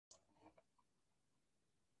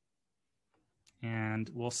and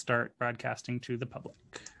we'll start broadcasting to the public.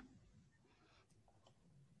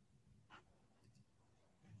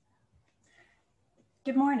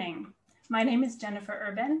 Good morning. My name is Jennifer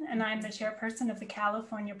Urban, and I'm the chairperson of the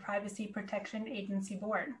California Privacy Protection Agency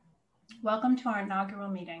Board. Welcome to our inaugural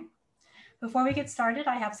meeting. Before we get started,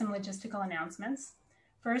 I have some logistical announcements.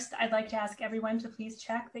 First, I'd like to ask everyone to please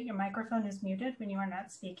check that your microphone is muted when you are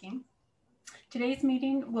not speaking. Today's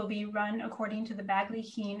meeting will be run according to the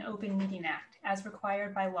Bagley-Keene Open Meeting Act, as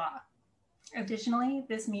required by law. Additionally,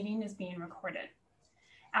 this meeting is being recorded.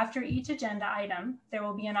 After each agenda item, there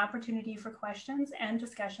will be an opportunity for questions and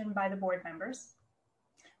discussion by the board members.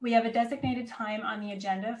 We have a designated time on the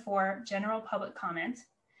agenda for general public comment,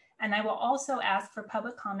 and I will also ask for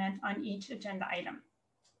public comment on each agenda item.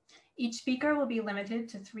 Each speaker will be limited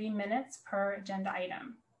to 3 minutes per agenda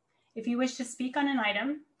item. If you wish to speak on an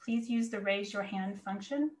item, please use the raise your hand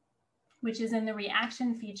function, which is in the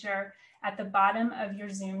reaction feature at the bottom of your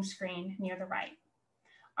Zoom screen near the right.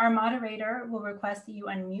 Our moderator will request that you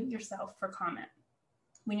unmute yourself for comment.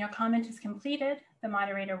 When your comment is completed, the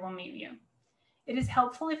moderator will mute you. It is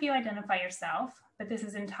helpful if you identify yourself, but this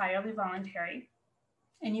is entirely voluntary,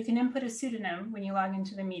 and you can input a pseudonym when you log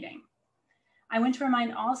into the meeting. I want to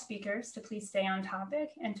remind all speakers to please stay on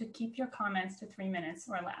topic and to keep your comments to 3 minutes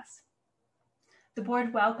or less. The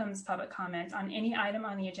board welcomes public comment on any item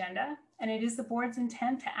on the agenda, and it is the board's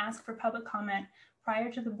intent to ask for public comment prior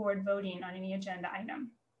to the board voting on any agenda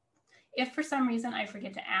item. If for some reason I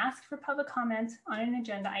forget to ask for public comment on an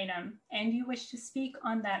agenda item and you wish to speak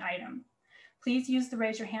on that item, please use the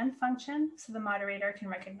raise your hand function so the moderator can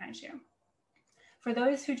recognize you. For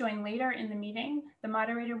those who join later in the meeting, the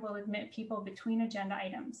moderator will admit people between agenda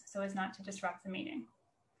items so as not to disrupt the meeting.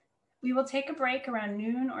 We will take a break around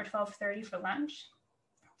noon or 12:30 for lunch,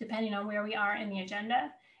 depending on where we are in the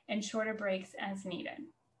agenda, and shorter breaks as needed.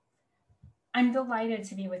 I'm delighted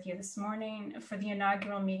to be with you this morning for the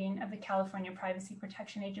inaugural meeting of the California Privacy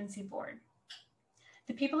Protection Agency Board.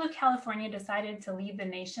 The people of California decided to lead the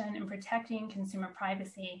nation in protecting consumer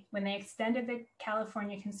privacy when they extended the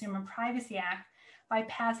California Consumer Privacy Act by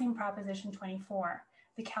passing Proposition 24,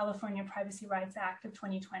 the California Privacy Rights Act of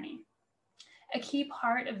 2020. A key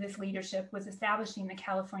part of this leadership was establishing the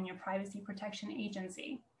California Privacy Protection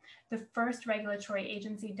Agency, the first regulatory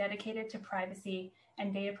agency dedicated to privacy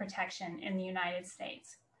and data protection in the United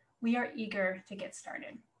States. We are eager to get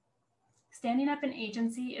started. Standing up an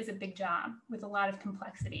agency is a big job with a lot of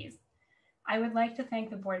complexities. I would like to thank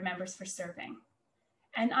the board members for serving.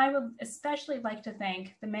 And I would especially like to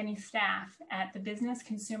thank the many staff at the Business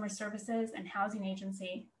Consumer Services and Housing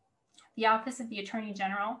Agency, the Office of the Attorney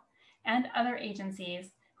General, and other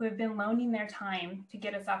agencies who have been loaning their time to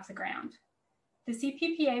get us off the ground. The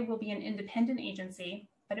CPPA will be an independent agency,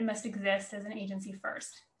 but it must exist as an agency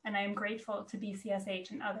first, and I am grateful to BCSH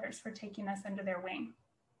and others for taking us under their wing.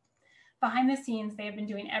 Behind the scenes, they have been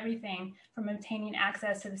doing everything from obtaining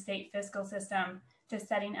access to the state fiscal system, to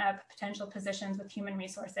setting up potential positions with human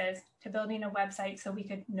resources, to building a website so we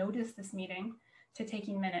could notice this meeting, to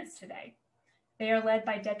taking minutes today. They are led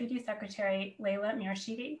by Deputy Secretary Leila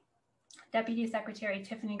Mirashidi, Deputy Secretary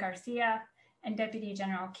Tiffany Garcia, and Deputy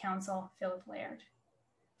General Counsel Philip Laird.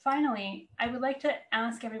 Finally, I would like to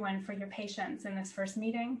ask everyone for your patience in this first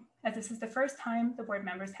meeting, as this is the first time the board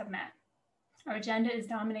members have met. Our agenda is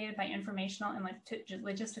dominated by informational and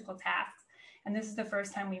logistical tasks, and this is the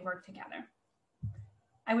first time we work together.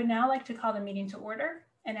 I would now like to call the meeting to order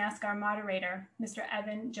and ask our moderator, Mr.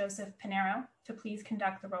 Evan Joseph Pinero, to please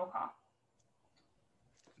conduct the roll call.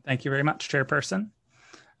 Thank you very much, Chairperson.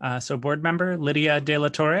 So board member Lydia De La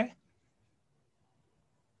Torre.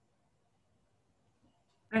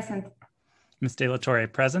 Present. Ms. De La Torre,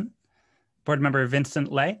 present. Board member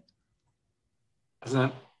Vincent Lay.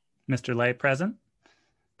 Present. Mr. Lay, present.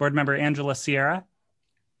 Board member Angela Sierra.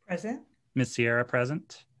 Present. Ms. Sierra,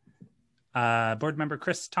 present. Board member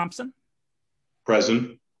Chris Thompson.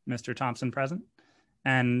 Present. Mr. Thompson, present.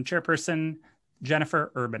 And Chairperson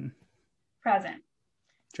Jennifer Urban. Present.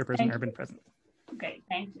 Chairperson Urban, present. Great,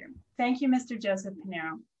 thank you. Thank you, Mr. Joseph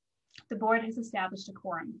Pinero. The board has established a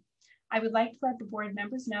quorum. I would like to let the board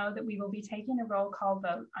members know that we will be taking a roll call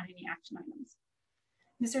vote on any action items.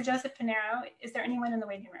 Mr. Joseph Pinero, is there anyone in the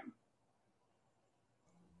waiting room?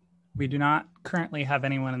 We do not currently have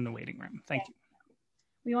anyone in the waiting room. Thank you.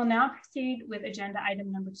 We will now proceed with agenda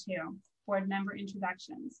item number 2, board member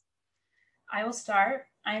introductions. I will start.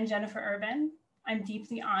 I am Jennifer Urban. I'm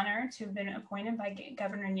deeply honored to have been appointed by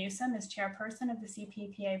Governor Newsom as chairperson of the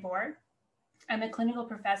CPPA board. I'm a clinical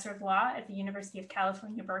professor of law at the University of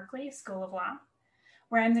California, Berkeley School of Law.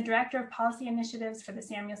 where I'm the Director of Policy Initiatives for the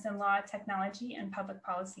Samuelson Law, Technology, and Public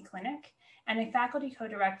Policy Clinic, and a faculty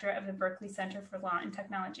co-director of the Berkeley Center for Law and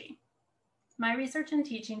Technology. My research and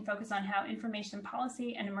teaching focus on how information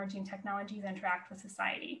policy and emerging technologies interact with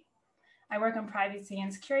society. I work on privacy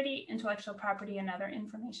and security, intellectual property, and other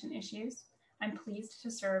information issues. I'm pleased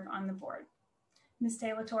to serve on the board. Ms.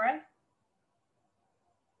 De La Torre.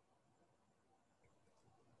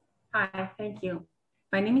 Hi, thank you.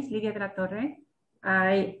 My name is Lidia De La Torre.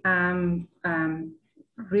 I am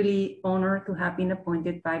really honored to have been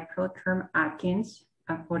appointed by Pro Tem Atkins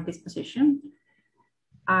for this position.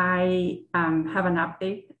 I have an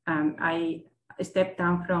update. I stepped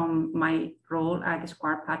down from my role at the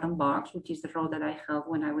Square Patent Box, which is the role that I held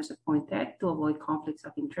when I was appointed to avoid conflicts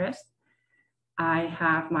of interest. I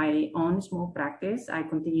have my own small practice. I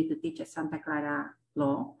continue to teach at Santa Clara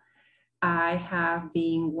Law. I have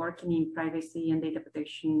been working in privacy and data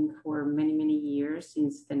protection for many, many years,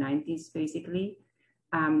 since the 90s, basically.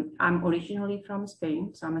 I'm originally from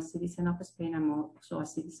Spain, so I'm a citizen of Spain. I'm also a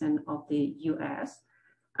citizen of the US,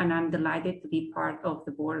 and I'm delighted to be part of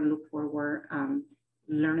the board and look forward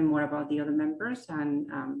learning more about the other members and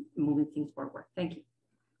moving things forward. Thank you.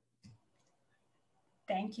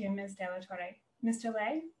 Thank you, Ms. De La Torre. Mr.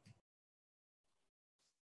 Lay?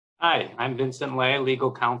 Hi, I'm Vincent Lay,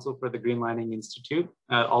 legal counsel for the Greenlining Institute.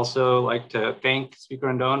 I'd also like to thank Speaker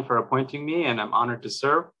Rendon for appointing me, and I'm honored to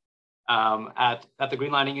serve. At the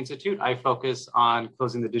Greenlining Institute, I focus on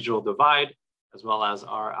closing the digital divide, as well as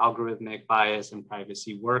our algorithmic bias and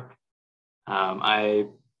privacy work. I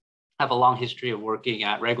have a long history of working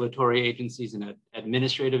at regulatory agencies and at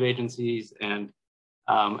administrative agencies, and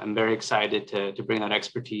I'm very excited to bring that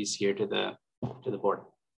expertise here to the board.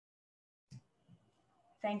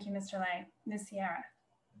 Thank you, Mr. Lay. Ms. Sierra.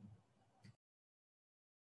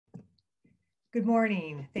 Good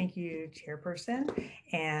morning. Thank you, Chairperson.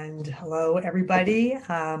 And hello, everybody.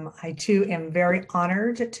 I too am very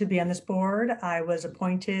honored to be on this board. I was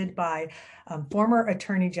appointed by former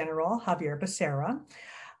Attorney General Javier Becerra.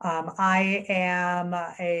 I am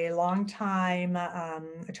a longtime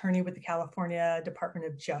attorney with the California Department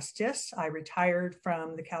of Justice. I retired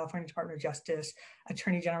from the California Department of Justice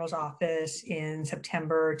Attorney General's office in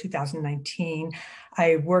September 2019.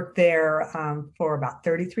 I worked there for about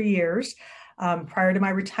 33 years. Prior to my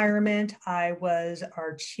retirement, I was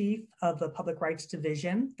our chief of the Public Rights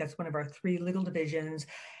Division. That's one of our 3 legal divisions.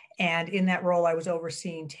 And in that role, I was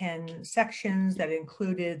overseeing 10 sections that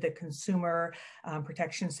included the consumer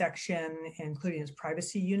protection section, including its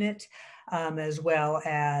privacy unit, as well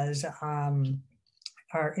as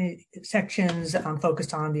our sections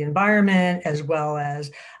focused on the environment, as well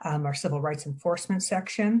as our civil rights enforcement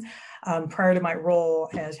section. Prior to my role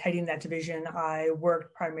as heading that division, I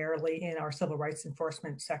worked primarily in our civil rights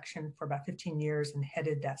enforcement section for about 15 years and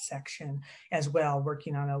headed that section as well,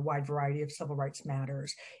 working on a wide variety of civil rights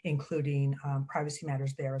matters, including privacy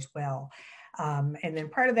matters there as well. And then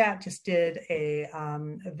prior to that, just did a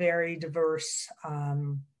very diverse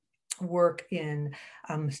work in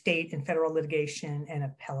state and federal litigation and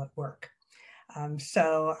appellate work.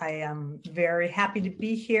 So I am very happy to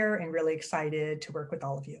be here and really excited to work with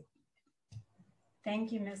all of you.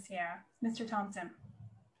 Thank you, Ms. Sierra. Mr. Thompson.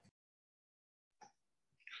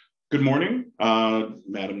 Good morning,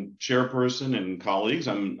 Madam Chairperson and colleagues.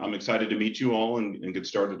 I'm excited to meet you all and get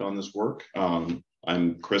started on this work.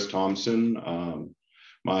 I'm Chris Thompson.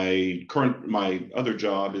 My other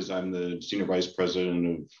job is I'm the Senior Vice President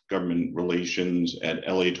of Government Relations at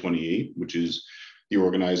LA28, which is the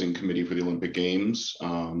organizing committee for the Olympic Games,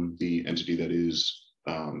 the entity that is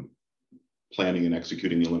planning and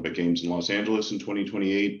executing the Olympic Games in Los Angeles in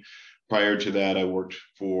 2028. Prior to that, I worked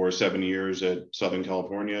for 7 years at Southern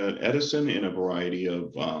California Edison in a variety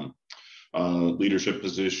of leadership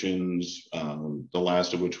positions, the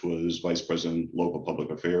last of which was Vice President Local Public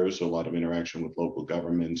Affairs, so a lot of interaction with local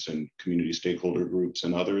governments and community stakeholder groups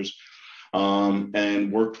and others,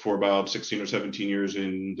 and worked for about 16 or 17 years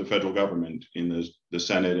in the federal government, in the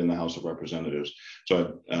Senate and the House of Representatives.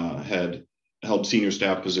 So I had held senior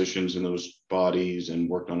staff positions in those bodies and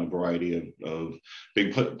worked on a variety of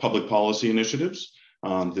big public policy initiatives.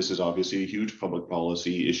 This is obviously a huge public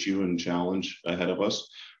policy issue and challenge ahead of us.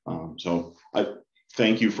 So I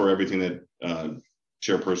thank you for everything that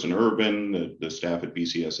Chairperson Urban, the staff at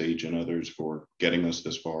BCSH and others for getting us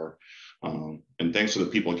this far. And thanks to the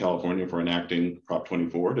people of California for enacting Prop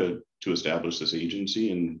 24 to establish this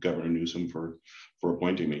agency, and Governor Newsom for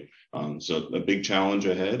appointing me. So a big challenge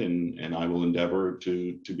ahead, and I will endeavor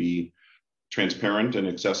to be transparent and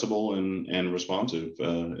accessible and responsive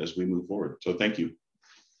as we move forward. So thank you.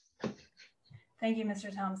 Thank you,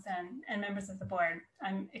 Mr. Thompson, and members of the board.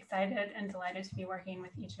 I'm excited and delighted to be working with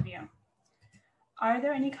each of you. Are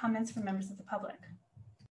there any comments from members of the public?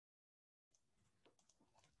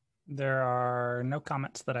 There are no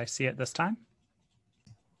comments that I see at this time.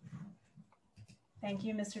 Thank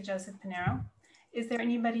you, Mr. Joseph Pinero. Is there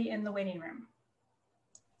anybody in the waiting room?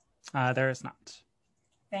 There is not.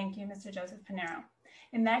 Thank you, Mr. Joseph Pinero.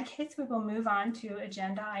 In that case, we will move on to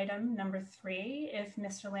agenda item number 3, if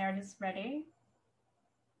Mr. Laird is ready.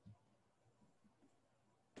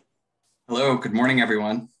 Hello, good morning,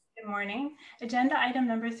 everyone. Good morning. Agenda item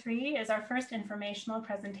number 3 is our first informational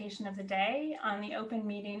presentation of the day on the Open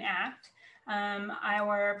Meeting Act.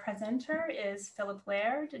 Our presenter is Philip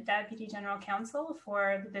Laird, Deputy General Counsel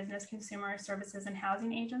for the Business Consumer Services and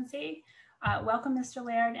Housing Agency. Welcome, Mr.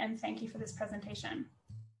 Laird, and thank you for this presentation.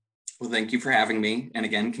 Well, thank you for having me. And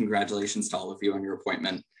again, congratulations to all of you on your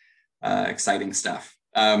appointment. Exciting stuff.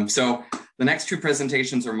 So the next 2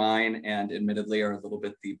 presentations are mine and admittedly are a little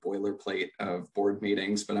bit the boilerplate of board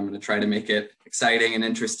meetings, but I'm going to try to make it exciting and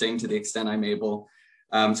interesting to the extent I'm able.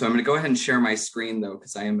 So I'm going to go ahead and share my screen though,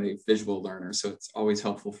 because I am a visual learner. So it's always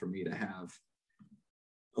helpful for me to have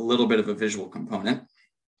a little bit of a visual component.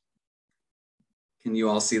 Can you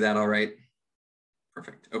all see that all right?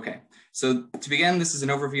 Perfect. Okay. So to begin, this is an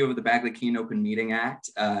overview of the Bagley-Keene Open Meeting Act.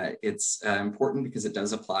 It's important because it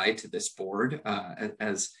does apply to this board,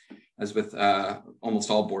 as with almost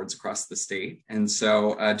all boards across the state. And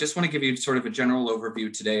so just want to give you sort of a general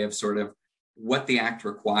overview today of sort of what the act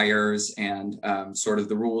requires and sort of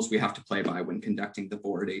the rules we have to play by when conducting the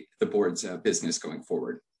board's business going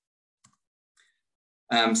forward.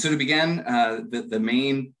 So to begin, the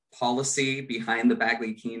main policy behind the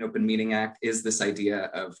Bagley-Keene Open Meeting Act is this idea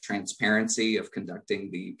of transparency, of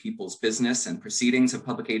conducting the people's business and proceedings of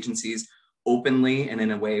public agencies openly and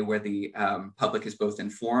in a way where the public is both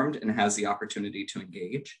informed and has the opportunity to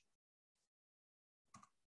engage.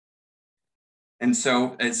 And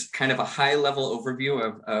so as kind of a high level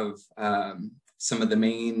overview of some of the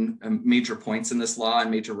main major points in this law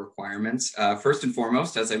and major requirements, first and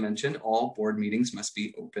foremost, as I mentioned, all board meetings must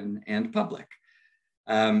be open and public.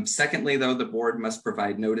 Secondly, though, the board must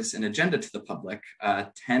provide notice and agenda to the public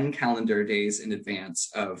 10 calendar days in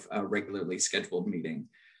advance of a regularly scheduled meeting.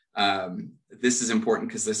 This is important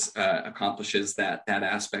because this accomplishes that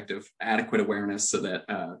aspect of adequate awareness so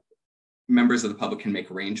that members of the public can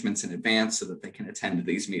make arrangements in advance so that they can attend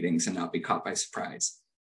these meetings and not be caught by surprise.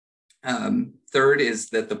 Third is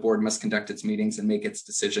that the board must conduct its meetings and make its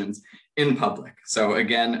decisions in public. So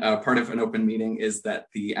again, part of an open meeting is that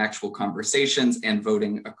the actual conversations and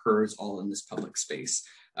voting occurs all in this public space,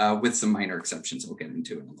 with some minor exceptions we'll get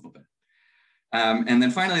into in a little bit. And then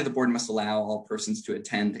finally, the board must allow all persons to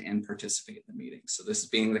attend and participate in the meeting. So this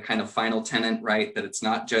being the kind of final tenet, right, that it's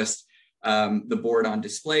not just the board on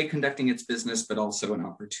display conducting its business, but also an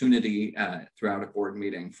opportunity throughout a board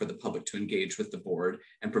meeting for the public to engage with the board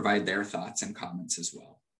and provide their thoughts and comments as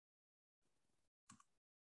well.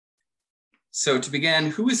 So to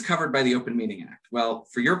begin, who is covered by the Open Meeting Act? Well,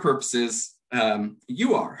 for your purposes,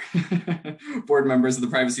 you are board members of the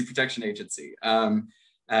Privacy Protection Agency.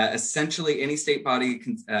 Essentially, any state body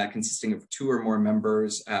consisting of 2 or more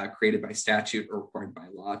members created by statute or required by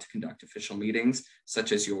law to conduct official meetings,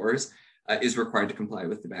 such as yours, is required to comply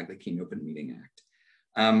with the Bagley-Keene Open Meeting Act.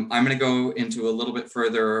 I'm going to go into a little bit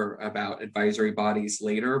further about advisory bodies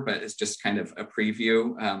later, but it's just kind of a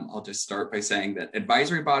preview. I'll just start by saying that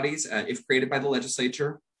advisory bodies, if created by the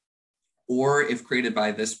legislature, or if created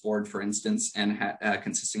by this board, for instance, and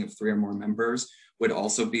consisting of 3 or more members, would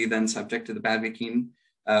also be then subject to the Bagley-Keene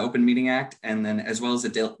Open Meeting Act, and then as well as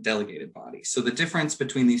a delegated body. So the difference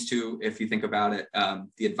between these two, if you think about it,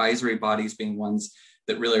 the advisory bodies being ones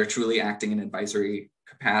that really are truly acting in advisory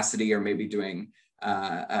capacity or maybe doing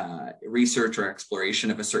research or exploration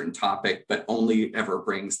of a certain topic, but only ever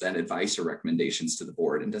brings then advice or recommendations to the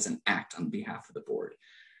board and doesn't act on behalf of the board.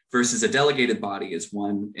 Versus a delegated body is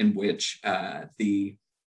one in which the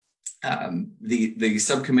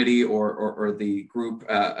subcommittee or the group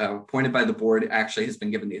appointed by the board actually has been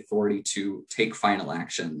given the authority to take final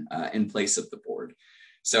action in place of the board.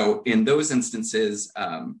 So in those instances,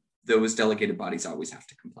 those delegated bodies always have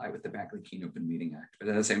to comply with the Bagley-Keene Open Meeting Act. But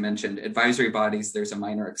as I mentioned, advisory bodies, there's a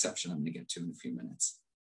minor exception I'm going to get to in a few minutes.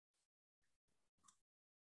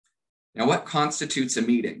 Now, what constitutes a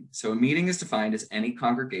meeting? So a meeting is defined as any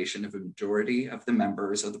congregation of a majority of the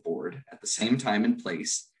members of the board at the same time and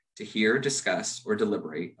place to hear, discuss, or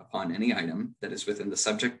deliberate upon any item that is within the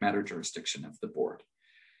subject matter jurisdiction of the board.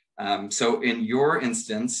 So in your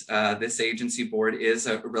instance, this agency board is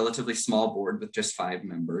a relatively small board with just 5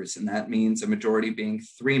 members, and that means a majority being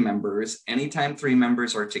 3 members. Anytime 3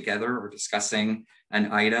 members are together or discussing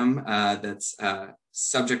an item that's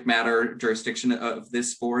subject matter jurisdiction of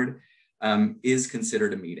this board is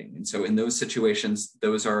considered a meeting. And so in those situations,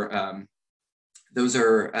 those are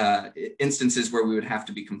instances where we would have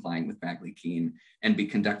to be complying with Bagley-Keene and be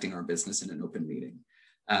conducting our business in an open meeting.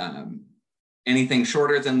 Anything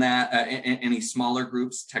shorter than that, any smaller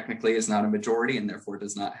groups technically is not a majority and therefore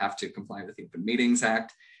does not have to comply with the Open Meetings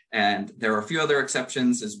Act. And there are a few other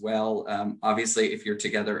exceptions as well. Obviously, if you're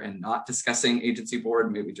together and not discussing agency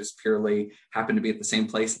board, maybe just purely happen to be at the same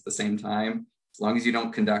place at the same time, as long as you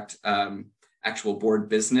don't conduct actual board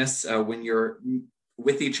business when you're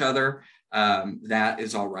with each other, that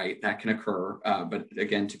is all right, that can occur. But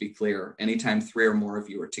again, to be clear, anytime 3 or more of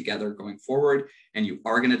you are together going forward and you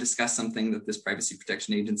are going to discuss something that this Privacy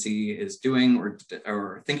Protection Agency is doing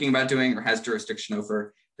or thinking about doing or has jurisdiction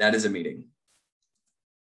over, that is a meeting.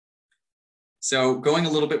 So going a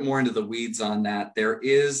little bit more into the weeds on that, there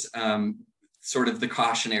is sort of the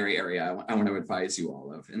cautionary area I want to advise you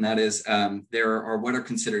all of, and that is there are what are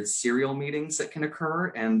considered serial meetings that can occur,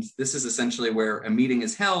 and this is essentially where a meeting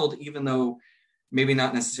is held even though maybe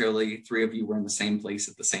not necessarily 3 of you were in the same place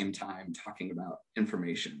at the same time talking about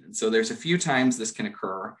information. And so there's a few times this can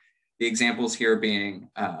occur. The examples here being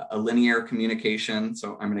a linear communication.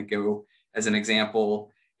 So I'm going to go as an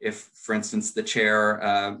example, if, for instance, the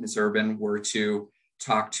chair, Ms. Urban, were to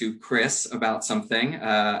talk to Chris about something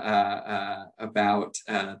about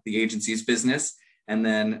the agency's business, and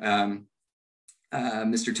then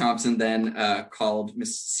Mr. Thompson then called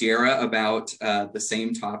Ms. Sierra about the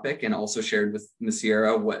same topic and also shared with Ms.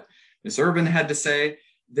 Sierra what Ms. Urban had to say.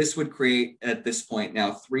 This would create, at this point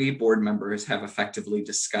now, 3 board members have effectively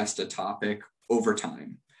discussed a topic over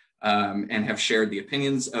time. And have shared the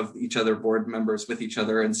opinions of each other board members with each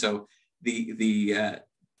other. And so the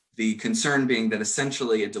concern being that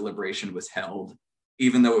essentially a deliberation was held,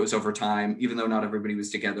 even though it was over time, even though not everybody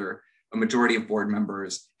was together, a majority of board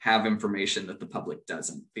members have information that the public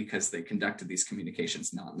doesn't because they conducted these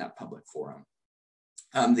communications not in that public forum.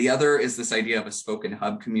 The other is this idea of a spoken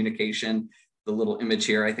hub communication. The little image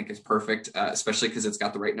here I think is perfect, especially because it's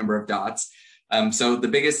got the right number of dots. So the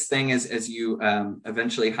biggest thing is as you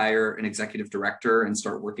eventually hire an executive director and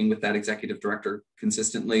start working with that executive director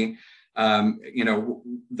consistently, you know,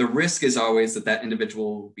 the risk is always that that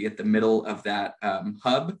individual will be at the middle of that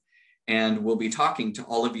hub and will be talking to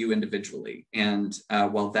all of you individually. And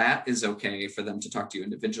while that is okay for them to talk to you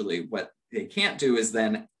individually, what they can't do is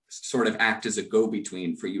then sort of act as a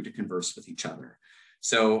go-between for you to converse with each other.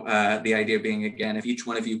 So the idea being, again, if each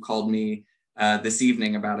one of you called me this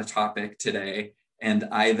evening about a topic today, and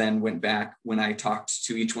I then went back when I talked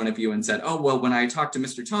to each one of you and said, oh, well, when I talked to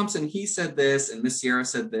Mr. Thompson, he said this and Ms. Sierra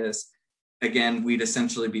said this, again, we'd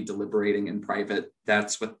essentially be deliberating in private.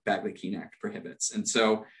 That's what Bagley-Keene Act prohibits. And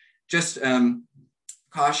so just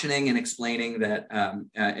cautioning and explaining that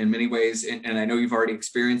in many ways, and I know you've already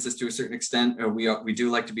experienced this to a certain extent, we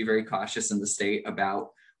do like to be very cautious in the state about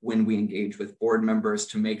when we engage with board members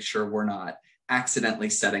to make sure we're not accidentally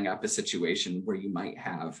setting up a situation where you might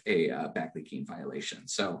have a Bagley-Keene violation.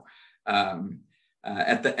 So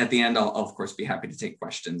at the end, I'll of course be happy to take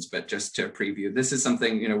questions, but just to preview, this is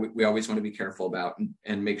something, you know, we always want to be careful about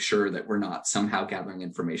and make sure that we're not somehow gathering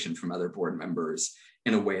information from other board members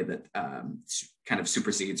in a way that kind of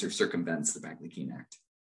supersedes or circumvents the Bagley-Keene Act.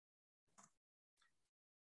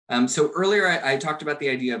 So earlier I talked about the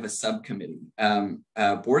idea of a subcommittee.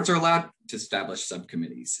 Boards are allowed to establish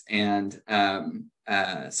subcommittees, and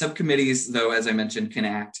subcommittees, though, as I mentioned, can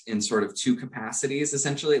act in sort of 2 capacities,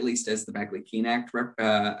 essentially, at least as the Bagley-Keene Act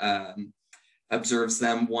observes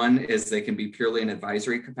them. One is they can be purely an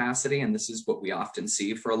advisory capacity, and this is what we often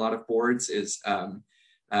see for a lot of boards is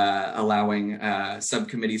allowing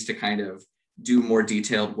subcommittees to kind of do more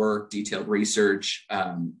detailed work, detailed research,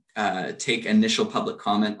 take initial public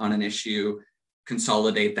comment on an issue,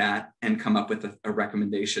 consolidate that, and come up with a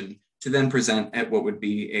recommendation to then present at what would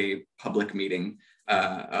be a public meeting,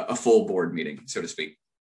 a full board meeting, so to speak.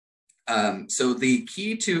 So the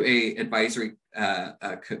key to a advisory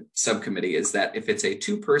subcommittee is that if it's a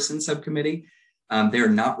 2-person subcommittee, they're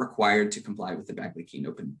not required to comply with the Bagley-Keene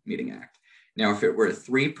Open Meeting Act. Now, if it were a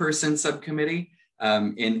 3-person subcommittee,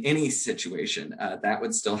 in any situation, that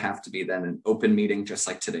would still have to be then an open meeting, just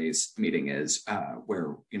like today's meeting is,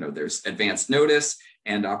 where, you know, there's advanced notice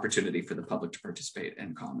and opportunity for the public to participate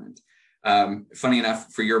and comment. Funny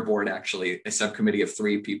enough, for your board, actually, a subcommittee of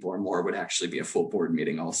 3 people or more would actually be a full board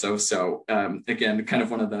meeting also. So again, kind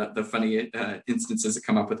of one of the funny instances that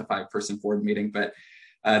come up with a 5-person board meeting. But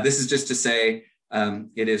this is just to say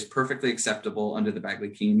it is perfectly acceptable under the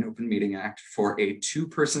Bagley-Keene Open Meeting Act for a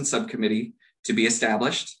 2-person subcommittee to be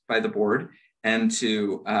established by the board and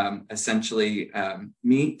to essentially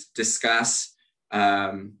meet, discuss,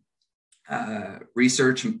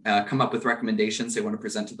 research, come up with recommendations they want to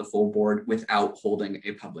present to the full board without holding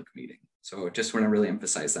a public meeting. So just want to really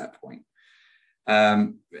emphasize that point.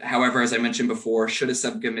 However, as I mentioned before, should a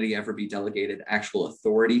subcommittee ever be delegated actual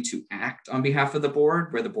authority to act on behalf of the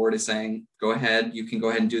board, where the board is saying, go ahead, you can go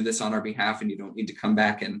ahead and do this on our behalf, and you don't need to come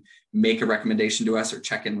back and make a recommendation to us or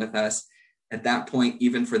check in with us. At that point,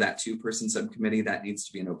 even for that 2-person subcommittee, that needs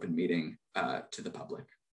to be an open meeting to the public.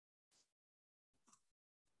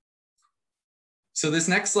 So this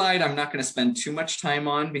next slide, I'm not going to spend too much time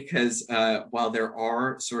on because while there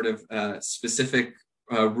are sort of specific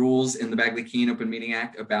rules in the Bagley-Keene Open Meeting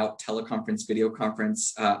Act about teleconference, video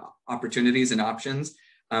conference opportunities and options,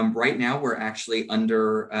 right now we're actually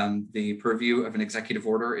under the purview of an executive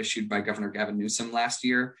order issued by Governor Gavin Newsom last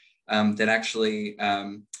year that actually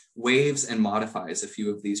waives and modifies a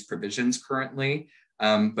few of these provisions currently.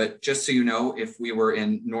 But just so you know, if we were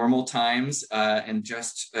in normal times and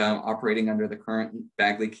just operating under the current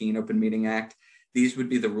Bagley-Keene Open Meeting Act, these would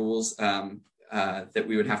be the rules that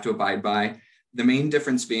we would have to abide by. The main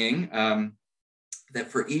difference being that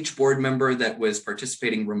for each board member that was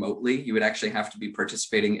participating remotely, you would actually have to be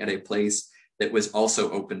participating at a place that was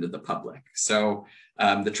also open to the public. So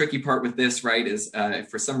the tricky part with this, right, is if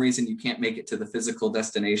for some reason you can't make it to the physical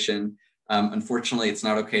destination, unfortunately, it's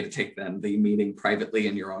not okay to take then the meeting privately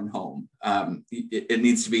in your own home. It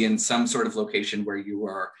needs to be in some sort of location where you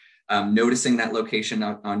are noticing that location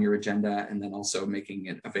on your agenda and then also making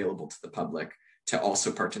it available to the public to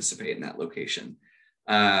also participate in that location.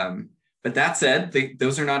 But that said,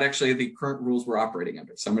 those are not actually the current rules we're operating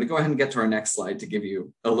under. So I'm going to go ahead and get to our next slide to give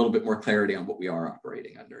you a little bit more clarity on what we are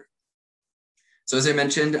operating under. So as I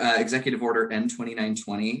mentioned, Executive Order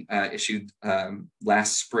N2920 issued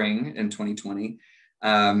last spring in 2020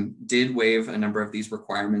 did waive a number of these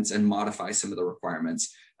requirements and modify some of the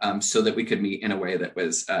requirements so that we could meet in a way that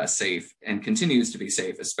was safe and continues to be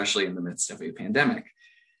safe, especially in the midst of a pandemic.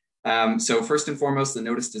 So first and foremost, the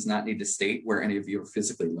notice does not need to state where any of you are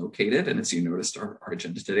physically located. And as you noticed, our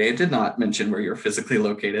agenda today, it did not mention where you're physically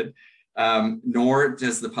located, nor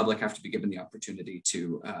does the public have to be given the opportunity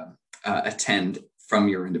to attend from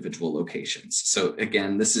your individual locations. So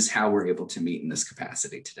again, this is how we're able to meet in this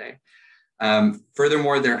capacity today.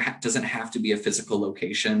 Furthermore, there doesn't have to be a physical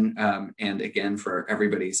location. And again, for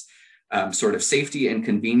everybody's sort of safety and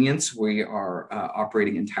convenience, we are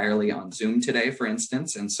operating entirely on Zoom today, for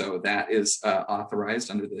instance. And so that is authorized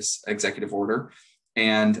under this executive order.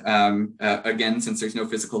 And again, since there's no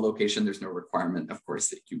physical location, there's no requirement, of course,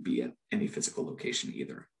 that you be at any physical location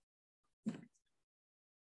either.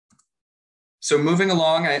 So moving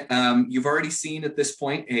along, you've already seen at this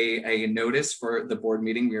point a notice for the board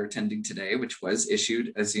meeting we are attending today, which was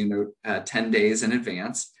issued, as you know, 10 days in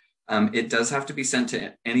advance. It does have to be sent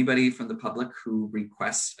to anybody from the public who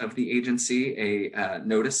requests of the agency a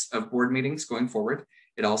notice of board meetings going forward.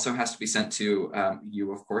 It also has to be sent to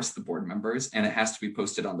you, of course, the board members, and it has to be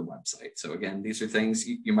posted on the website. So again, these are things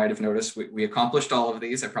you might have noticed. We accomplished all of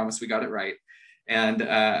these. I promise we got it right. And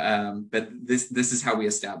but this is how we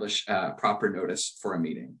establish proper notice for a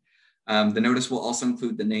meeting. The notice will also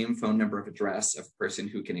include the name, phone number, of address of a person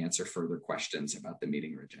who can answer further questions about the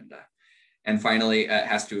meeting or agenda. And finally, it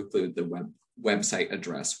has to include the website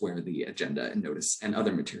address where the agenda and notice and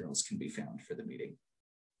other materials can be found for the meeting.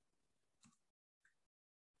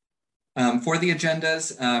 For the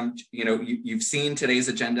agendas, you know, you've seen today's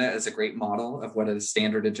agenda as a great model of what a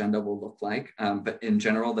standard agenda will look like. But in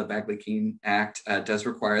general, the Bagley-Keene Act does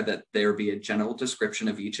require that there be a general description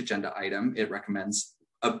of each agenda item. It recommends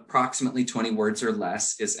approximately 20 words or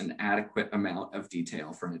less is an adequate amount of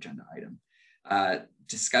detail for an agenda item.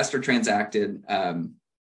 Discussed or transacted,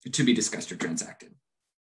 to be discussed or transacted.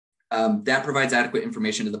 That provides adequate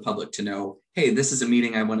information to the public to know, hey, this is a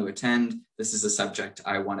meeting I want to attend. This is a subject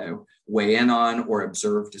I want to weigh in on or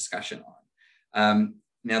observe discussion on.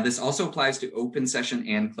 Now, this also applies to open session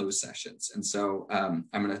and closed sessions. And so I'm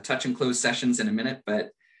going to touch on closed sessions in a minute, but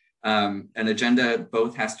an agenda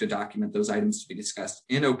both has to document those items to be discussed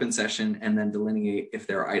in open session and then delineate if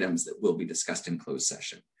there are items that will be discussed in closed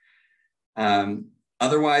session.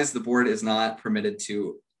 Otherwise, the board is not permitted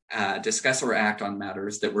to discuss or act on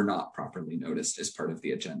matters that were not properly noticed as part of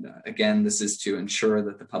the agenda. Again, this is to ensure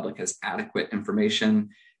that the public has adequate information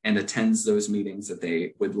and attends those meetings that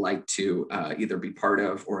they would like to either be part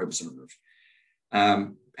of or observe.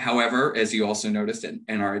 However, as you also noticed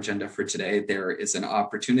in our agenda for today, there is an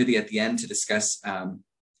opportunity at the end to discuss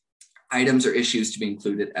items or issues to be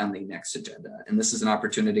included on the next agenda. And this is an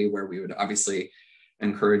opportunity where we would obviously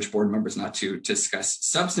encourage board members not to discuss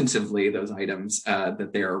substantively those items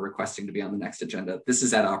that they are requesting to be on the next agenda. This is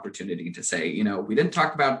that opportunity to say, you know, we didn't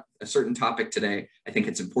talk about a certain topic today. I think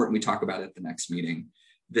it's important we talk about it at the next meeting.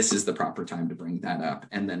 This is the proper time to bring that up,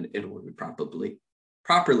 and then it will be properly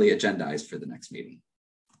agendized for the next meeting.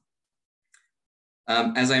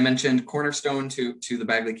 As I mentioned, cornerstone to the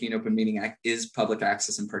Bagley-Keene Open Meeting Act is public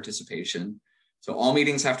access and participation. So all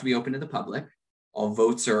meetings have to be open to the public. All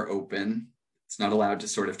votes are open. It's not allowed to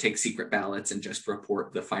sort of take secret ballots and just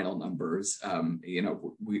report the final numbers. You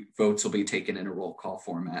know, votes will be taken in a roll call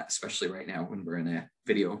format, especially right now when we're in a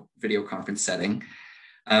video conference setting.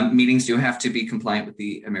 Meetings do have to be compliant with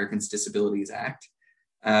the Americans with Disabilities Act.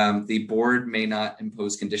 The board may not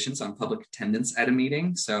impose conditions on public attendance at a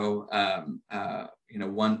meeting. So, you know,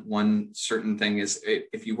 one certain thing is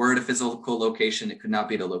if you were at a physical location, it could not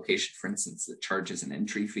be at a location, for instance, that charges an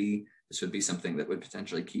entry fee. This would be something that would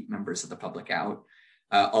potentially keep members of the public out.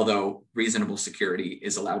 Although reasonable security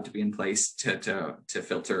is allowed to be in place to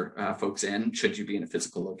filter folks in, should you be in a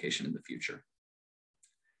physical location in the future.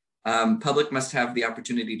 Public must have the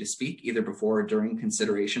opportunity to speak either before or during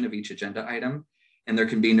consideration of each agenda item, and there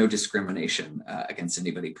can be no discrimination against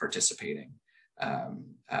anybody participating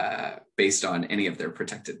based on any of their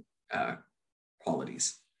protected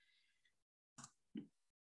qualities.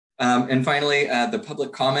 And finally, the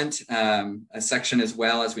public comment section as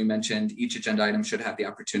well. As we mentioned, each agenda item should have the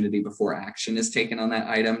opportunity before action is taken on that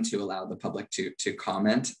item to allow the public to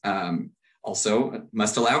comment. Also,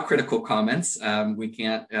 must allow critical comments. We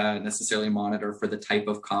can't necessarily monitor for the type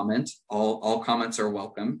of comment. All comments are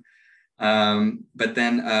welcome. But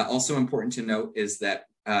then also important to note is that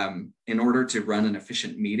in order to run an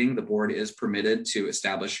efficient meeting, the board is permitted to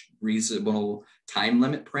establish reasonable time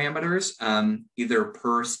limit parameters, either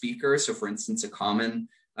per speaker. So for instance, a common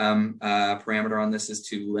parameter on this is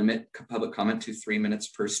to limit public comment to 3 minutes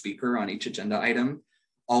per speaker on each agenda item.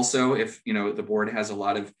 Also, if the board has a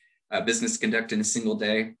lot of business to conduct in a single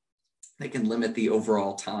day, they can limit the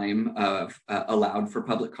overall time allowed for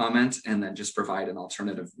public comment and then just provide an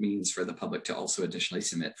alternative means for the public to also additionally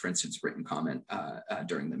submit, for instance, written comment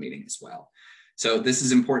during the meeting as well. So this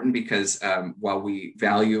is important because while we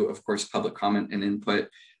value, of course, public comment and input,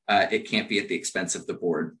 it can't be at the expense of the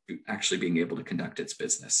board actually being able to conduct its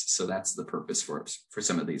business. So that's the purpose for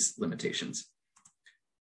some of these limitations.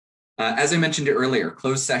 As I mentioned earlier,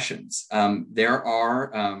 closed sessions. There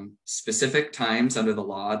are specific times under the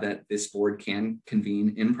law that this board can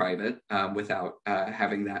convene in private without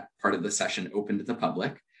having that part of the session open to the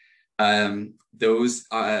public. Those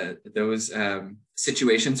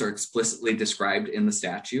situations are explicitly described in the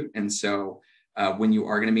statute. And so when you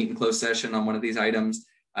are going to meet in closed session on one of these items,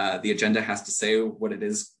 the agenda has to say what it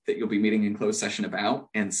is that you'll be meeting in closed session about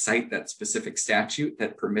and cite that specific statute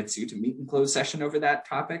that permits you to meet in closed session over that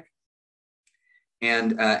topic.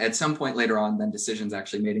 And at some point later on, then decisions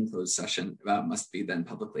actually made in closed session must be then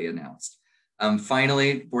publicly announced.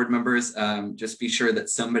 Finally, board members, just be sure that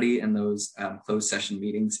somebody in those closed session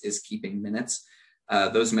meetings is keeping minutes.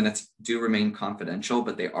 Those minutes do remain confidential,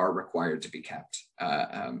 but they are required to be kept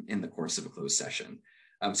in the course of a closed session.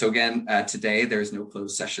 So again, today there's no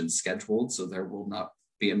closed session scheduled, so there will not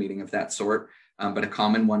be a meeting of that sort. But a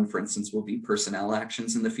common one, for instance, will be personnel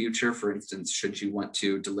actions in the future. For instance, should you want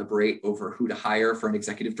to deliberate over who to hire for an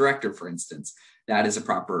executive director, for instance, that is a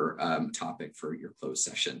proper topic for your closed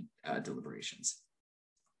session deliberations.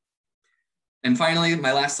 And finally,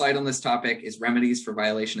 my last slide on this topic is remedies for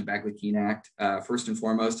violation of Bagley-Keene Act. First and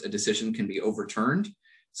foremost, a decision can be overturned.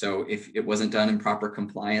 So if it wasn't done in proper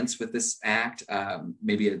compliance with this act,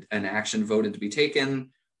 maybe an action voted to be taken,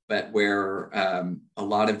 but where a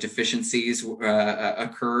lot of deficiencies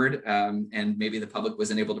occurred and maybe the public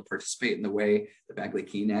wasn't able to participate in the way the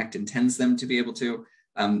Bagley-Keene Act intends them to be able to,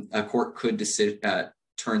 a court could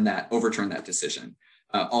overturn that decision.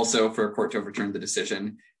 Also, for a court to overturn the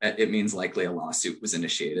decision, it means likely a lawsuit was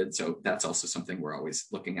initiated. So that's also something we're always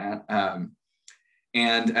looking at.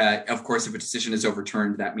 And of course, if a decision is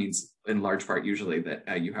overturned, that means in large part usually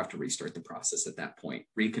that you have to restart the process at that point,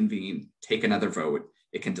 reconvene, take another vote.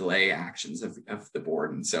 It can delay actions of the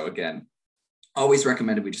board. And so again, always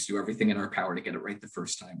recommended we just do everything in our power to get it right the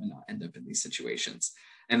first time and not end up in these situations.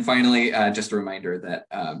 And finally, just a reminder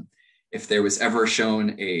that if there was ever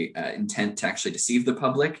shown a intent to actually deceive the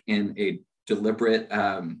public in a deliberate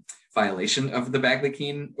violation of the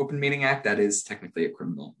Bagley-Keene Open Meeting Act, that is technically a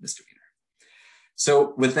criminal misdemeanor.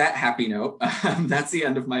 So with that happy note, that's the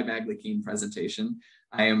end of my Bagley-Keene presentation.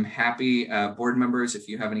 I am happy, board members, if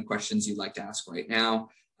you have any questions you'd like to ask right now,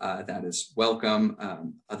 that is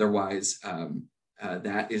welcome. Otherwise,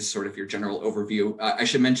 that is sort of your general overview. I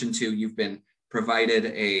should mention too, you've been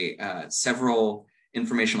provided several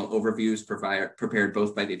informational overviews prepared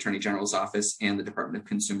both by the Attorney General's Office and the Department of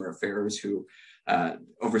Consumer Affairs, who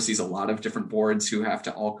oversees a lot of different boards who have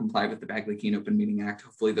to all comply with the Bagley-Keene Open Meeting Act.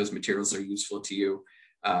 Hopefully those materials are useful to you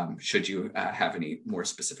should you have any more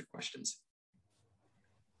specific questions.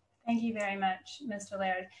 Thank you very much, Mr.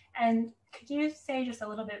 Laird. And could you say just a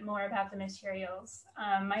little bit more about the materials?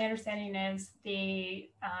 My understanding is the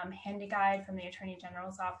handy guide from the Attorney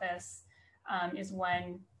General's Office is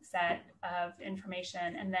one set of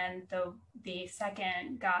information, and then the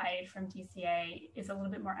second guide from DCA is a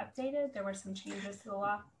little bit more updated. There were some changes to the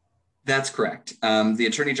law. That's correct. The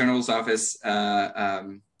Attorney General's Office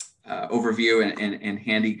overview and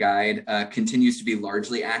handy guide continues to be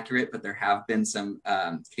largely accurate, but there have been some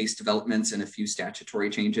case developments and a few statutory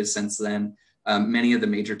changes since then. Many of the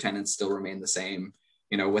major tenets still remain the same.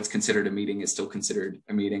 You know, what's considered a meeting is still considered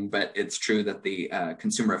a meeting, but it's true that the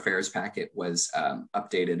Consumer Affairs packet was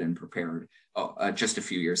updated and prepared just a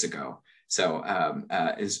few years ago. So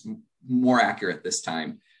is more accurate this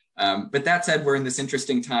time. But that said, we're in this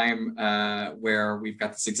interesting time where we've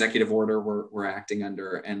got this executive order we're acting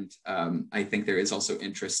under. And I think there is also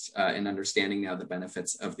interest in understanding now the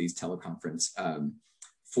benefits of these teleconference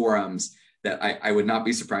forums, that I would not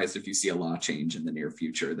be surprised if you see a law change in the near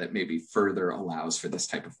future that maybe further allows for this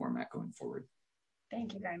type of format going forward.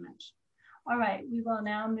 Thank you very much. All right, we will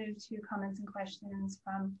now move to comments and questions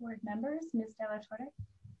from board members. Ms. De La Torre.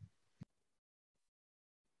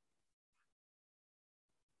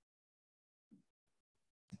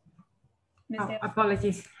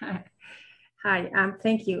 Apologies. Hi,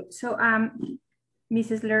 thank you. So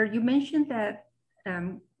Mrs. Laird, you mentioned that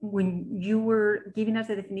when you were giving us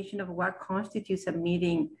a definition of what constitutes a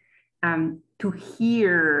meeting, to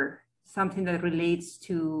hear something that relates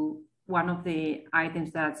to one of the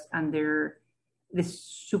items that's under the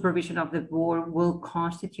supervision of the board will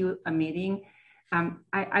constitute a meeting.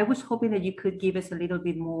 I was hoping that you could give us a little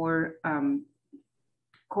bit more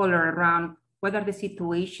color around what are the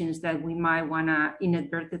situations that we might want to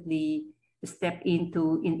inadvertently step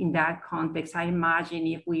into in that context. I imagine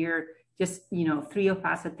if we're just, you know, three of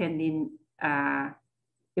us attending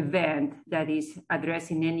event that is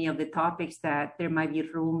addressing any of the topics that there might be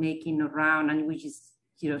rulemaking around, and we just,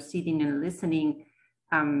 you know, sitting and listening,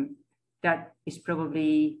 that is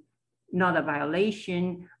probably not a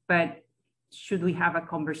violation. But should we have a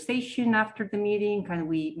conversation after the meeting? Can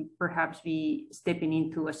we perhaps be stepping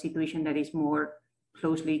into a situation that is more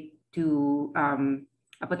closely to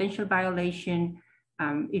a potential violation?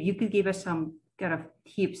 If you could give us some kind of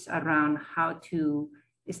tips around how to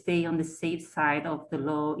stay on the safe side of the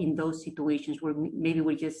law in those situations where maybe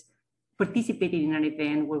we're just participating in an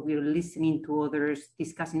event where we're listening to others,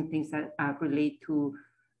 discussing things that relate to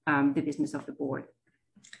the business of the board.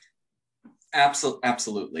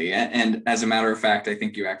 Absolutely. And as a matter of fact, I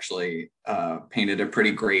think you actually painted a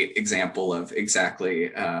pretty great example of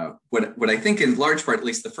exactly what I think in large part, at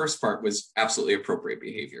least the first part, was absolutely appropriate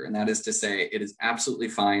behavior. And that is to say, it is absolutely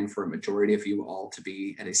fine for a majority of you all to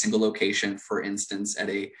be at a single location, for instance, at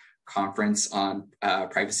a conference on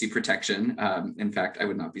privacy protection. In fact, I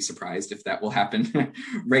would not be surprised if that will happen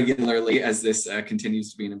regularly, as this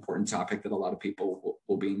continues to be an important topic that a lot of people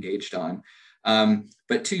will be engaged on.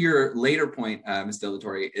 But to your later point, Ms. De La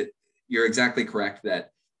Torre, you're exactly correct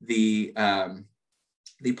that the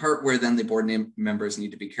part where then the board members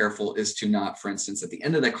need to be careful is to not, for instance, at the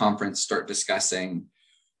end of the conference, start discussing,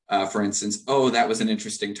 for instance, oh, that was an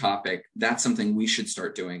interesting topic. That's something we should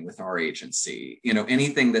start doing with our agency. You know,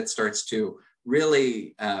 anything that starts to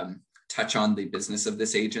really touch on the business of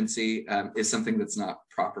this agency is something that's not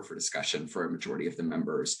proper for discussion for a majority of the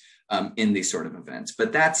members in these sort of events.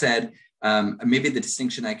 But that said, maybe the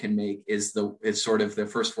distinction I can make is sort of the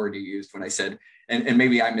first word you used when I said, and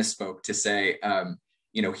maybe I misspoke to say,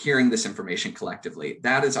 you know, hearing this information collectively,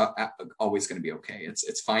 that is always going to be okay.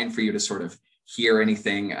 It's fine for you to sort of hear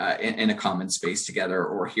anything in a common space together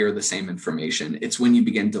or hear the same information. It's when you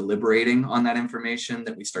begin deliberating on that information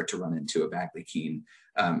that we start to run into a Bagley-Keene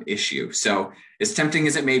issue. So as tempting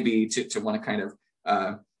as it may be to want to kind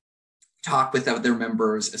of talk with other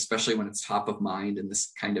members, especially when it's top of mind in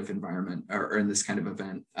this kind of environment or in this kind of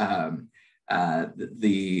event,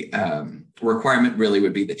 the requirement really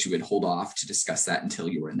would be that you would hold off to discuss that until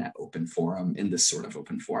you were in that open forum, in this sort of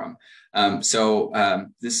open forum. This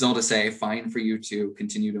is all to say, fine for you to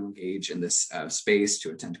continue to engage in this space,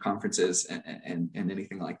 to attend conferences and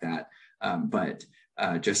anything like that. But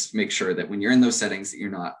just make sure that when you're in those settings that you're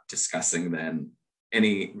not discussing then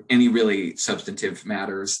any really substantive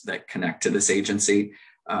matters that connect to this agency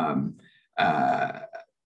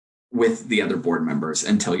with the other board members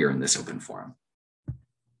until you're in this open forum.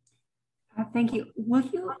 Thank you.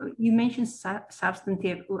 You mentioned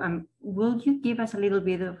substantive. Will you give us a little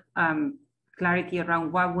bit of clarity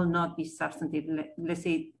around what will not be substantive? Let's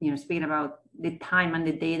say, speaking about the time and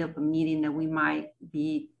the date of a meeting that we might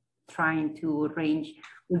be trying to arrange.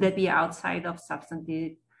 Will that be outside of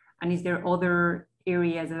substantive? And is there other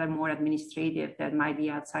areas that are more administrative that might be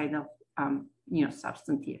outside of,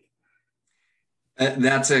 substantive?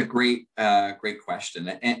 That's a great question.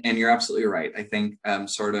 And you're absolutely right. I think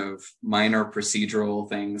sort of minor procedural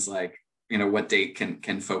things like, what date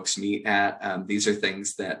can folks meet at? These are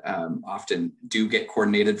things that often do get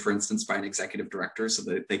coordinated, for instance, by an executive director so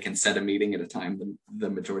that they can set a meeting at a time the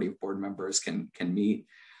majority of board members can meet.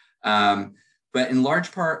 But in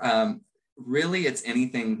large part, really it's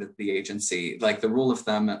anything that the agency, like the rule of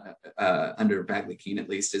thumb under Bagley-Keene at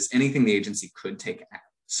least, is anything the agency could take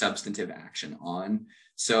substantive action on.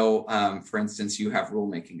 So for instance, you have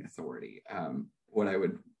rulemaking authority. What I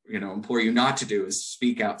would implore you not to do is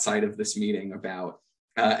speak outside of this meeting about,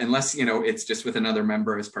 unless it's just with another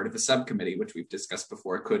member as part of a subcommittee, which we've discussed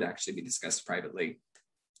before, could actually be discussed privately,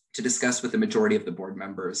 to discuss with the majority of the board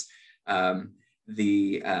members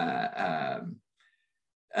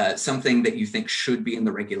something that you think should be in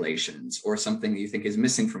the regulations or something that you think is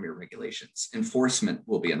missing from your regulations. Enforcement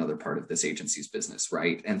will be another part of this agency's business,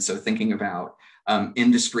 right? And so thinking about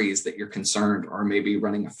industries that you're concerned are maybe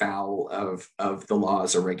running afoul of the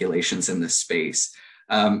laws or regulations in this space.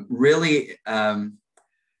 Really, to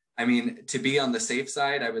be on the safe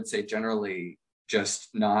side, I would say generally just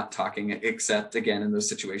not talking, except again, in those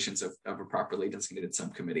situations of a properly designated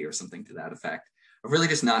subcommittee or something to that effect. Of really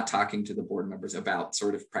just not talking to the board members about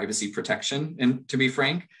sort of privacy protection. And to be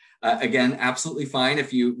frank, again, absolutely fine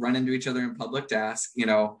if you run into each other in public to ask,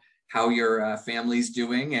 how your family's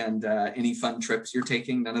doing and any fun trips you're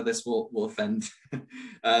taking. None of this will offend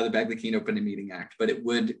the Bagley-Keene Open Meeting Act, but it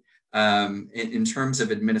would, in terms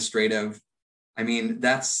of administrative,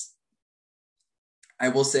 I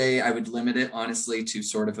will say I would limit it honestly to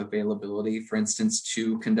sort of availability, for instance,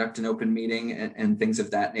 to conduct an open meeting and things of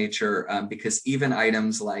that nature, because even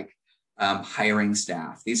items like hiring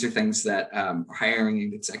staff, these are things that hiring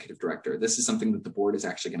an executive director, this is something that the board is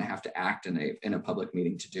actually going to have to act in a public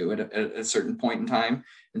meeting to do at a certain point in time.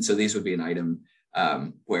 And so these would be an item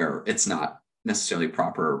where it's not necessarily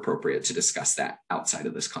proper or appropriate to discuss that outside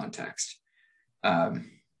of this context.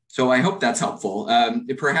 So I hope that's helpful.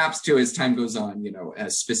 Perhaps too, as time goes on,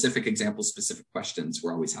 as specific examples, specific questions,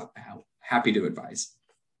 we're always happy to advise.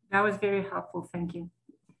 That was very helpful. Thank you.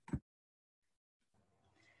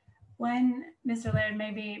 Mr. Laird,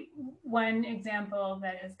 maybe one example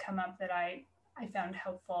that has come up that I found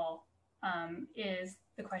helpful is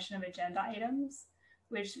the question of agenda items,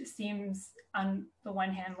 which seems on the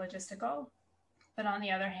one hand logistical, but on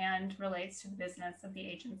the other hand relates to the business of the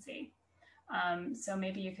agency. So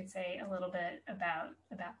maybe you could say a little bit about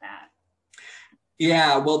that.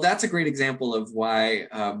 Yeah, well, that's a great example of why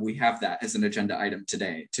we have that as an agenda item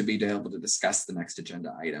today, to be able to discuss the next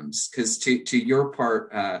agenda items. Because to your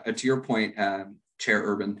point, Chair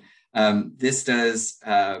Urban, this does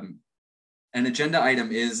an agenda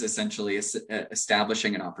item is essentially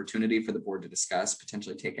establishing an opportunity for the board to discuss,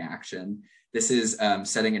 potentially take action. This is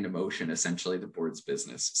setting into motion essentially the board's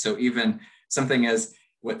business. So even something as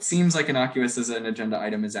what seems like innocuous as an agenda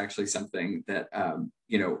item is actually something that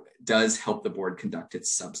does help the board conduct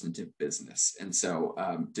its substantive business. And so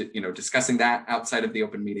discussing that outside of the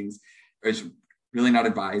open meetings is really not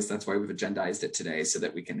advised. That's why we've agendized it today, so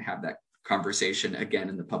that we can have that conversation again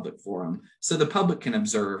in the public forum, so the public can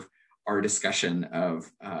observe our discussion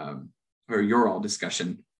of or your all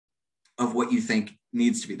discussion of what you think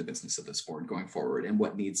needs to be the business of this board going forward and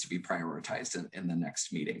what needs to be prioritized in the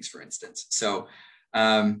next meetings, for instance. So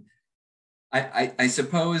I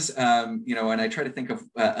suppose, and I try to think of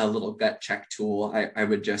a little gut check tool, I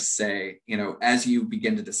would just say, as you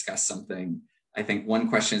begin to discuss something, I think one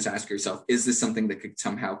question is to ask yourself, is this something that could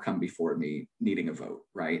somehow come before me needing a vote,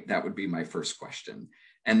 right? That would be my first question.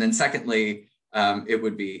 And then secondly, it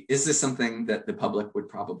would be, is this something that the public would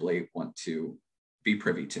probably want to be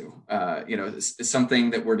privy to?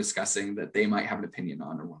 Something that we're discussing that they might have an opinion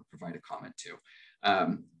on or want to provide a comment to.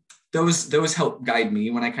 those help guide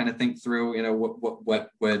me when I kind of think through, you know, what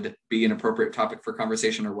would be an appropriate topic for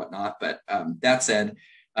conversation or whatnot. But that said,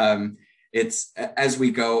 it's as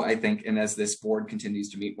we go, I think, and as this board continues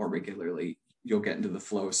to meet more regularly, you'll get into the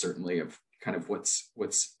flow certainly of kind of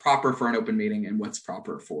what's proper for an open meeting and what's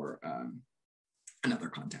proper for another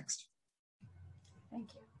context.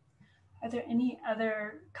 Thank you. Are there any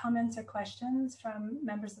other comments or questions from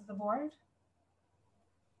members of the board?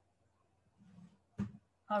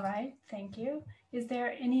 All right, thank you. Is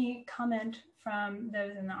there any comment from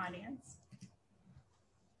those in the audience?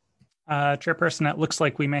 Chairperson, it looks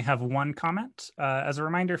like we may have one comment. As a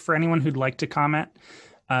reminder, for anyone who'd like to comment,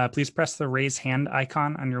 please press the raise hand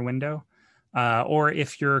icon on your window. Or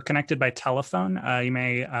if you're connected by telephone, you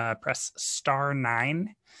may press *9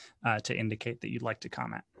 to indicate that you'd like to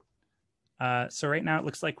comment. So right now it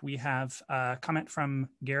looks like we have a comment from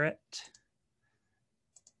Garrett.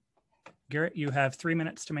 Garrett, you have 3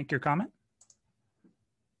 minutes to make your comment.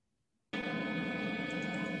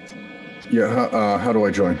 Yeah, how do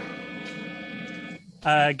I join?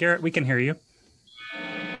 Garrett, we can hear you.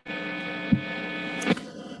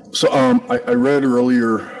 So I read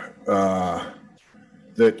earlier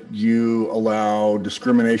that you allow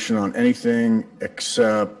discrimination on anything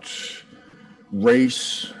except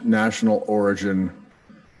race, national origin,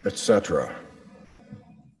 etc.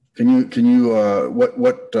 Can you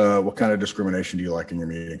what kind of discrimination do you like in your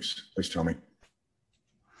meetings? Please tell me.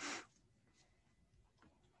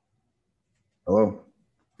 Hello,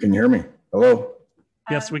 can you hear me? Hello.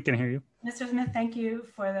 Yes, we can hear you. Mr. Smith, thank you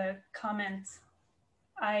for the comments.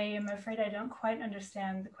 I am afraid I don't quite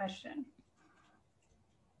understand the question.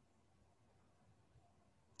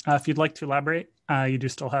 If you'd like to elaborate, you do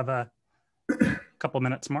still have a couple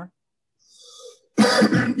minutes more.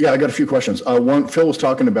 Yeah, I got a few questions. One, Phil was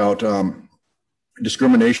talking about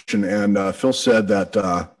discrimination, and Phil said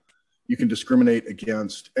that you can discriminate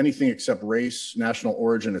against anything except race, national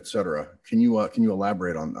origin, et cetera. Can you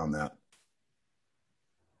elaborate on that?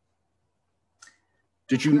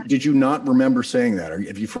 Did you not remember saying that, or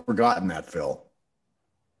have you forgotten that, Phil?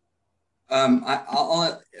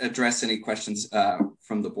 I'll address any questions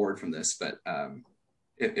from the board from this, but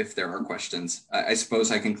if there are questions, I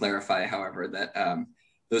suppose I can clarify, however, that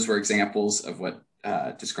those were examples of what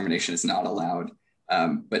discrimination is not allowed,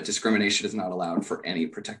 but discrimination is not allowed for any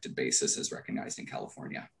protected basis as recognized in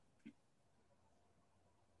California.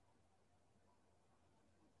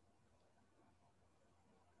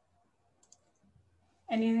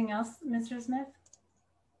 Anything else, Mr. Smith?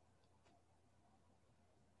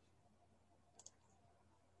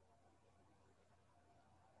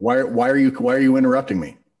 Why are you interrupting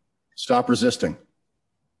me? Stop resisting.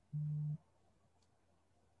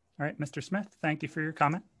 All right, Mr. Smith, thank you for your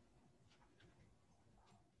comment.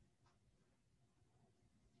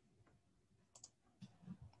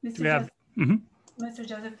 Mr.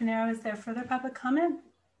 Joseph Pinero, is there further public comment?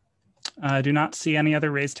 I do not see any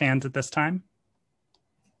other raised hands at this time.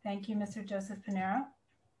 Thank you, Mr. Joseph Pinero.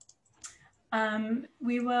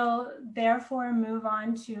 We will therefore move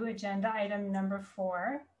on to agenda item number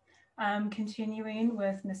 4, continuing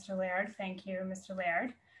with Mr. Laird. Thank you, Mr.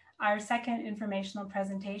 Laird. Our second informational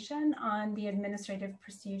presentation on the Administrative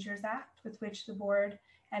Procedures Act with which the board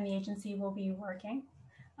and the agency will be working.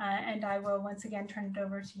 And I will once again turn it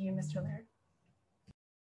over to you, Mr. Laird.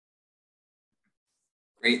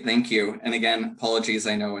 Great, thank you. And again, apologies,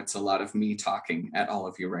 I know it's a lot of me talking at all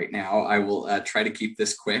of you right now. I will try to keep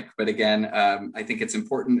this quick, but again, I think it's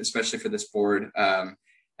important, especially for this board,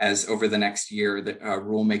 as over the next year, that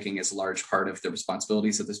rulemaking is a large part of the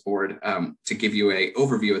responsibilities of this board, to give you an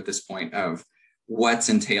overview at this point of what's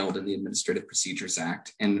entailed in the Administrative Procedures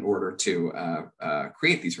Act in order to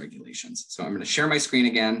create these regulations. So I'm going to share my screen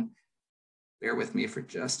again. Bear with me for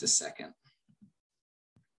just a second.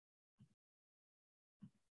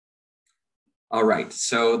 All right,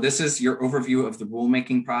 so this is your overview of the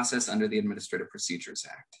rulemaking process under the Administrative Procedures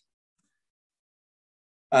Act.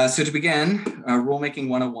 So to begin, Rulemaking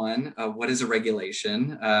 101, what is a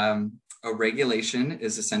regulation? A regulation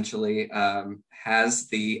is essentially, has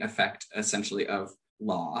the effect essentially of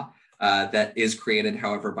law that is created,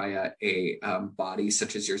 however, by a body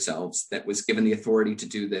such as yourselves that was given the authority to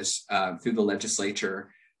do this through the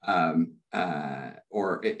legislature,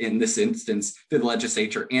 or in this instance, through the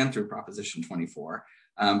legislature and through Proposition 24,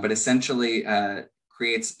 but essentially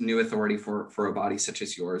creates new authority for a body such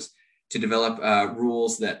as yours to develop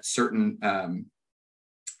rules that certain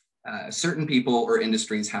people or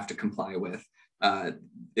industries have to comply with.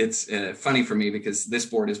 It's funny for me because this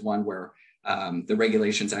board is one where the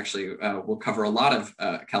regulations actually will cover a lot of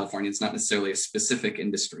California. It's not necessarily a specific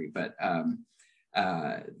industry, but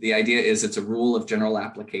The idea is it's a rule of general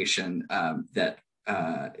application that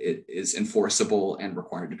it is enforceable and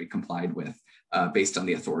required to be complied with based on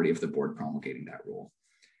the authority of the board promulgating that rule.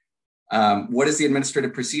 What is the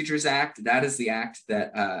Administrative Procedures Act? That is the act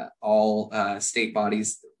that all state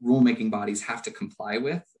bodies, rulemaking bodies, have to comply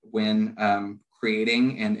with when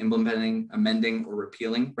creating and implementing, amending, or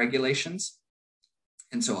repealing regulations.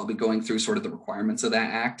 And so I'll be going through sort of the requirements of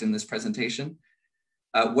that act in this presentation.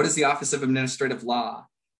 What is the Office of Administrative Law?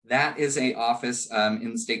 That is an office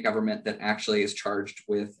in the state government that actually is charged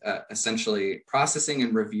with essentially processing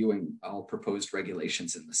and reviewing all proposed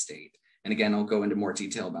regulations in the state. And again, I'll go into more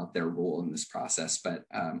detail about their role in this process, but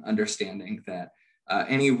understanding that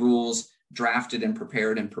any rules drafted and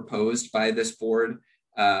prepared and proposed by this board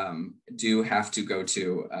do have to go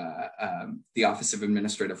to the Office of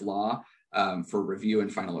Administrative Law for review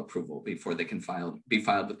and final approval before they can be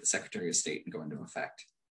filed with the Secretary of State and go into effect.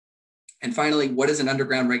 And finally, what is an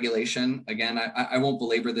underground regulation? Again, I won't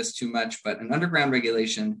belabor this too much, but an underground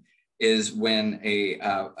regulation is when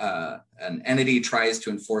an entity tries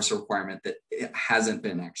to enforce a requirement that it hasn't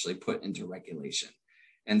been actually put into regulation.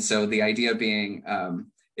 And so the idea being,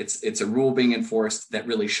 it's a rule being enforced that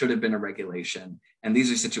really should have been a regulation. And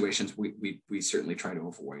these are situations we certainly try to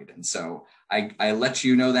avoid. And so I let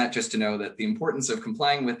you know that just to know that the importance of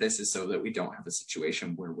complying with this is so that we don't have a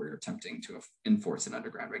situation where we're attempting to enforce an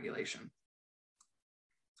underground regulation.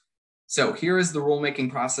 So here is the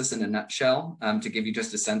rulemaking process in a nutshell, to give you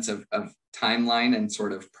just a sense of timeline and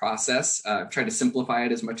sort of process. Try to simplify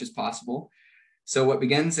it as much as possible. So what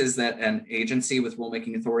begins is that an agency with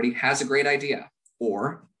rulemaking authority has a great idea,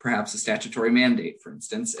 or perhaps a statutory mandate. For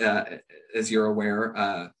instance, as you're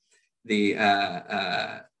aware, the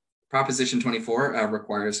Proposition 24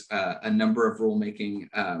 requires a number of rulemaking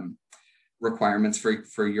requirements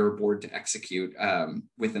for your board to execute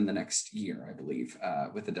within the next year, I believe,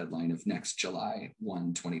 with a deadline of next July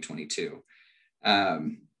 1, 2022.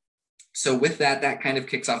 So with that, that kind of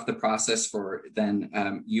kicks off the process for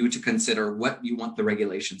then you to consider what you want the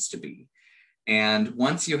regulations to be. And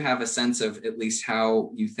once you have a sense of at least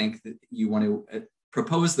how you think that you want to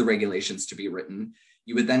propose the regulations to be written,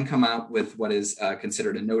 you would then come out with what is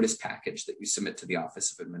considered a notice package that you submit to the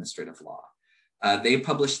Office of Administrative Law. They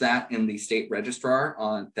publish that in the state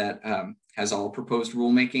registrar that has all proposed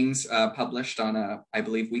rulemakings published on a, I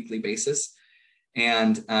believe, weekly basis.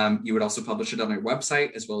 And you would also publish it on your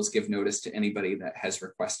website, as well as give notice to anybody that has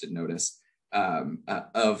requested notice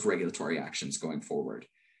of regulatory actions going forward.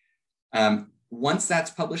 Once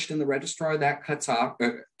that's published in the registrar, that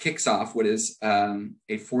kicks off what is a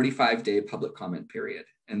 45-day public comment period.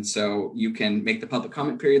 And so you can make the public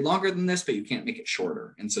comment period longer than this, but you can't make it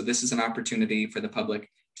shorter. And so this is an opportunity for the public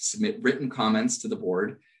to submit written comments to the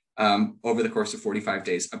board over the course of 45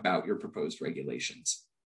 days about your proposed regulations.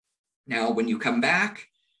 Now, when you come back,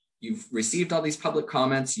 you've received all these public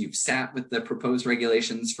comments, you've sat with the proposed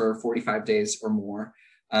regulations for 45 days or more.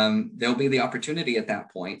 There'll be the opportunity at that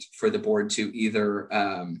point for the board to either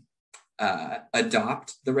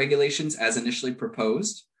adopt the regulations as initially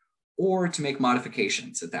proposed, or to make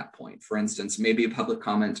modifications at that point. For instance, maybe a public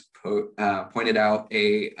comment pointed out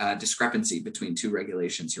a discrepancy between two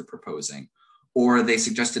regulations you're proposing, or they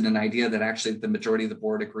suggested an idea that actually the majority of the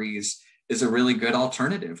board agrees is a really good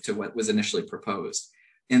alternative to what was initially proposed.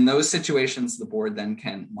 In those situations, the board then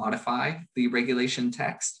can modify the regulation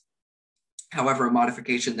text. However, a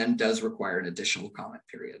modification then does require an additional comment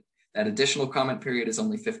period. That additional comment period is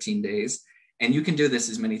only 15 days, and you can do this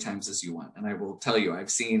as many times as you want. And I will tell you, I've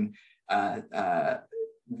seen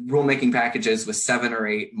rulemaking packages with 7 or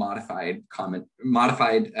 8 modified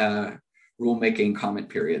rulemaking comment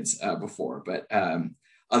periods before, but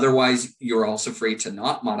otherwise, you're also free to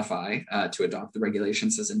not modify to adopt the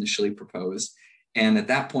regulations as initially proposed. And at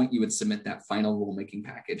that point, you would submit that final rulemaking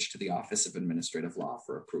package to the Office of Administrative Law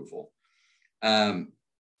for approval.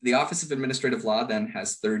 The Office of Administrative Law then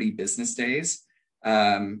has 30 business days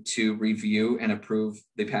to review and approve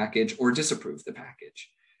the package or disapprove the package.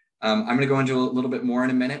 I'm going to go into a little bit more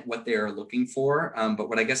in a minute what they are looking for, but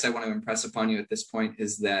what I guess I want to impress upon you at this point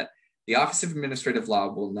is that the Office of Administrative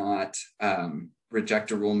Law will not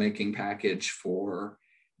reject a rulemaking package for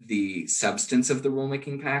the substance of the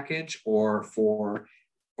rulemaking package or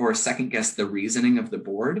second guess the reasoning of the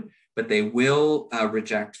board, but they will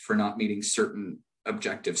reject for not meeting certain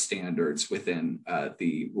objective standards within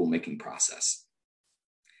the rulemaking process.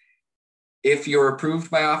 If you're approved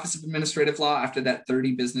by Office of Administrative Law after that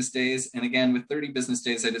 30 business days, and again, with 30 business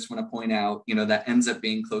days, I just want to point out, that ends up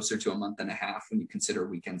being closer to a month and a half when you consider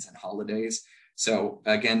weekends and holidays. So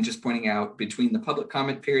again, just pointing out between the public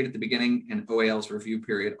comment period at the beginning and OAL's review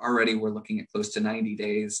period, already we're looking at close to 90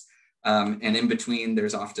 days. And in between,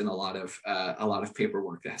 there's often a lot of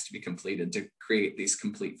paperwork that has to be completed to create these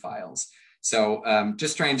complete files. So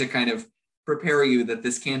just trying to kind of prepare you that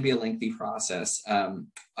this can be a lengthy process.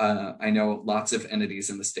 I know lots of entities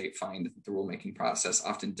in the state find that the rulemaking process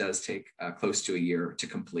often does take close to a year to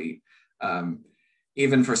complete,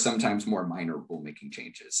 even for sometimes more minor rulemaking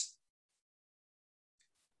changes.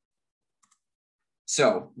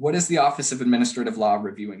 So what is the Office of Administrative Law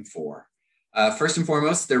reviewing for? First and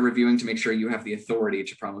foremost, they're reviewing to make sure you have the authority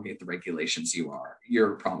to promulgate the regulations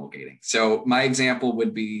you're promulgating. So my example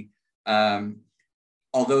would be,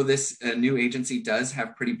 although this new agency does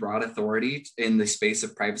have pretty broad authority in the space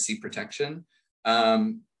of privacy protection,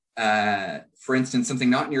 for instance, something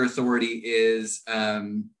not in your authority is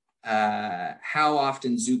how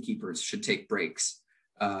often zookeepers should take breaks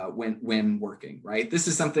when working, right? This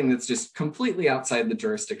is something that's just completely outside the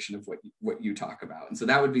jurisdiction of what you talk about. And so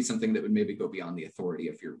that would be something that would maybe go beyond the authority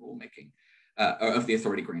of your rulemaking, of the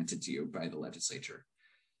authority granted to you by the legislature.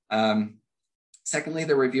 Secondly,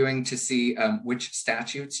 they're reviewing to see which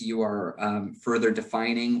statutes you are further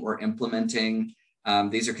defining or implementing.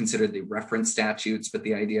 These are considered the reference statutes, but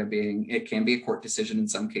the idea being it can be a court decision in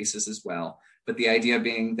some cases as well. But the idea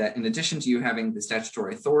being that in addition to you having the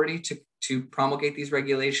statutory authority to promulgate these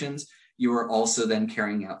regulations, you are also then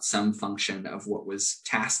carrying out some function of what was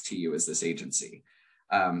tasked to you as this agency.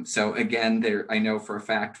 So again, I know for a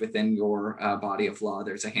fact within your body of law,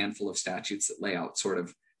 there's a handful of statutes that lay out sort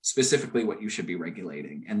of specifically what you should be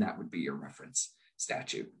regulating, and that would be your reference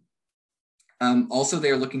statute. Also,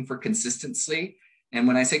 they're looking for consistency. And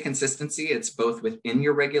when I say consistency, it's both within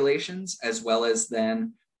your regulations as well as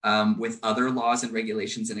then with other laws and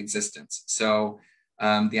regulations in existence. So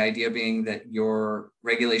the idea being that your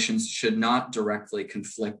regulations should not directly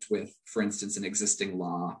conflict with, for instance, an existing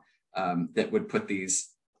law that would put these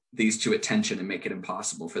to attention and make it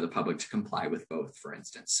impossible for the public to comply with both, for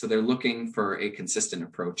instance. So they're looking for a consistent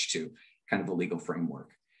approach to kind of a legal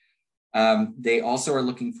framework. They also are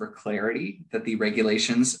looking for clarity, that the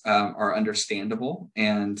regulations are understandable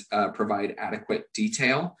and provide adequate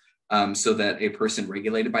detail so that a person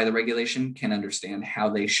regulated by the regulation can understand how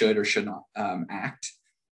they should or should not act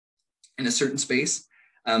in a certain space.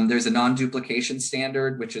 There's a non-duplication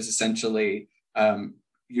standard, which is essentially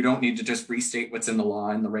you don't need to just restate what's in the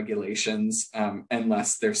law and the regulations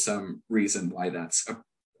unless there's some reason why that's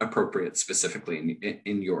appropriate specifically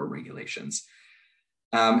in your regulations.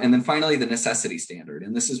 And then finally, the necessity standard.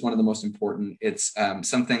 And this is one of the most important. It's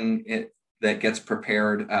something that gets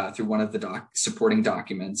prepared through one of the supporting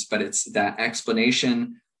documents, but it's that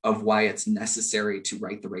explanation of why it's necessary to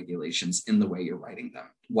write the regulations in the way you're writing them,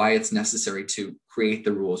 why it's necessary to create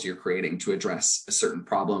the rules you're creating to address a certain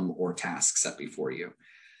problem or task set before you.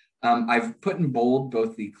 I've put in bold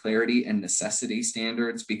both the clarity and necessity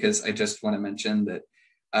standards because I just want to mention that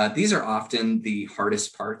these are often the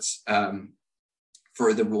hardest parts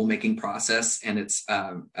for the rulemaking process, and it's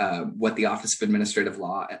what the Office of Administrative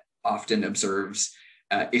Law often observes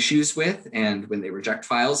issues with, and when they reject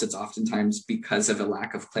files, it's oftentimes because of a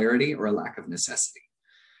lack of clarity or a lack of necessity.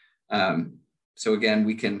 So again,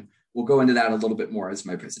 we'll go into that a little bit more as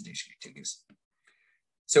my presentation continues.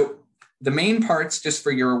 So the main parts, just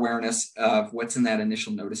for your awareness of what's in that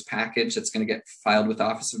initial notice package that's going to get filed with the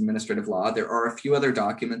Office of Administrative Law. There are a few other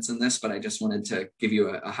documents in this, but I just wanted to give you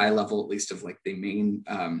a high level, at least of like the main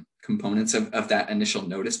components of that initial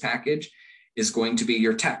notice package is going to be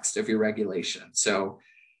your text of your regulation. So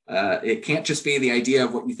it can't just be the idea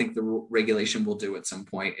of what you think the regulation will do at some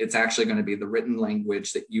point. It's actually going to be the written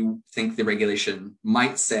language that you think the regulation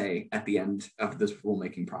might say at the end of this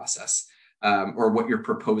rulemaking process. Or what you're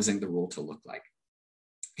proposing the rule to look like.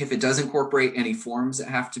 If it does incorporate any forms that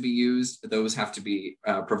have to be used, those have to be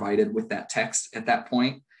provided with that text at that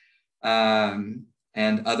point. And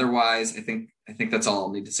otherwise, I think that's all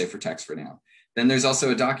I'll need to say for text for now. Then there's also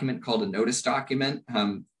a document called a notice document.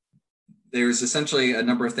 There's essentially a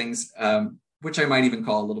number of things, which I might even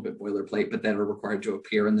call a little bit boilerplate, but that are required to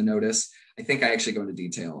appear in the notice. I think I actually go into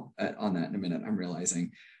detail on that in a minute, I'm realizing.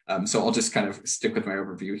 So I'll just kind of stick with my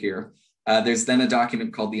overview here. There's then a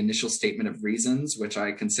document called the Initial Statement of Reasons, which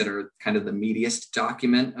I consider kind of the meatiest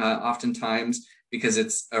document oftentimes, because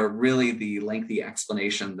it's really the lengthy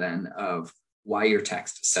explanation then of why your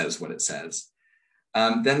text says what it says.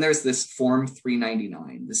 Then there's this Form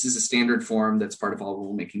 399. This is a standard form that's part of all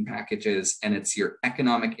rulemaking packages, and it's your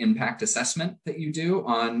economic impact assessment that you do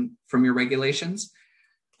from your regulations.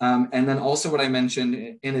 And then also what I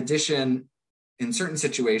mentioned, in addition, in certain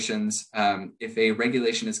situations, if a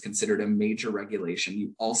regulation is considered a major regulation,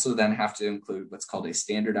 you also then have to include what's called a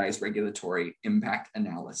standardized regulatory impact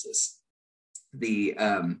analysis. The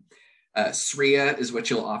SRIA is what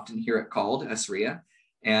you'll often hear it called, a SRIA.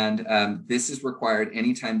 And this is required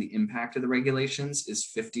anytime the impact of the regulations is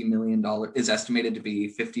 $50 million, is estimated to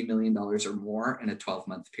be $50 million or more in a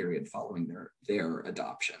 12-month period following their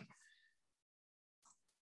adoption.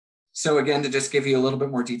 So again, to just give you a little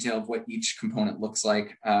bit more detail of what each component looks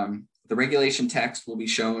like, the regulation text will be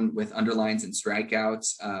shown with underlines and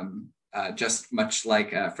strikeouts, just much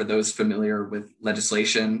like for those familiar with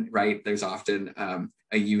legislation, right? There's often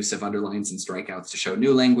a use of underlines and strikeouts to show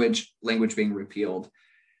new language being repealed.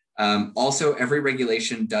 Also, every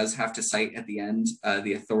regulation does have to cite at the end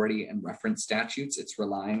the authority and reference statutes it's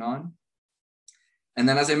relying on. And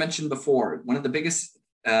then, as I mentioned before, one of the biggest,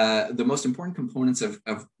 the most important components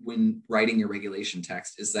of when writing your regulation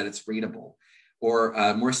text is that it's readable, or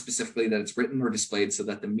more specifically, that it's written or displayed so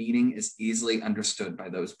that the meaning is easily understood by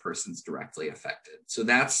those persons directly affected. So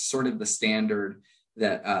that's sort of the standard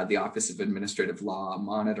that the Office of Administrative Law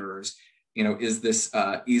monitors. You know, is this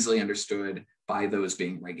easily understood by those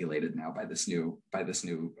being regulated now by this new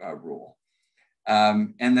rule?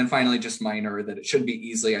 And then finally, just minor, that it should be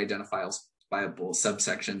easily identifiable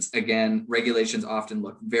subsections. Again, regulations often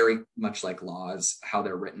look very much like laws, how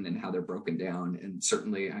they're written and how they're broken down. And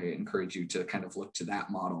certainly I encourage you to kind of look to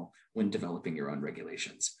that model when developing your own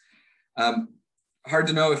regulations. Hard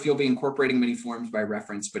to know if you'll be incorporating many forms by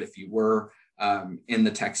reference, but if you were, in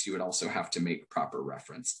the text, you would also have to make proper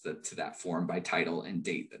reference to that form by title and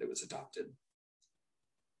date that it was adopted.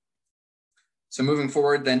 So moving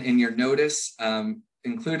forward, then in your notice,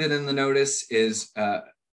 included in the notice is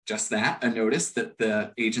just that, a notice that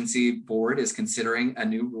the agency board is considering a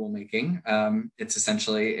new rulemaking. It's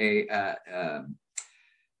essentially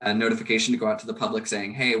a notification to go out to the public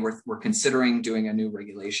saying, hey, we're considering doing a new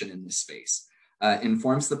regulation in this space.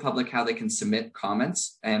 Informs the public how they can submit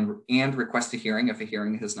comments and request a hearing if a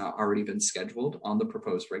hearing has not already been scheduled on the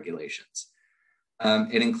proposed regulations.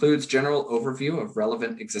 It includes general overview of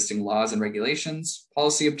relevant existing laws and regulations,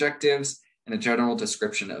 policy objectives, and a general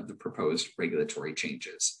description of the proposed regulatory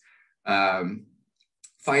changes.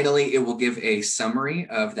 Finally, it will give a summary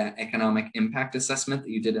of that economic impact assessment that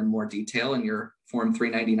you did in more detail in your Form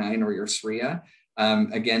 399 or your SRIA.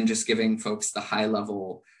 Again, just giving folks the high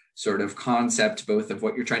level sort of concept, both of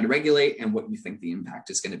what you're trying to regulate and what you think the impact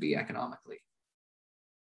is going to be economically.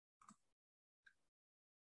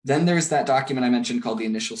 Then there's that document I mentioned called the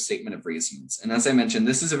Initial Statement of Reasons. And as I mentioned,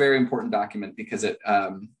 this is a very important document because it,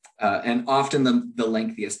 and often the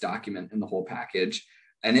lengthiest document in the whole package,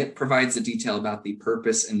 and it provides the detail about the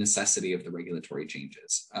purpose and necessity of the regulatory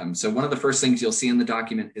changes. So one of the first things you'll see in the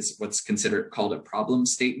document is what's called a problem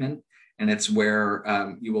statement. And it's where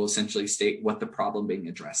you will essentially state what the problem being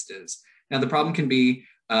addressed is. Now, the problem can be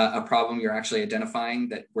a problem you're actually identifying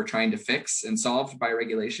that we're trying to fix and solve by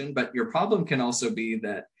regulation, but your problem can also be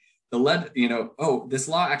that this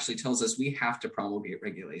law actually tells us we have to promulgate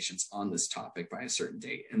regulations on this topic by a certain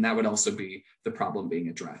date. And that would also be the problem being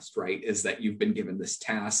addressed, right? Is that you've been given this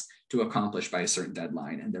task to accomplish by a certain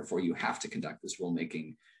deadline, and therefore you have to conduct this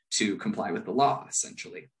rulemaking to comply with the law,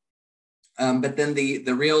 essentially. But then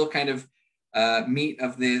the real kind of meat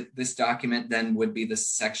of this document then would be the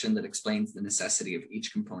section that explains the necessity of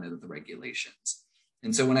each component of the regulations.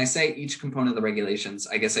 And so when I say each component of the regulations,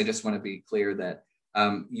 I guess I just want to be clear that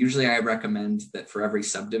usually I recommend that for every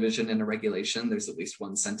subdivision in a regulation, there's at least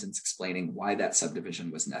one sentence explaining why that subdivision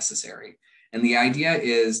was necessary. And the idea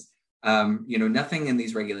is, nothing in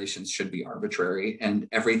these regulations should be arbitrary, and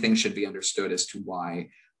everything should be understood as to why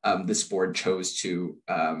this board chose to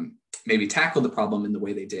maybe tackle the problem in the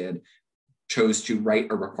way they did, chose to write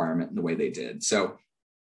a requirement in the way they did. So,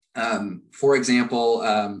 for example,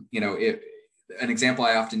 an example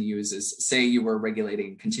I often use is, say you were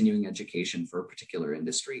regulating continuing education for a particular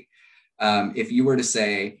industry. If you were to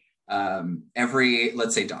say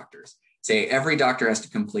let's say doctors, say every doctor has to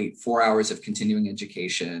complete 4 hours of continuing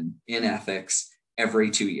education in ethics every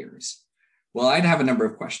 2 years. Well, I'd have a number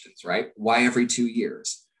of questions, right? Why every 2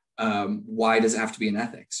 years? Why does it have to be in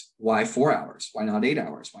ethics? Why 4 hours? Why not 8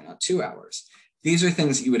 hours? Why not 2 hours? These are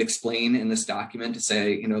things you would explain in this document to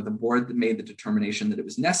say, the board made the determination that it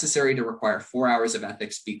was necessary to require 4 hours of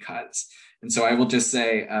ethics because. And so I will just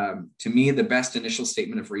say, to me, the best initial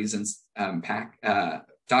statement of reasons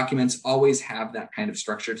documents always have that kind of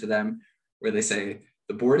structure to them, where they say,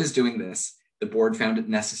 the board is doing this, the board found it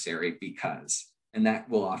necessary because, and that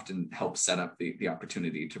will often help set up the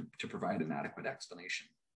opportunity to provide an adequate explanation.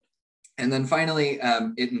 And then finally,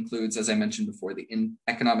 it includes, as I mentioned before, the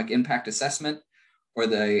economic impact assessment, or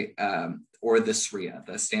the SRIA,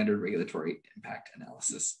 the Standard Regulatory Impact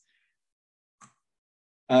Analysis.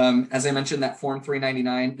 As I mentioned, that Form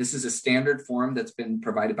 399, this is a standard form that's been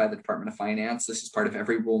provided by the Department of Finance. This is part of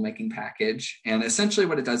every rulemaking package. And essentially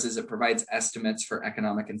what it does is it provides estimates for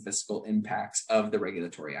economic and fiscal impacts of the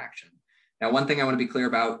regulatory action. Now, one thing I want to be clear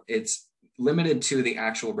about, it's limited to the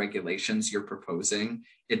actual regulations you're proposing.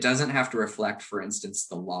 It doesn't have to reflect, for instance,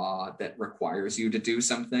 the law that requires you to do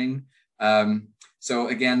something. So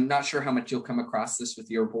again, not sure how much you'll come across this with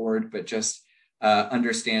your board, but just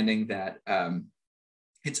understanding that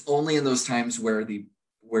it's only in those times where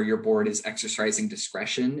your board is exercising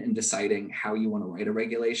discretion in deciding how you want to write a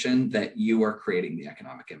regulation that you are creating the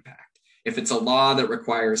economic impact. If it's a law that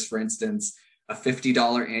requires, for instance, a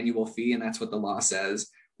 $50 annual fee, and that's what the law says,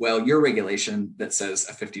 well, your regulation that says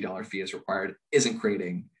a $50 fee is required isn't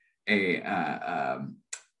creating an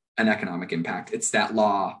economic impact. It's that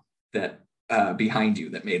law that behind you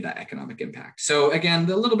that made that economic impact. So again,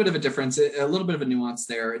 a little bit of a difference, a little bit of a nuance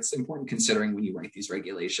there. It's important considering when you write these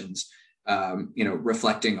regulations,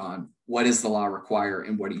 reflecting on what does the law require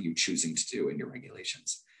and what are you choosing to do in your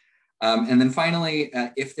regulations. And then finally,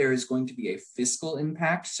 if there is going to be a fiscal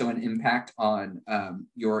impact, so an impact on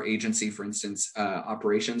your agency, for instance,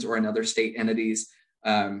 operations or another state entity's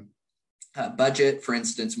budget, for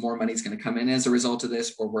instance, more money is going to come in as a result of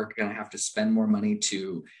this, or we're going to have to spend more money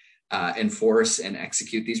to enforce and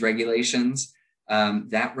execute these regulations,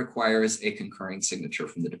 that requires a concurring signature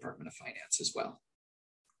from the Department of Finance as well.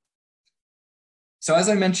 So as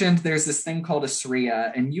I mentioned, there's this thing called a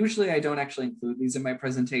SRIA, and usually I don't actually include these in my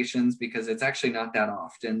presentations because it's actually not that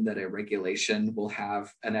often that a regulation will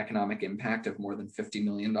have an economic impact of more than $50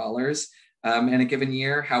 million in a given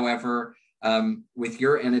year. However, with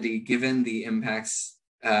your entity, given the impacts,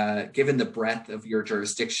 given the breadth of your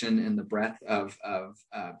jurisdiction and the breadth of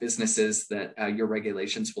businesses that your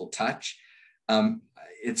regulations will touch,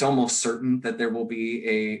 it's almost certain that there will be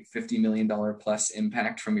a $50 million plus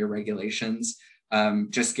impact from your regulations,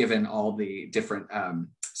 just given all the different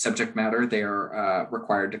subject matter they are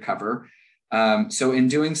required to cover. So in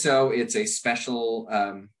doing so, it's a special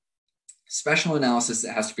analysis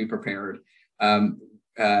that has to be prepared.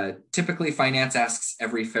 Typically, finance asks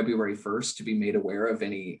every February 1st to be made aware of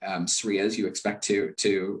any SRIAs you expect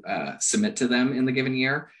to submit to them in the given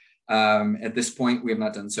year. At this point, we have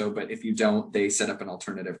not done so, but if you don't, they set up an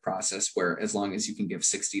alternative process where as long as you can give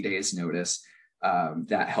 60 days notice,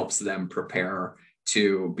 that helps them prepare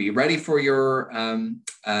to be ready for your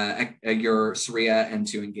SRIA and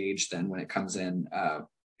to engage then when it comes in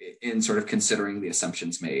sort of considering the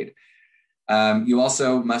assumptions made. You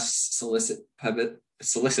also must solicit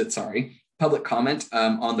public comment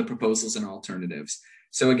on the proposals and alternatives.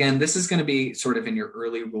 So again, this is going to be sort of in your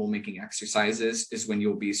early rulemaking exercises is when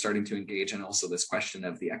you'll be starting to engage in also this question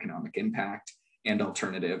of the economic impact and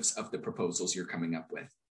alternatives of the proposals you're coming up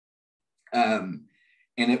with.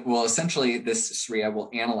 And it will essentially, this SRIA will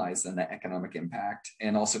analyze then the economic impact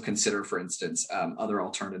and also consider, for instance, other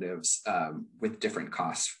alternatives with different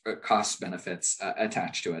cost benefits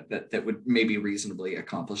attached to it that would maybe reasonably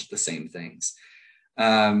accomplish the same things.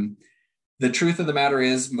 The truth of the matter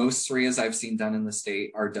is most SRIAs I've seen done in the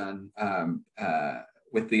state are done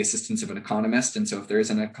with the assistance of an economist. And so if there is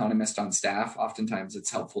an economist on staff, oftentimes it's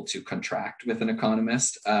helpful to contract with an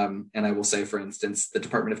economist. And I will say, for instance, the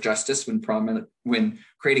Department of Justice, when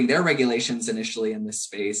creating their regulations initially in this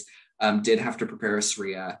space, did have to prepare a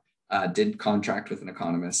SRIA, did contract with an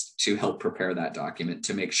economist to help prepare that document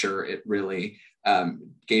to make sure it really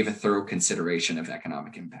gave a thorough consideration of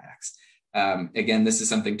economic impacts. Again, this is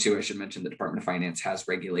something too, I should mention the Department of Finance has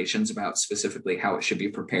regulations about specifically how it should be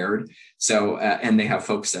prepared. So, and they have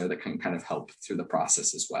folks there that can kind of help through the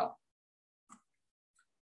process as well.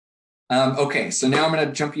 Okay, so now I'm going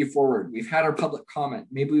to jump you forward. We've had our public comment.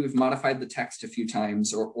 Maybe we've modified the text a few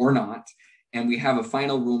times or not, and we have a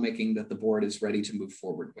final rulemaking that the board is ready to move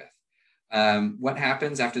forward with. What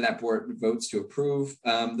happens after that board votes to approve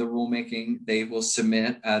the rulemaking? They will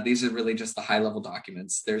submit, these are really just the high level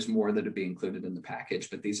documents. There's more that would be included in the package,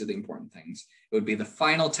 but these are the important things. It would be the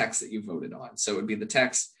final text that you voted on. So it would be the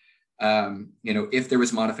text, if there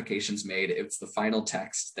was modifications made, it's the final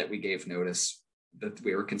text that we gave notice that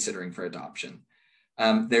we were considering for adoption.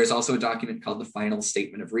 There's also a document called the final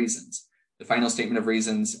statement of reasons. The final statement of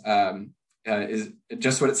reasons is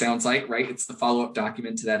just what it sounds like, right? It's the follow-up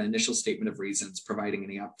document to that initial statement of reasons, providing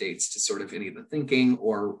any updates to sort of any of the thinking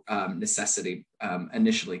or necessity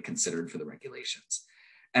initially considered for the regulations.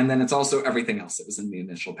 And then it's also everything else that was in the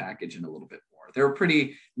initial package and a little bit more. They're a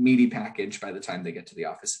pretty meaty package by the time they get to the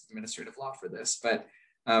Office of Administrative Law for this. But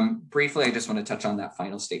briefly, I just want to touch on that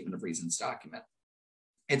final statement of reasons document.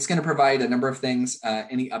 It's going to provide a number of things,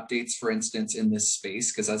 any updates, for instance, in this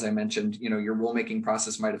space, because as I mentioned, your rulemaking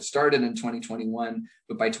process might have started in 2021,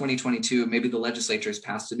 but by 2022, maybe the legislature has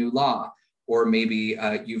passed a new law, or maybe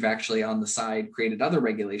you've actually on the side created other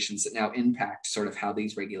regulations that now impact sort of how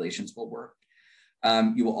these regulations will work.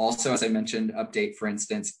 You will also, as I mentioned, update, for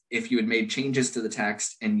instance, if you had made changes to the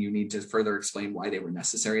text and you need to further explain why they were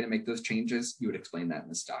necessary to make those changes, you would explain that in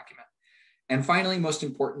this document. And finally, most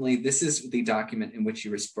importantly, this is the document in which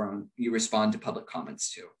you respond to public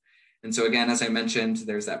comments to. And so again, as I mentioned,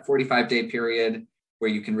 there's that 45-day period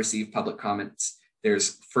where you can receive public comments.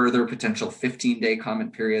 There's further potential 15-day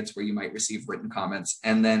comment periods where you might receive written comments.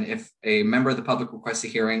 And then if a member of the public requests a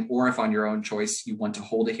hearing, or if on your own choice you want to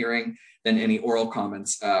hold a hearing, then any oral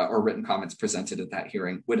comments or written comments presented at that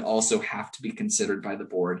hearing would also have to be considered by the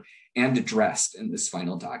board and addressed in this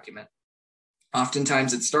final document.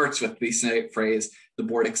 Oftentimes it starts with the phrase, the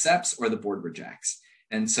board accepts or the board rejects.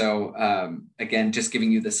 And so again, just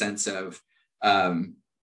giving you the sense of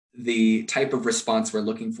the type of response we're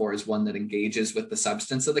looking for is one that engages with the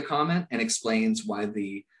substance of the comment and explains why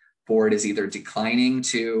the board is either declining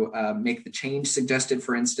to make the change suggested,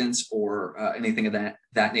 for instance, or anything of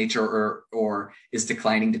that nature, or is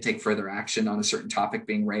declining to take further action on a certain topic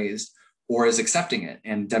being raised, or is accepting it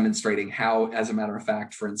and demonstrating how, as a matter of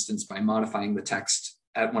fact, for instance, by modifying the text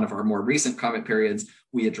at one of our more recent comment periods,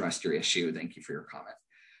 we addressed your issue. Thank you for your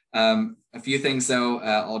comment. A few things, though,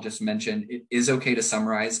 I'll just mention. It is okay to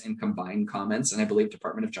summarize and combine comments, and I believe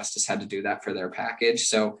Department of Justice had to do that for their package.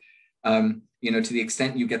 So, to the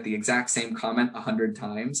extent you get the exact same comment 100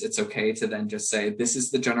 times, it's okay to then just say, this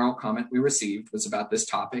is the general comment we received, was about this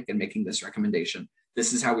topic and making this recommendation.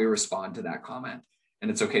 This is how we respond to that comment. And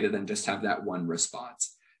it's okay to then just have that one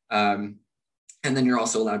response. And then you're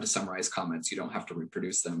also allowed to summarize comments. You don't have to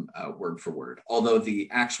reproduce them word for word, although the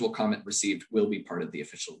actual comment received will be part of the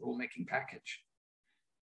official rulemaking package.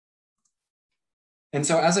 And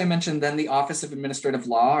so, as I mentioned, then the Office of Administrative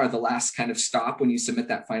Law are the last kind of stop when you submit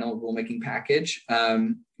that final rulemaking package.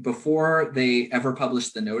 Before they ever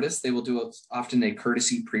publish the notice, they will do often a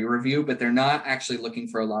courtesy pre-review, but they're not actually looking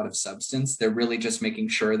for a lot of substance. They're really just making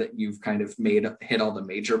sure that you've kind of hit all the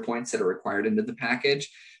major points that are required into the package.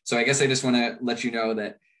 So I guess I just want to let you know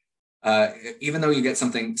that even though you get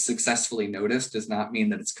something successfully noticed, does not mean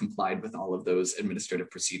that it's complied with all of those Administrative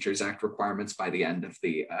Procedures Act requirements by the end of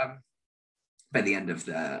the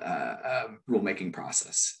rulemaking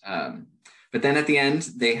process. But then at the end,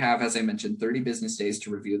 they have, as I mentioned, 30 business days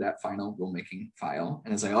to review that final rulemaking file.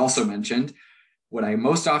 And as I also mentioned, what I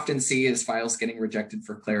most often see is files getting rejected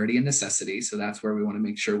for clarity and necessity. So that's where we want to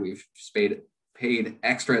make sure we've paid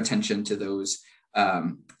extra attention to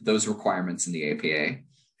those requirements in the APA.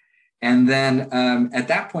 And then at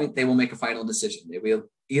that point, they will make a final decision. They will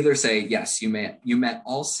either say, yes, you met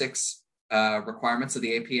all 6 requirements of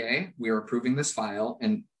the APA, we are approving this file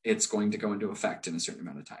and it's going to go into effect in a certain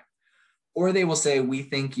amount of time. Or they will say, we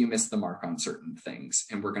think you missed the mark on certain things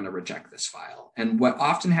and we're going to reject this file. And what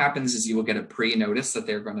often happens is you will get a pre-notice that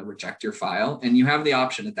they're going to reject your file. And you have the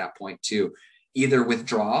option at that point to either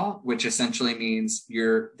withdraw, which essentially means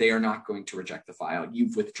they are not going to reject the file.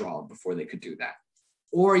 You've withdrawn before they could do that.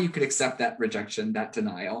 Or you could accept that rejection, that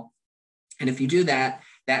denial. And if you do that,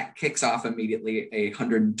 that kicks off immediately a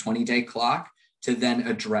 120-day clock to then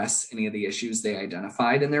address any of the issues they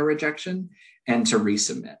identified in their rejection and to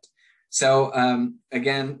resubmit. So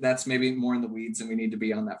again, that's maybe more in the weeds and we need to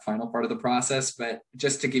be on that final part of the process, but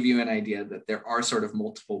just to give you an idea that there are sort of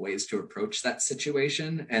multiple ways to approach that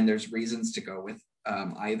situation and there's reasons to go with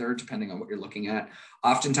either depending on what you're looking at.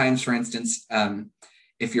 Oftentimes, for instance,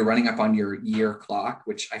 if you're running up on your year clock,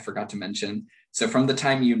 which I forgot to mention, so from the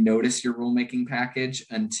time you notice your rulemaking package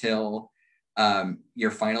until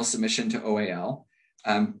your final submission to OAL,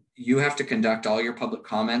 you have to conduct all your public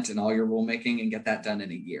comment and all your rulemaking and get that done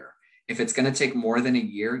in a year. If it's going to take more than a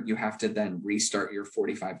year, you have to then restart your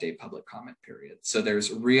 45-day public comment period. So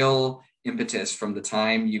there's real impetus from the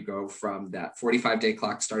time you go from that 45-day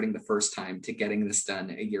clock starting the first time to getting this done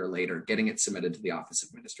a year later, getting it submitted to the Office of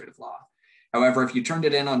Administrative Law. However, if you turned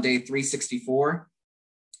it in on day 364,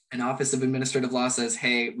 an Office of Administrative Law says,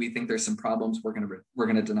 hey, we think there's some problems, we're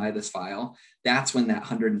going to deny this file. That's when that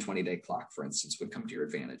 120-day clock, for instance, would come to your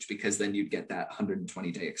advantage because then you'd get that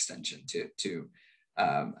 120-day extension to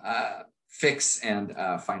fix and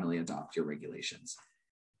finally adopt your regulations.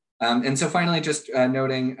 And so finally, just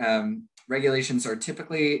noting, regulations are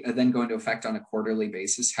typically then go into effect on a quarterly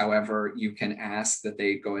basis. However, you can ask that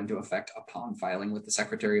they go into effect upon filing with the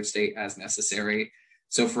Secretary of State as necessary.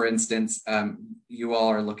 So for instance, you all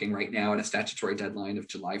are looking right now at a statutory deadline of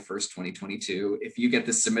July 1st, 2022. If you get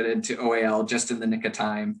this submitted to OAL just in the nick of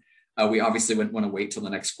time, we obviously wouldn't want to wait till the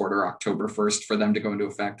next quarter, October 1st, for them to go into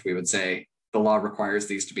effect. We would say the law requires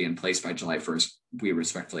these to be in place by July 1st. We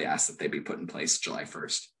respectfully ask that they be put in place July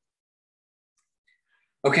 1st.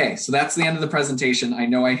 Okay, so that's the end of the presentation. I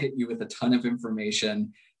know I hit you with a ton of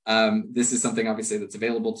information. This is something obviously that's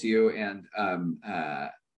available to you and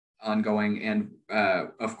ongoing. And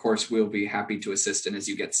of course, we'll be happy to assist. And as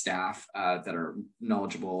you get staff that are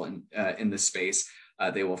knowledgeable in this space,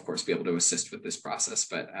 they will of course be able to assist with this process.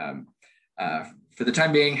 But for the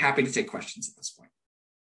time being, happy to take questions at this point.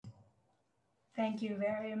 Thank you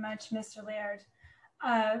very much, Mr. Laird.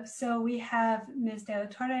 So we have Ms. De La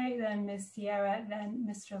Torre, then Ms. Sierra, then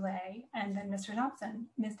Mr. Lay, and then Mr. Thompson.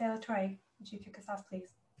 Ms. De La Torre, would you kick us off, please?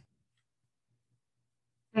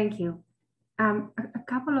 Thank you. A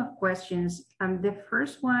couple of questions. The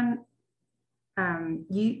first one,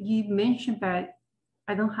 you mentioned that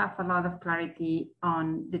I don't have a lot of clarity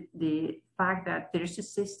on the fact that there's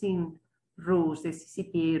existing rules, the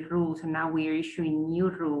CCPA rules, and now we are issuing new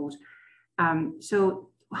rules. So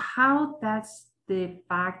how does the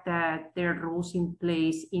fact that there are rules in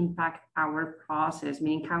place impact our process?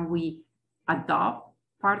 Meaning, can we adopt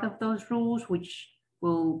part of those rules, which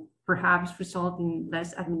will perhaps result in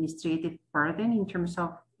less administrative burden in terms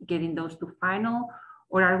of getting those to final?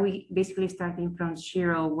 Or are we basically starting from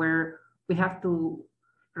zero where we have to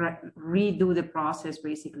redo the process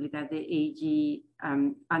basically that the AG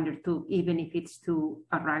undertook, even if it's to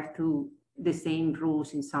arrive to the same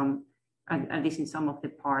rules in some, at least in some of the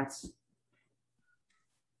parts?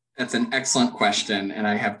 That's an excellent question, and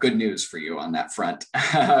I have good news for you on that front.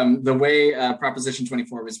 The way Proposition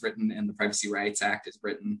 24 was written and the Privacy Rights Act is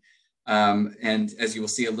written, and as you will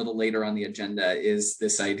see a little later on the agenda, is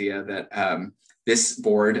this idea that this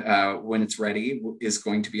board, when it's ready, is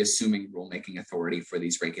going to be assuming rulemaking authority for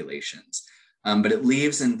these regulations. But it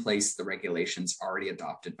leaves in place the regulations already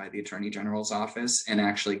adopted by the Attorney General's office and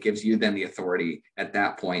actually gives you then the authority at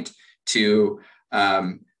that point to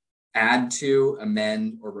add to,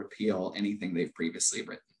 amend, or repeal anything they've previously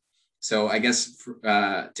written. So I guess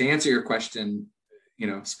to answer your question,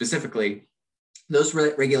 specifically, those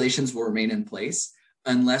regulations will remain in place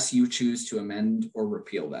unless you choose to amend or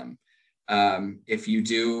repeal them. If you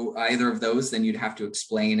do either of those, then you'd have to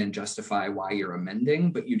explain and justify why you're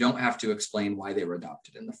amending, but you don't have to explain why they were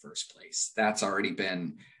adopted in the first place. That's already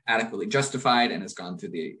been adequately justified and has gone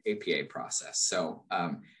through the APA process. So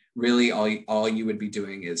really all you would be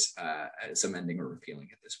doing is amending or repealing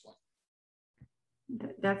at this point.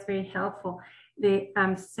 That's very helpful. The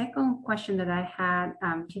second question that I had,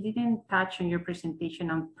 you didn't touch on your presentation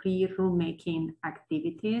on pre-rulemaking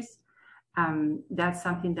activities. That's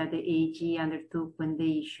something that the AG undertook when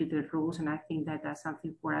they issued the rules, and I think that that's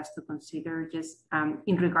something for us to consider, just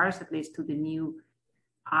in regards at least to the new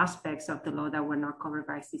aspects of the law that were not covered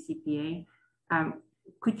by CCPA.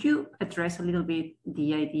 Could you address a little bit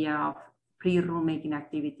the idea of pre-rulemaking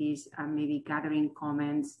activities and maybe gathering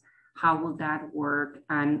comments? How will that work,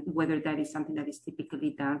 and whether that is something that is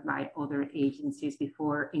typically done by other agencies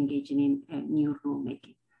before engaging in new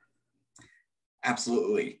rulemaking?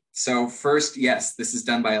 Absolutely. So first, yes, this is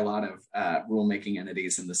done by a lot of rulemaking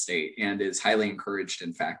entities in the state and is highly encouraged,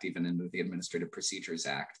 in fact, even under the Administrative Procedures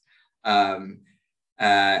Act.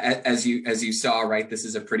 As you saw, right, this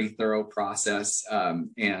is a pretty thorough process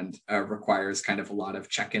and requires kind of a lot of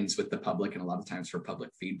check-ins with the public and a lot of times for public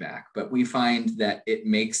feedback. But we find that it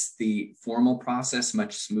makes the formal process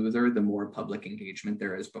much smoother the more public engagement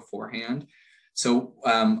there is beforehand. So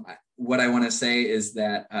what I want to say is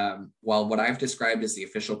that while what I've described as the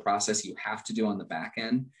official process you have to do on the back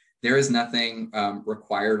end, there is nothing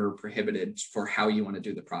required or prohibited for how you want to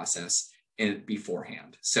do the process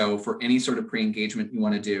beforehand. So for any sort of pre-engagement you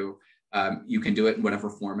want to do, you can do it in whatever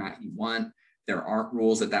format you want. There aren't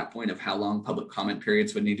rules at that point of how long public comment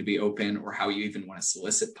periods would need to be open or how you even want to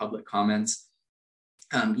solicit public comments.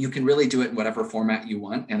 You can really do it in whatever format you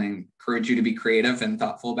want, and I encourage you to be creative and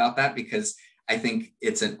thoughtful about that, because I think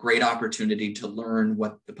it's a great opportunity to learn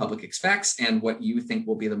what the public expects and what you think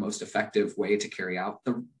will be the most effective way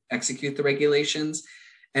to execute the regulations.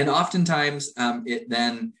 And oftentimes it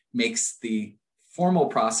then makes the formal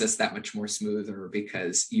process that much more smoother,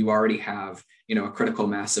 because you already have, a critical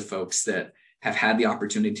mass of folks that have had the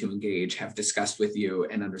opportunity to engage, have discussed with you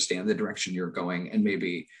and understand the direction you're going, and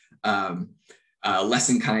maybe less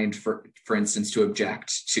inclined, for instance, to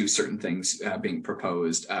object to certain things being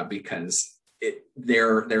proposed because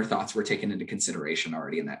their thoughts were taken into consideration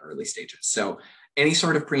already in that early stages. So any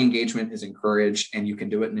sort of pre-engagement is encouraged, and you can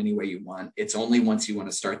do it in any way you want. It's only once you want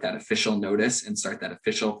to start that official notice and start that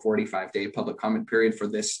official 45-day public comment period for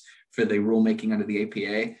the rulemaking under the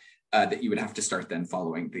APA that you would have to start then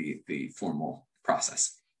following the formal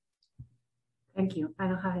process. Thank you. I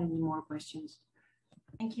don't have any more questions.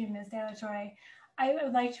 Thank you, Ms. De La Torre. I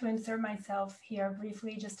would like to insert myself here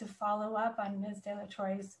briefly just to follow up on Ms. De La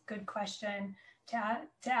Torre's good question to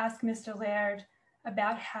ask Mr. Laird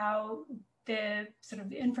about how the sort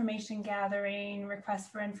of information gathering,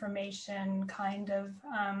 request for information kind of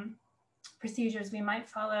procedures we might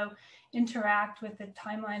follow interact with the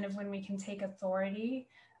timeline of when we can take authority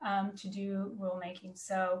to do rulemaking.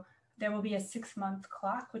 So there will be a 6-month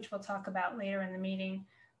clock, which we'll talk about later in the meeting.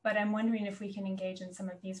 But I'm wondering if we can engage in some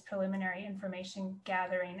of these preliminary information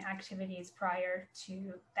gathering activities prior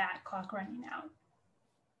to that clock running out.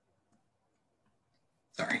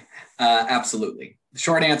 Sorry, absolutely. The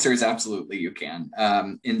short answer is absolutely you can.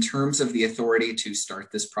 In terms of the authority to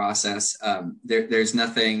start this process, there's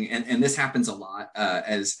nothing, and this happens a lot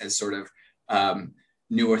as sort of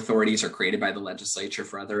new authorities are created by the legislature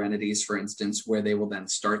for other entities, for instance, where they will then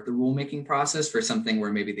start the rulemaking process for something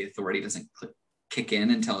where maybe the authority doesn't kick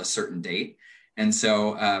in until a certain date. And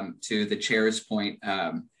so to the chair's point,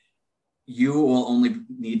 you will only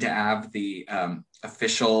need to have the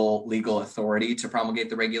official legal authority to promulgate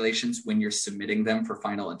the regulations when you're submitting them for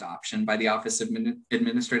final adoption by the Office of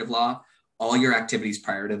Administrative Law. All your activities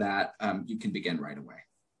prior to that, you can begin right away.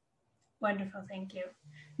 Wonderful, thank you.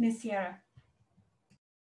 Ms. Sierra.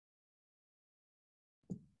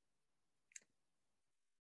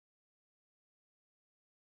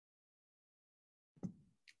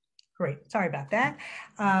 Great, sorry about that.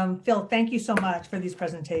 Phil, thank you so much for these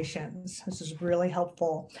presentations. This is really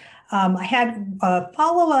helpful. I had a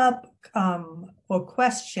follow-up or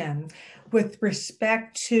question with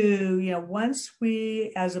respect to, once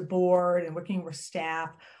we as a board and working with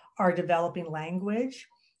staff are developing language,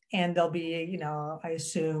 and there'll be, I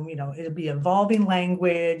assume, it'll be evolving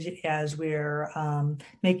language as we're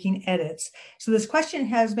making edits. So this question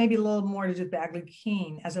has maybe a little more to do with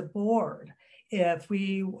Bagley-Keene as a board. If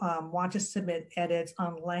we want to submit edits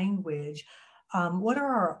on language, what are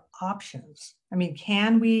our options? I mean,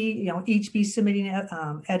 can we, each be submitting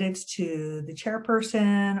edits to the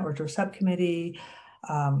chairperson or to a subcommittee,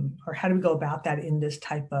 or how do we go about that in this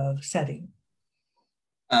type of setting?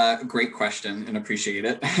 Great question, and appreciate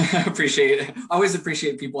it. Always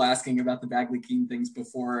appreciate people asking about the Bagley-Keene things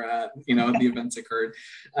before the events occurred.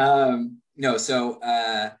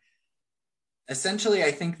 Essentially,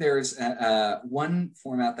 I think there's one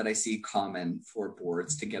format that I see common for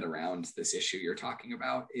boards to get around this issue you're talking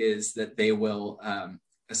about is that they will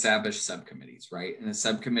establish subcommittees, right? And a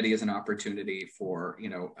subcommittee is an opportunity for,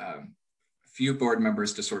 a few board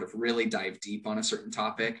members to sort of really dive deep on a certain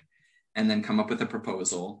topic and then come up with a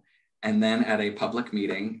proposal. And then at a public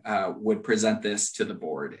meeting would present this to the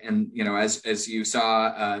board. And, as you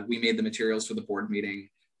saw, we made the materials for the board meeting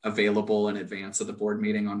available in advance of the board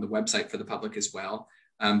meeting on the website for the public as well.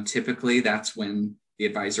 Typically, that's when the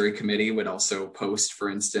advisory committee would also post, for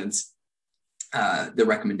instance, the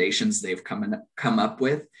recommendations they've come up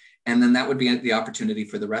with. And then that would be the opportunity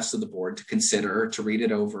for the rest of the board to consider, to read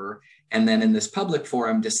it over, and then in this public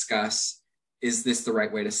forum discuss, is this the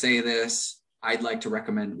right way to say this? I'd like to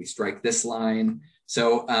recommend we strike this line.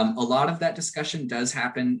 So a lot of that discussion does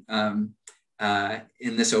happen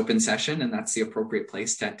in this open session, and that's the appropriate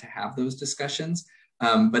place to have those discussions.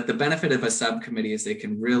 But the benefit of a subcommittee is they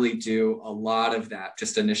can really do a lot of that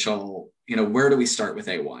just initial, where do we start with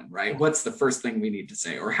A1, right? What's the first thing we need to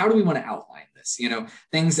say? Or how do we want to outline this?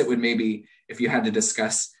 Things that would maybe, if you had to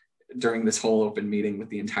discuss during this whole open meeting with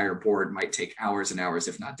the entire board, might take hours and hours,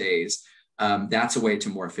 if not days. That's a way to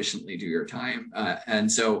more efficiently do your time.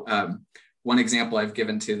 And so one example I've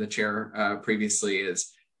given to the chair previously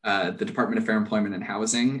is the Department of Fair Employment and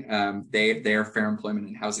Housing. Their Fair Employment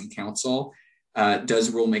and Housing Council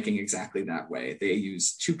does rulemaking exactly that way. They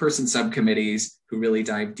use 2-person subcommittees who really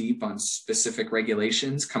dive deep on specific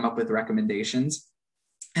regulations, come up with recommendations,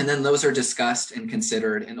 and then those are discussed and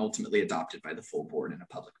considered and ultimately adopted by the full board in a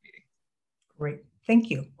public meeting. Great, thank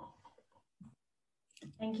you.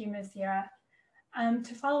 Thank you, Ms. Sierra.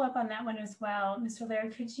 To follow up on that one as well, Mr.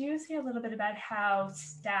 Laird, could you say a little bit about how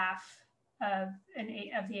staff of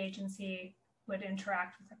the agency would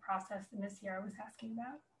interact with the process that Ms. Sierra was asking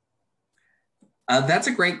about? That's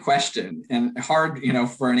a great question, and hard,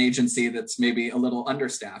 for an agency that's maybe a little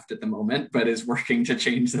understaffed at the moment, but is working to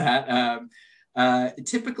change that.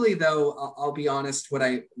 Typically, though, I'll be honest, what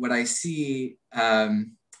I see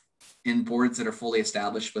in boards that are fully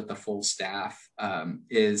established with a full staff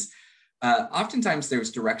is oftentimes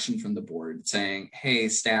there's direction from the board saying, "Hey,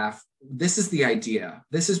 staff, this is the idea.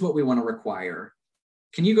 This is what we want to require.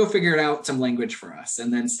 Can you go figure it out some language for us?"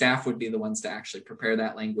 And then staff would be the ones to actually prepare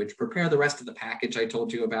that language, prepare the rest of the package I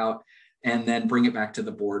told you about, and then bring it back to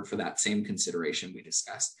the board for that same consideration we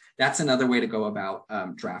discussed. That's another way to go about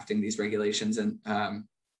drafting these regulations, and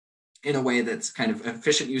in a way that's kind of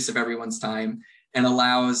efficient use of everyone's time and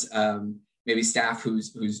allows maybe staff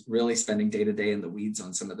who's really spending day to day in the weeds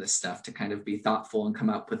on some of this stuff to kind of be thoughtful and come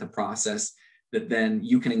up with a process that then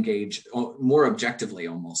you can engage more objectively,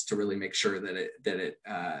 almost, to really make sure that it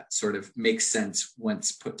sort of makes sense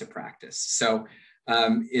once put to practice. So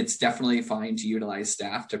it's definitely fine to utilize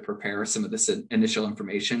staff to prepare some of this initial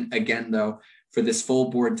information. Again, though, for this full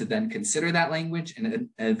board to then consider that language and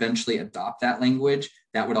eventually adopt that language,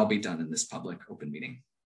 that would all be done in this public open meeting.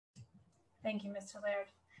 Thank you, Mr. Laird.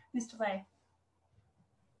 Mr. Lay.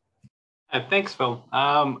 Thanks, Phil.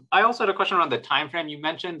 I also had a question around the time frame. You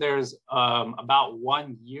mentioned there's about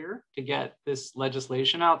 1 year to get this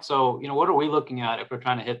legislation out. So, what are we looking at if we're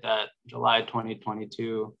trying to hit that July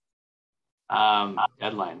 2022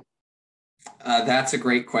 deadline? That's a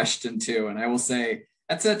great question too. And I will say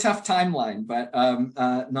that's a tough timeline, but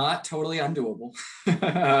not totally undoable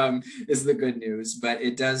is the good news. But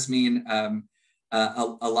it does mean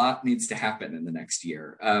a lot needs to happen in the next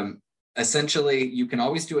year. Essentially, you can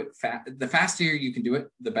always do it the faster you can do it,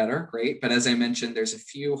 the better, great. But as I mentioned, there's a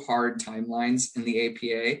few hard timelines in the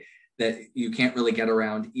APA that you can't really get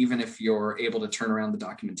around, even if you're able to turn around the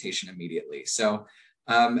documentation immediately. So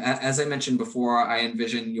as I mentioned before, I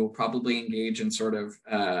envision you'll probably engage in sort of,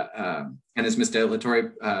 and as Ms. De La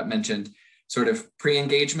Torre mentioned, sort of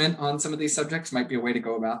pre-engagement on some of these subjects might be a way to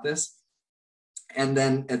go about this. And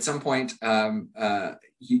then at some point,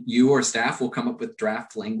 you or staff will come up with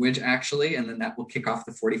draft language, actually, and then that will kick off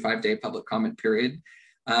the 45-day public comment period.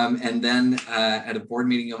 And then at a board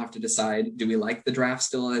meeting, you'll have to decide, do we like the draft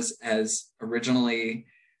still as originally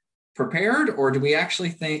prepared, or do we actually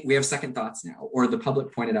think we have second thoughts now, or the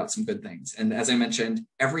public pointed out some good things? And as I mentioned,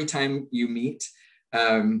 every time you meet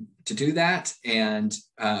to do that and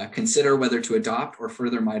consider whether to adopt or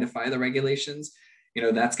further modify the regulations,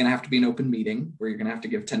 that's going to have to be an open meeting where you're going to have to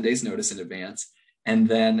give 10 days notice in advance. And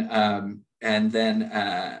then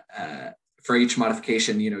for each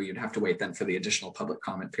modification, you'd have to wait then for the additional public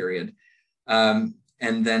comment period. And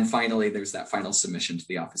then finally, there's that final submission to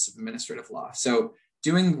the Office of Administrative Law. So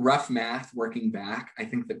doing rough math, working back, I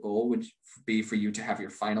think the goal would be for you to have your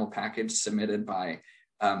final package submitted by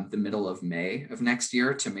the middle of May of next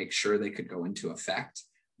year to make sure they could go into effect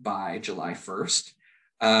by July 1st.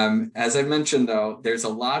 As I mentioned, though, there's a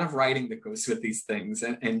lot of writing that goes with these things,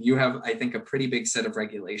 and you have, I think, a pretty big set of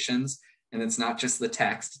regulations, and it's not just the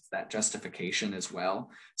text, it's that justification as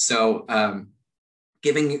well. So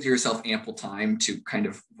giving yourself ample time to kind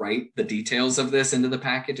of write the details of this into the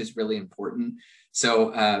package is really important.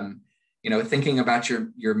 So, thinking about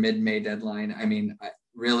your mid-May deadline, I mean,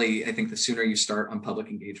 really, I think the sooner you start on public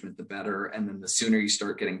engagement, the better, and then the sooner you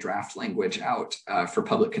start getting draft language out for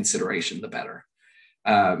public consideration, the better.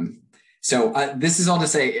 So this is all to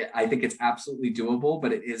say, I think it's absolutely doable,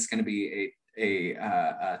 but it is going to be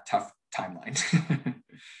a tough timeline.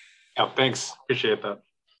 Yeah, thanks. Appreciate that.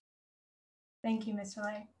 Thank you, Mr.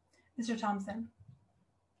 Lay. Mr. Thompson.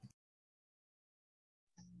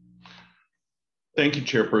 Thank you,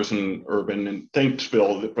 Chairperson Urban, and thanks,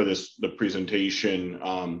 Phil, for the presentation.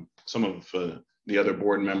 Some of the other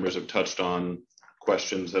board members have touched on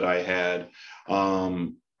questions that I had.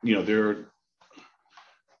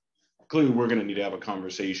 Clearly, we're going to need to have a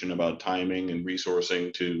conversation about timing and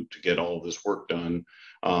resourcing to get all of this work done.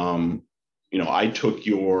 I took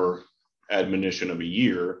your admonition of a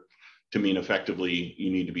year to mean effectively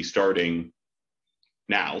you need to be starting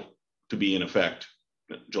now to be in effect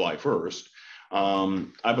July 1st. I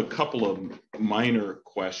have a couple of minor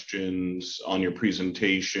questions on your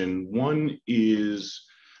presentation. One is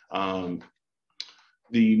the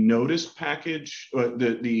notice package,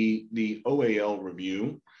 the OAL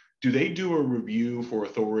review. Do they do a review for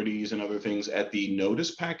authorities and other things at the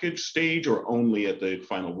notice package stage or only at the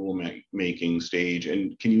final rulemaking stage?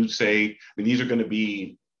 And can you say, these are going to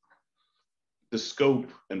be, the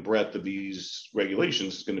scope and breadth of these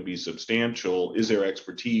regulations is going to be substantial. Is there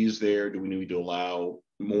expertise there? Do we need to allow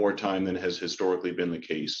more time than has historically been the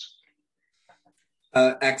case?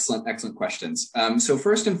 Excellent questions. So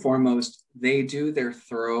first and foremost, they do their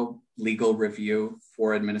thorough legal review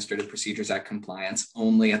for Administrative Procedures Act compliance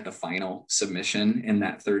only at the final submission in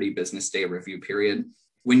that 30 business day review period.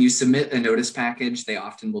 When you submit a notice package, they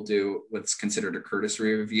often will do what's considered a courtesy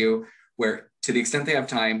review, where to the extent they have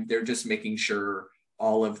time, they're just making sure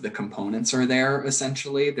all of the components are there,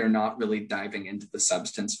 essentially. They're not really diving into the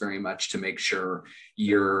substance very much to make sure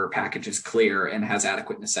your package is clear and has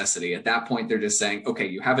adequate necessity. At that point, they're just saying, okay,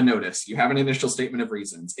 you have a notice, you have an initial statement of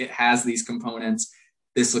reasons, it has these components,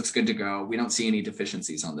 this looks good to go, we don't see any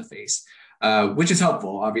deficiencies on the face, which is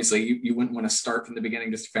helpful. Obviously, you wouldn't want to start from the beginning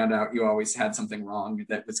just to find out you always had something wrong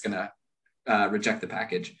that was gonna reject the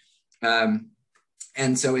package.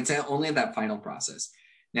 And so it's only that final process.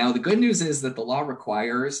 Now, the good news is that the law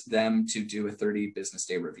requires them to do a 30 business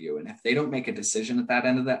day review. And if they don't make a decision at that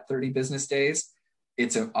end of that 30 business days,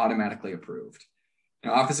 it's automatically approved.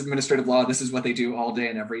 Now, Office of Administrative Law, this is what they do all day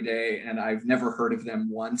and every day. And I've never heard of them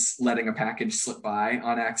once letting a package slip by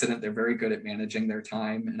on accident. They're very good at managing their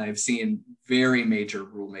time. And I've seen very major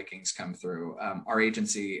rulemakings come through. Our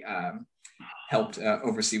agency helped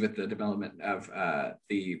oversee with the development of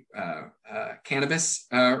the cannabis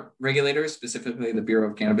regulators, specifically the Bureau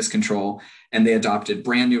of Cannabis Control, and they adopted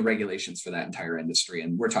brand new regulations for that entire industry.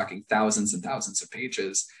 And we're talking thousands and thousands of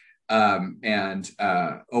pages. OAL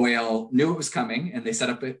knew it was coming and they set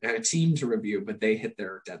up a team to review, but they hit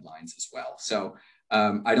their deadlines as well. So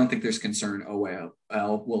I don't think there's concern OAL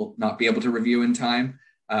will not be able to review in time.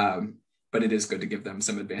 But it is good to give them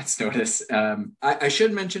some advance notice. I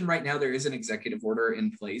should mention right now, there is an executive order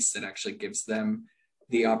in place that actually gives them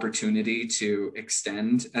the opportunity to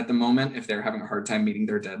extend at the moment if they're having a hard time meeting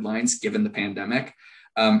their deadlines, given the pandemic.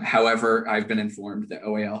 However, I've been informed that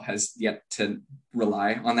OAL has yet to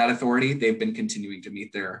rely on that authority. They've been continuing to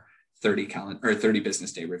meet their 30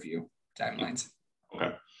 business day review timelines.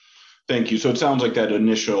 Okay, thank you. So it sounds like that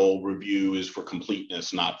initial review is for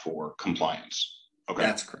completeness, not for compliance. Okay,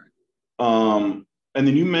 that's correct. And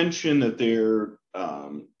then you mentioned that they're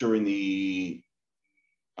during the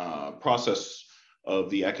process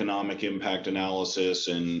of the economic impact analysis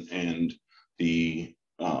and the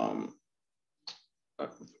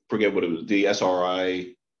forget what it was, the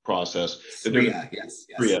SRI process. SRIA, yes.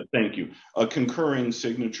 SRIA, thank you. A concurring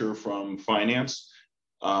signature from finance.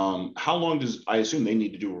 How long does, I assume they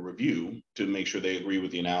need to do a review to make sure they agree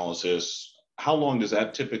with the analysis. How long does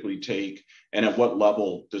that typically take? And at what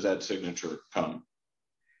level does that signature come?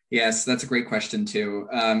 Yes, that's a great question too.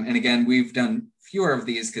 And again, we've done fewer of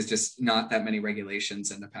these because just not that many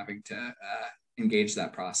regulations end up having to engage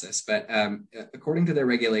that process. But according to their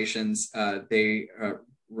regulations, they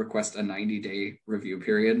request a 90-day review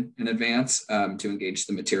period in advance to engage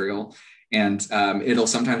the material. And it'll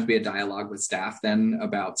sometimes be a dialogue with staff then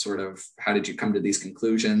about sort of how did you come to these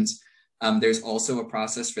conclusions? There's also a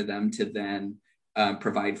process for them to then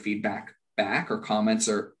provide feedback back or comments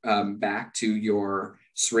or back to your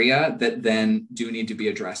SRIA that then do need to be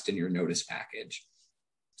addressed in your notice package.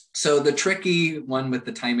 So the tricky one with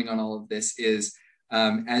the timing on all of this is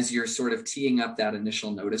as you're sort of teeing up that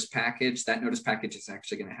initial notice package, that notice package is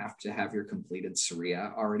actually going to have your completed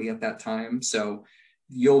SRIA already at that time. So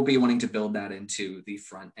you'll be wanting to build that into the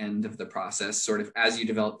front end of the process, sort of as you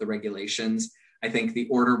develop the regulations. I think the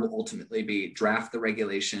order will ultimately be draft the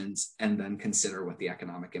regulations and then consider what the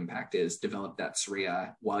economic impact is, develop that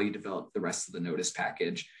SRIA while you develop the rest of the notice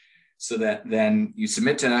package so that then you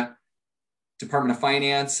submit to Department of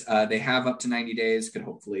Finance. They have up to 90 days, could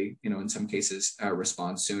hopefully, in some cases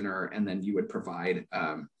respond sooner, and then you would provide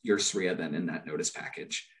your SRIA then in that notice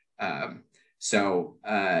package.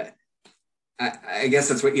 I guess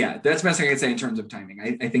that's that's the best thing I can say in terms of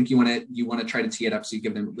timing. I think you want to try to tee it up so you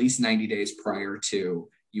give them at least 90 days prior to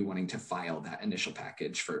you wanting to file that initial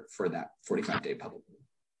package for that 45-day public.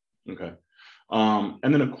 Okay.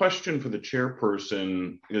 And then a question for the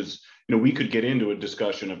chairperson is, we could get into a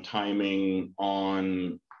discussion of timing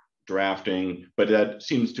on drafting, but that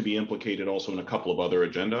seems to be implicated also in a couple of other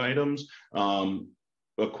agenda items.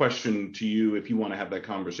 A question to you, if you want to have that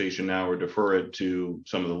conversation now or defer it to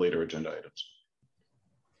some of the later agenda items.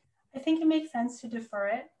 I think it makes sense to defer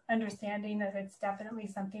it, understanding that it's definitely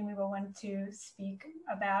something we will want to speak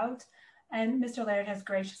about. And Mr. Laird has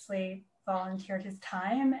graciously volunteered his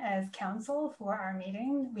time as counsel for our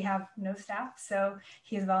meeting. We have no staff, so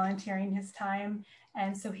he is volunteering his time.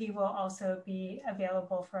 And so he will also be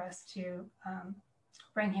available for us to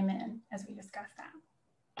bring him in as we discuss that.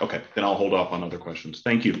 Okay, then I'll hold off on other questions.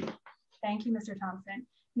 Thank you. Thank you, Mr. Thompson.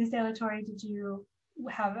 Ms. De La Torre, did you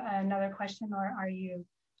have another question or are you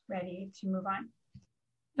ready to move on?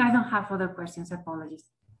 I don't have other questions, apologies.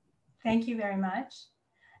 Thank you very much.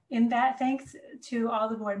 In that, thanks to all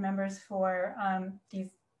the board members for these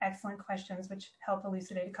excellent questions, which help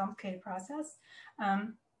elucidate a complicated process.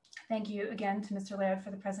 Thank you again to Mr. Laird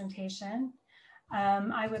for the presentation.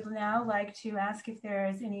 I would now like to ask if there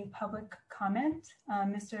is any public comment.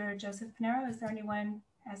 Mr. Joseph Pinero, is there anyone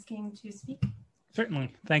asking to speak?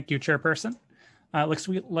 Certainly. Thank you, Chairperson. Looks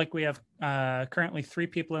like we have currently 3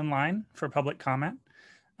 people in line for public comment.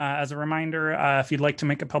 As a reminder, if you'd like to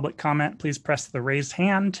make a public comment, please press the raised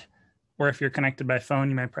hand, or if you're connected by phone,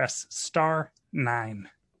 you may press *9.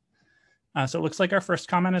 So it looks like our first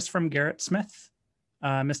comment is from Garrett Smith.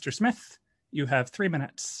 Mr. Smith, you have 3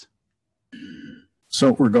 minutes.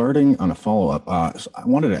 So regarding on a follow-up, I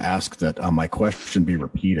wanted to ask that my question be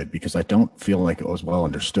repeated because I don't feel like it was well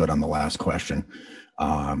understood on the last question.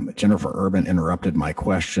 Jennifer Urban interrupted my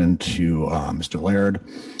question to Mr. Laird.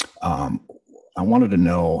 I wanted to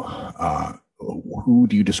know who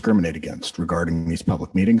do you discriminate against regarding these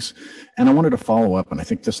public meetings? And I wanted to follow up, and I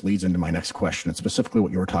think this leads into my next question, and specifically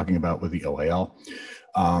what you were talking about with the OAL.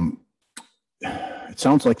 It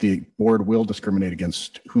sounds like the board will discriminate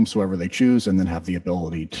against whomsoever they choose and then have the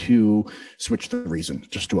ability to switch the reason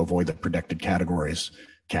just to avoid the protected categories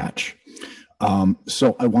catch.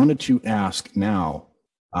 So I wanted to ask now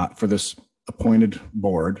for this appointed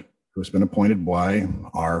board who's been appointed by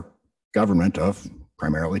our government of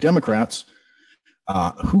primarily Democrats,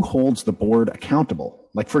 who holds the board accountable?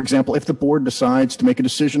 Like, for example, if the board decides to make a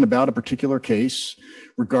decision about a particular case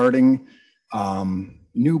regarding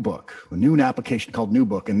New Book, a new application called New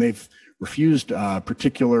Book, and they've refused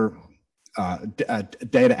particular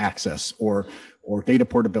data access or data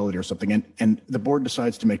portability or something, and the board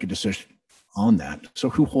decides to make a decision on that. So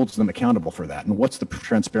who holds them accountable for that, and what's the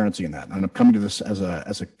transparency in that? And I'm coming to this as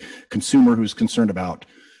a consumer who's concerned about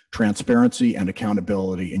transparency and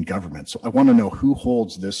accountability in government. So I want to know who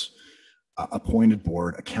holds this appointed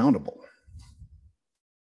board accountable.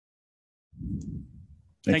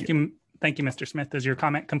 Thank you. Thank you, Mr. Smith. Is your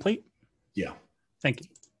comment complete? Yeah. Thank you.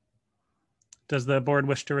 Does the board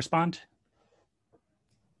wish to respond?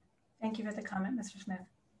 Thank you for the comment, Mr. Smith.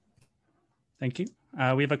 Thank you.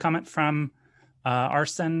 We have a comment from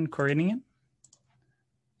Arsen Korinian.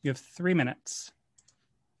 You have 3 minutes.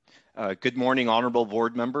 Good morning, honorable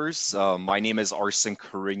board members. My name is Arsen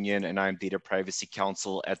Korinian, and I'm Data Privacy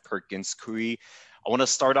Counsel at Perkins Coie. I want to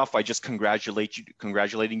start off by just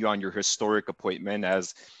congratulating you on your historic appointment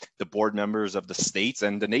as the board members of the state's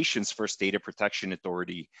and the nation's first data protection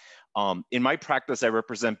authority. In my practice, I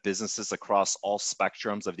represent businesses across all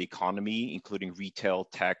spectrums of the economy, including retail,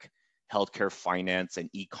 tech, healthcare, finance, and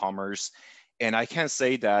e-commerce. And I can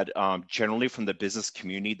say that generally from the business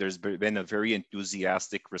community, there's been a very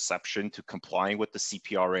enthusiastic reception to complying with the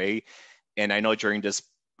CPRA. And I know during this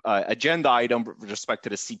agenda item with respect to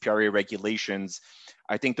the CPRA regulations,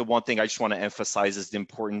 I think the one thing I just want to emphasize is the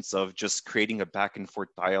importance of just creating a back and forth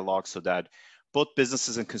dialogue so that both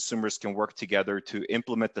businesses and consumers can work together to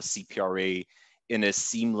implement the CPRA in a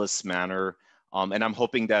seamless manner. And I'm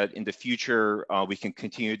hoping that in the future, we can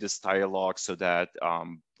continue this dialogue so that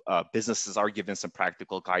businesses are given some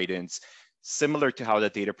practical guidance, similar to how the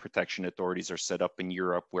data protection authorities are set up in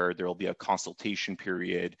Europe, where there will be a consultation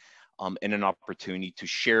period and an opportunity to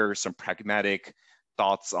share some pragmatic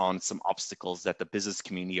thoughts on some obstacles that the business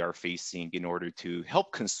community are facing in order to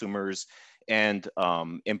help consumers and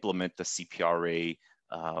implement the CPRA,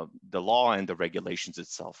 the law and the regulations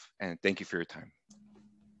itself. And thank you for your time.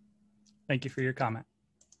 Thank you for your comment.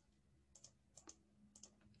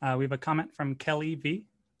 We have a comment from Kelly V.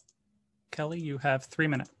 Kelly, you have 3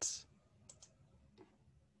 minutes.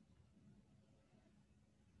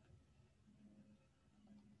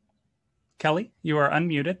 Kelly, you are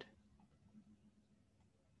unmuted.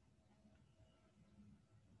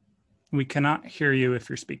 We cannot hear you if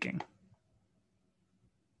you're speaking.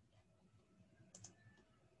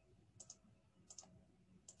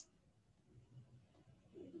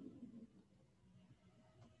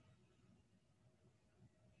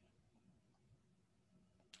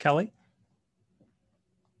 Kelly?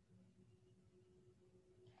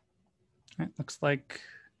 It looks like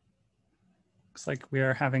we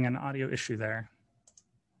are having an audio issue there.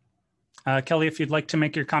 Kelly, if you'd like to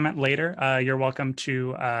make your comment later, you're welcome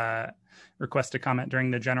to request a comment during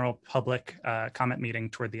the general public comment meeting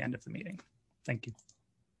toward the end of the meeting. Thank you.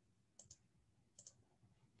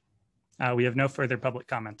 We have no further public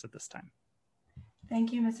comments at this time.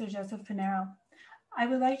 Thank you, Mr. Joseph Pinero. I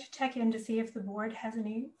would like to check in to see if the board has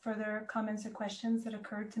any further comments or questions that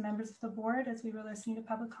occurred to members of the board as we were listening to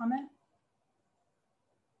public comment.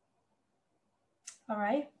 All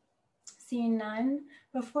right. Seeing none,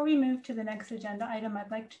 before we move to the next agenda item, I'd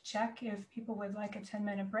like to check if people would like a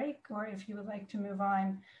 10-minute break or if you would like to move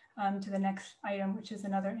on to the next item, which is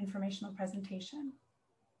another informational presentation.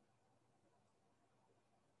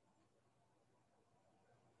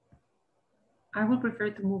 I would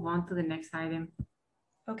prefer to move on to the next item.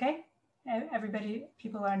 Okay, everybody,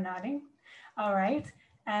 people are nodding. All right,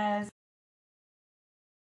 as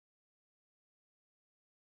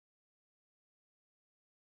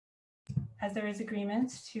there is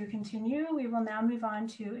agreement to continue, we will now move on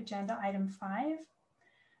to agenda item 5.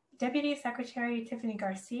 Deputy Secretary Tiffany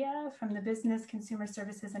Garcia from the Business, Consumer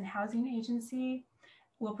Services and Housing Agency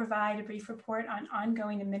will provide a brief report on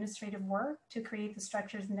ongoing administrative work to create the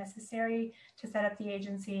structures necessary to set up the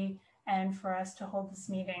agency and for us to hold this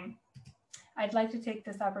meeting. I'd like to take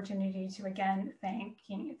this opportunity to again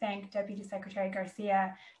thank Deputy Secretary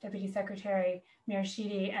Garcia, Deputy Secretary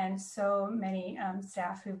Mirashidi, and so many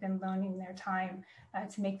staff who've been loaning their time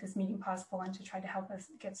to make this meeting possible and to try to help us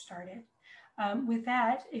get started. With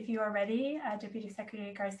that, if you are ready, Deputy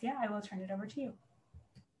Secretary Garcia, I will turn it over to you.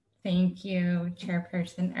 Thank you,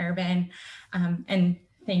 Chairperson Urban, and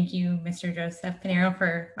thank you, Mr. Joseph Pinero,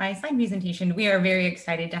 for my slide presentation. We are very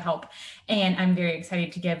excited to help, and I'm very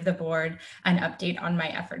excited to give the board an update on my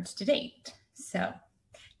efforts to date. So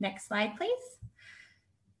next slide, please.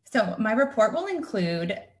 So my report will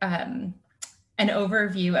include an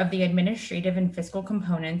overview of the administrative and fiscal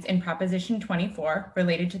components in Proposition 24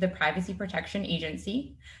 related to the Privacy Protection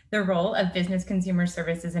Agency, the role of Business, Consumer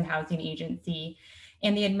Services and Housing Agency,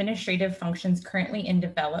 and the administrative functions currently in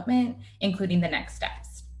development, including the next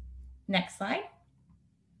steps. Next slide.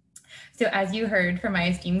 So as you heard from my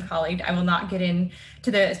esteemed colleague, I will not get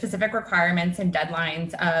into the specific requirements and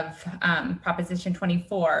deadlines of Proposition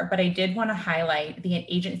 24, but I did want to highlight the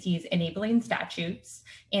agency's enabling statutes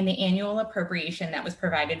and the annual appropriation that was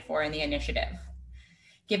provided for in the initiative.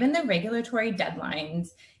 Given the regulatory deadlines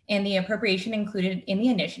and the appropriation included in the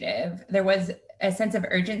initiative, there was a sense of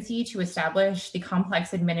urgency to establish the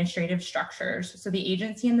complex administrative structures so the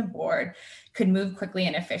agency and the board could move quickly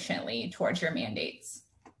and efficiently towards your mandates.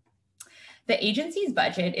 The agency's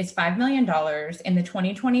budget is $5 million in the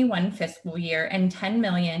 2021 fiscal year and $10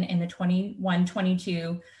 million in the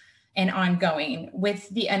 21-22 and ongoing,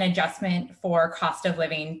 with an adjustment for cost of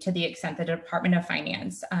living to the extent the Department of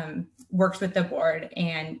Finance works with the board,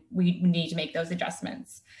 and we need to make those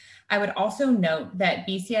adjustments. I would also note that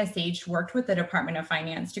BCSH worked with the Department of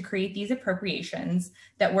Finance to create these appropriations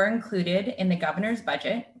that were included in the governor's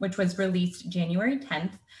budget, which was released January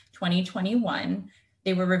 10th, 2021.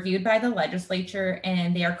 They were reviewed by the legislature,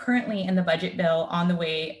 and they are currently in the budget bill on the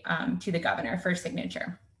way to the governor for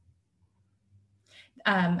signature.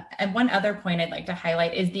 And one other point I'd like to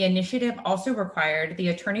highlight is the initiative also required the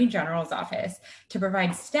Attorney General's office to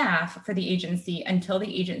provide staff for the agency until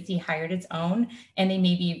the agency hired its own, and they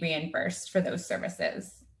may be reimbursed for those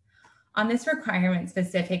services. On this requirement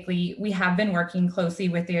specifically, we have been working closely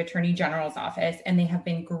with the Attorney General's office, and they have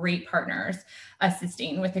been great partners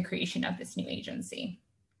assisting with the creation of this new agency.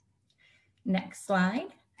 Next slide.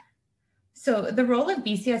 So the role of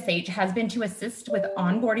BCSH has been to assist with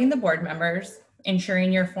onboarding the board members,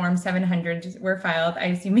 ensuring your Form 700s were filed. I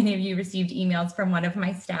assume many of you received emails from one of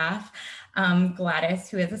my staff, Gladys,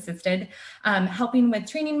 who has assisted, helping with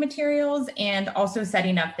training materials and also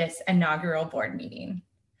setting up this inaugural board meeting.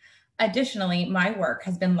 Additionally, my work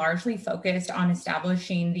has been largely focused on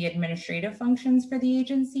establishing the administrative functions for the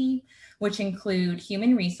agency, which include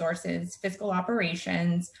human resources, fiscal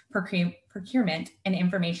operations, procurement, and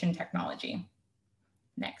information technology.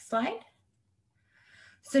 Next slide.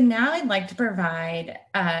 So now I'd like to provide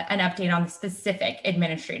an update on the specific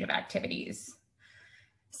administrative activities.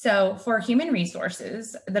 So for human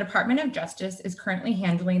resources, the Department of Justice is currently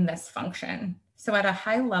handling this function. So at a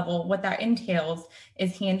high level, what that entails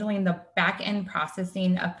is handling the back-end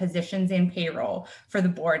processing of positions and payroll for the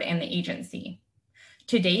board and the agency.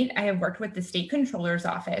 To date, I have worked with the State Controller's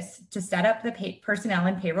Office to set up the personnel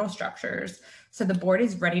and payroll structures so the board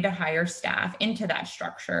is ready to hire staff into that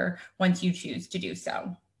structure once you choose to do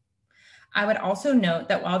so. I would also note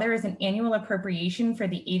that while there is an annual appropriation for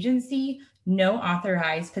the agency, no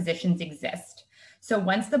authorized positions exist. So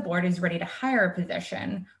once the board is ready to hire a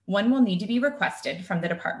position, one will need to be requested from the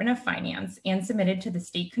Department of Finance and submitted to the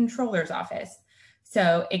State Controller's Office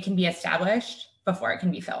so it can be established before it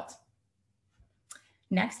can be filled.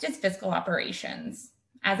 Next is fiscal operations.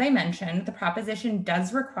 As I mentioned, the proposition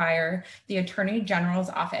does require the Attorney General's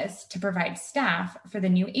office to provide staff for the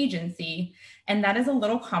new agency, and that is a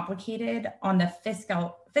little complicated on the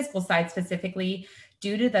fiscal side specifically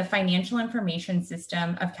due to the Financial Information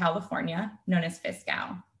System of California, known as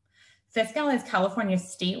FISCAL. Fiscal is California's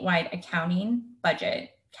statewide accounting, budget,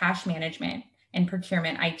 cash management, and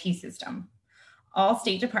procurement IT system. All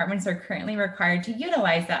state departments are currently required to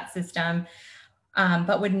utilize that system,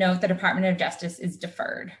 but would note the Department of Justice is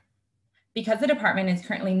deferred. Because the department is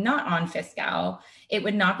currently not on Fiscal, it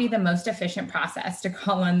would not be the most efficient process to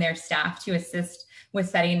call on their staff to assist with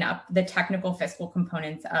setting up the technical fiscal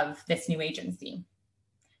components of this new agency.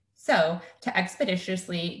 So to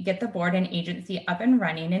expeditiously get the board and agency up and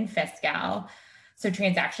running in Fiscal, so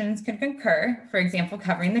transactions could concur, for example,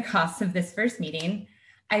 covering the costs of this first meeting,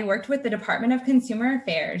 I worked with the Department of Consumer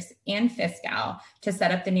Affairs and Fiscal to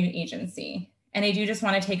set up the new agency. And I do just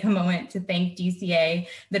want to take a moment to thank DCA,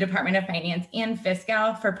 the Department of Finance, and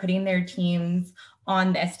Fiscal for putting their teams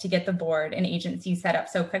on this to get the board and agency set up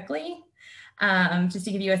so quickly. Just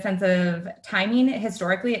to give you a sense of timing,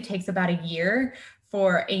 historically, it takes about a year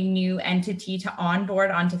for a new entity to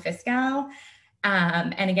onboard onto Fiscal.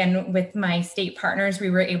 And again, with my state partners, we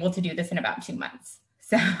were able to do this in about 2 months.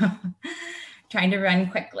 So trying to run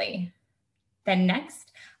quickly. Then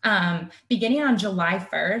next, beginning on July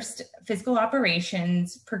 1st, fiscal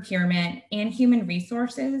operations, procurement, and human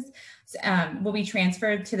resources will be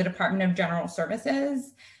transferred to the Department of General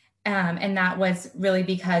Services. And that was really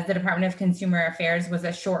because the Department of Consumer Affairs was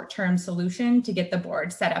a short-term solution to get the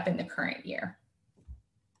board set up in the current year.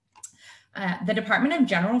 The Department of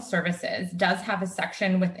General Services does have a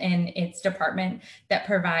section within its department that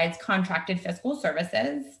provides contracted fiscal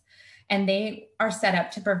services, and they are set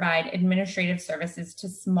up to provide administrative services to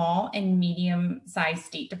small and medium-sized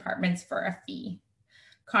state departments for a fee.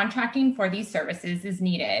 Contracting for these services is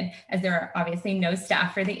needed as there are obviously no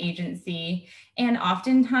staff for the agency, and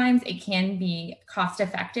oftentimes it can be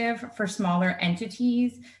cost-effective for smaller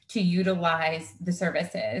entities to utilize the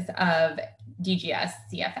services of DGS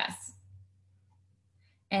CFS.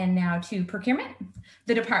 And now to procurement.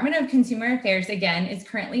 The Department of Consumer Affairs, again, is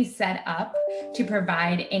currently set up to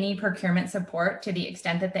provide any procurement support to the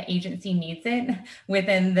extent that the agency needs it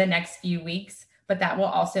within the next few weeks, but that will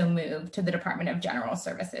also move to the Department of General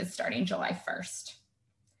Services starting July 1st.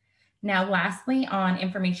 Now, lastly, on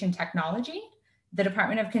information technology, the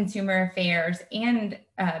Department of Consumer Affairs and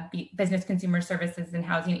Business Consumer Services and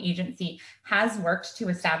Housing Agency has worked to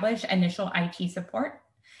establish initial IT support.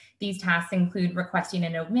 These tasks include requesting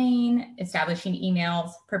a domain, establishing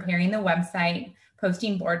emails, preparing the website,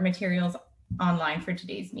 posting board materials online for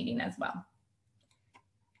today's meeting as well.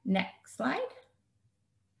 Next slide.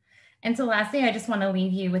 And so lastly, I just want to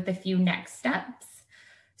leave you with a few next steps.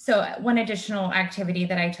 So one additional activity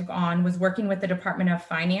that I took on was working with the Department of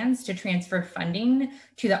Finance to transfer funding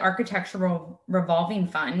to the Architectural Revolving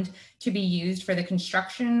Fund to be used for the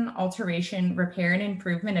construction, alteration, repair, and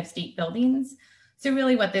improvement of state buildings. So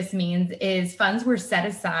really what this means is funds were set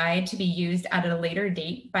aside to be used at a later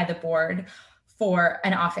date by the board for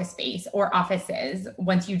an office space or offices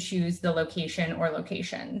once you choose the location or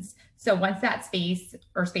locations. So once that space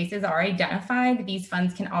or spaces are identified, these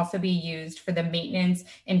funds can also be used for the maintenance,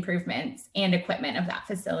 improvements, and equipment of that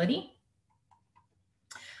facility.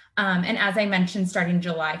 And as I mentioned, starting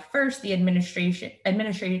July 1st, the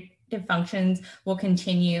administrative functions will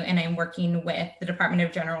continue, and I'm working with the Department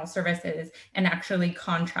of General Services and actually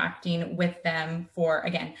contracting with them for,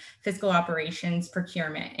 again, fiscal operations,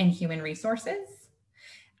 procurement, and human resources.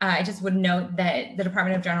 I just would note that the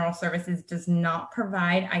Department of General Services does not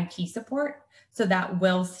provide IT support, so that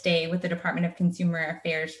will stay with the Department of Consumer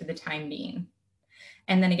Affairs for the time being.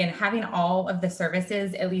 And then again, having all of the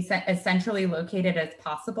services at least as centrally located as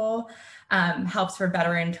possible helps for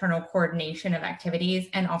better internal coordination of activities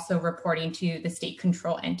and also reporting to the state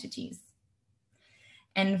control entities.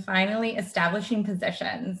 And finally, establishing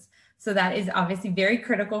positions. So that is obviously very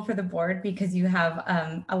critical for the board because you have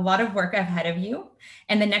a lot of work ahead of you.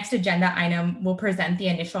 And the next agenda item will present the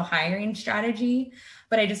initial hiring strategy.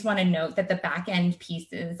 But I just want to note that the back end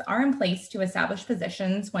pieces are in place to establish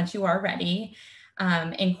positions once you are ready.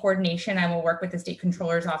 In coordination, I will work with the State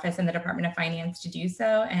Controller's Office and the Department of Finance to do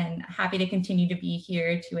so, and happy to continue to be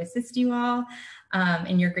here to assist you all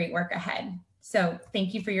in your great work ahead. So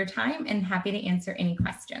thank you for your time and happy to answer any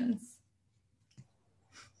questions.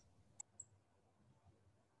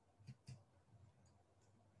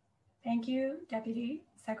 Thank you, Deputy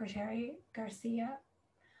Secretary Garcia.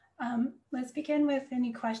 Let's begin with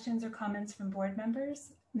any questions or comments from board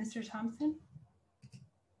members. Mr. Thompson.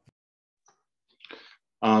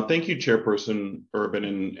 Thank you, Chairperson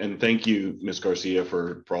Urban, and thank you, Ms. Garcia,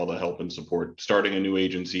 for all the help and support. Starting a new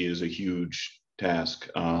agency is a huge task,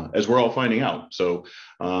 as we're all finding out. So,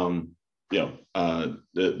 the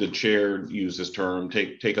chair used this term,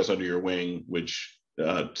 take us under your wing, which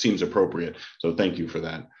seems appropriate. So thank you for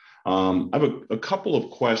that. I have a couple of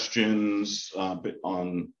questions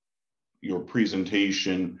on your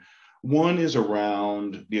presentation. One is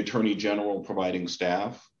around the Attorney General providing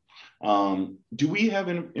staff. Do we have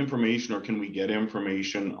information, or can we get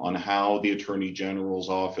information on how the Attorney General's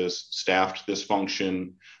office staffed this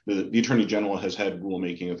function? The Attorney General has had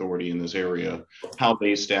rulemaking authority in this area, how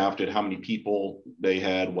they staffed it, how many people they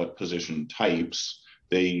had, what position types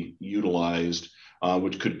they utilized,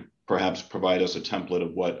 which could perhaps provide us a template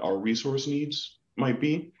of what our resource needs might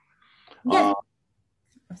be. Yes.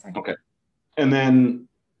 Okay. And then,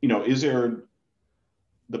 is there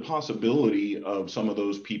the possibility of some of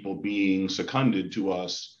those people being seconded to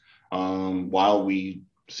us while we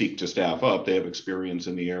seek to staff up? They have experience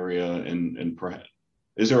in the area, and perhaps,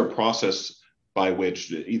 is there a process by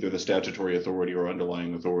which either the statutory authority or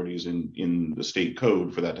underlying authorities in the state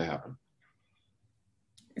code for that to happen?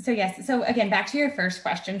 So yes, so again, back to your first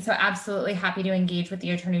question. So absolutely happy to engage with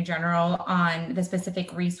the Attorney General on the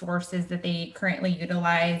specific resources that they currently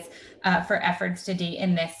utilize for efforts to date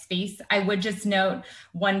in this space. I would just note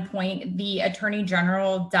one point: the Attorney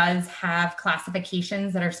General does have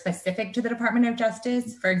classifications that are specific to the Department of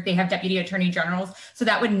Justice. They have Deputy Attorney Generals, so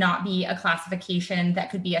that would not be a classification that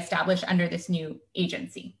could be established under this new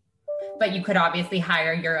agency. But you could obviously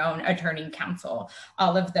hire your own attorney counsel,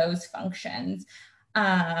 all of those functions.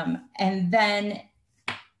 And then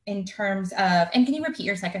in terms of, and can you repeat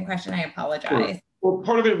your second question? I apologize. Sure. Well,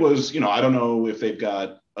 part of it was, I don't know if they've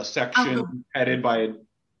got a section headed by a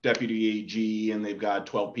deputy AG and they've got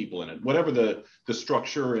 12 people in it, whatever the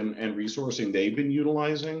structure and resourcing they've been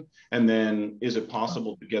utilizing. And then is it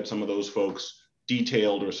possible to get some of those folks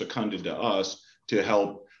detailed or seconded to us to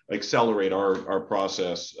help accelerate our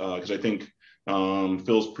process? Because I think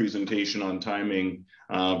Phil's presentation on timing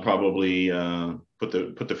probably put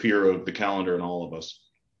the fear of the calendar in all of us.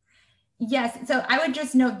 Yes, so I would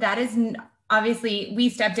just note that is obviously we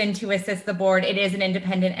stepped in to assist the board. It is an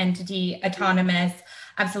independent entity, autonomous,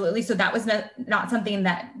 absolutely. So that was not something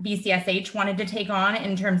that BCSH wanted to take on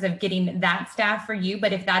in terms of getting that staff for you.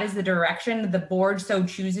 But if that is the direction the board so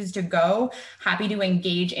chooses to go, happy to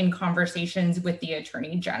engage in conversations with the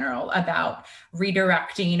Attorney General about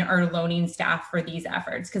redirecting or loaning staff for these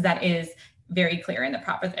efforts, because that is very clear in the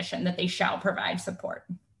proposition that they shall provide support.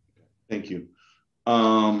 Thank you.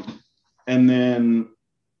 And then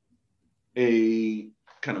a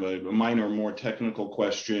kind of a minor, more technical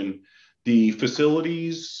question. The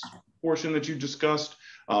facilities portion that you discussed,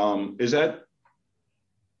 is that,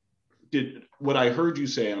 what I heard you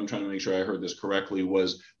say, I'm trying to make sure I heard this correctly,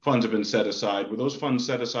 was funds have been set aside. Were those funds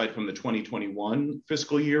set aside from the 2021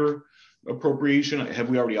 fiscal year appropriation? Have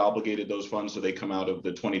we already obligated those funds so they come out of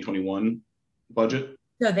the 2021 budget?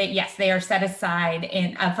 So yes, they are set aside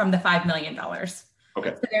from the $5 million.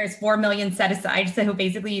 Okay. So there's $4 million set aside. So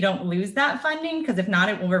basically you don't lose that funding, because if not,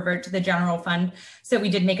 it will revert to the general fund. So we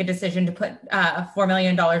did make a decision to put $4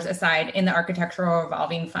 million aside in the architectural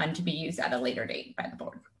revolving fund to be used at a later date by the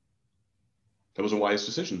board. That was a wise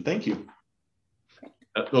decision. Thank you.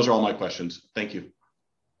 Those are all my questions. Thank you.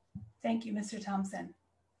 Thank you, Mr. Thompson.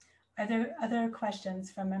 Are there other questions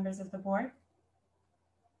from members of the board?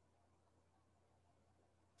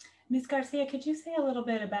 Ms. Garcia, could you say a little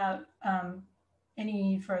bit about any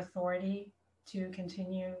need for authority to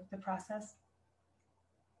continue the process?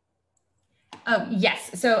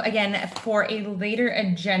 Yes. So again, for a later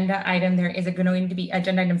agenda item, there is going to be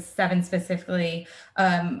agenda item 7 specifically,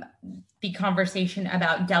 the conversation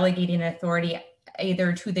about delegating authority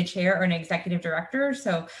either to the chair or an executive director.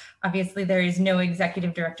 So obviously there is no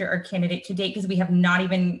executive director or candidate to date, because we have not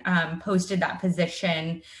even posted that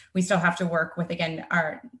position. We still have to work with, again,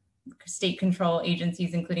 our state control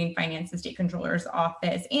agencies, including Finance and State Controller's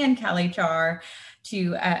Office and CalHR,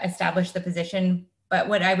 to establish the position. But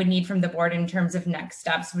what I would need from the board in terms of next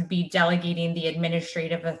steps would be delegating the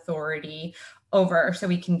administrative authority over so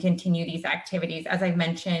we can continue these activities. As I've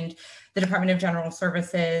mentioned, the Department of General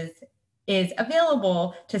Services is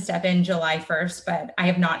available to step in July 1st, but I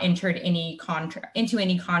have not entered into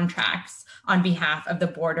any contracts on behalf of the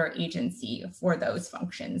board or agency for those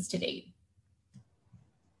functions to date.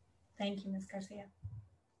 Thank you, Ms. Garcia.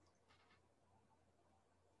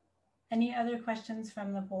 Any other questions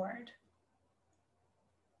from the board?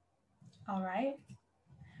 All right.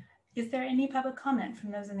 Is there any public comment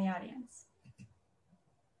from those in the audience?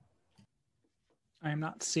 I am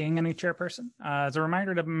not seeing any, Chairperson. As a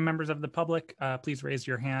reminder to members of the public, please raise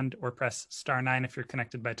your hand or press *9 if you're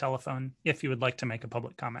connected by telephone, if you would like to make a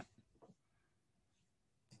public comment.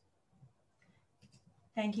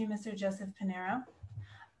 Thank you, Mr. Joseph Pinero.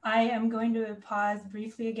 I am going to pause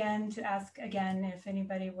briefly again to ask again if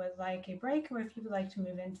anybody would like a break or if you would like to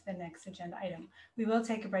move into the next agenda item. We will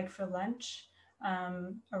take a break for lunch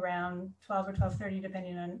around 12 or 12:30,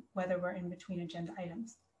 depending on whether we're in between agenda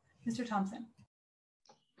items. Mr. Thompson.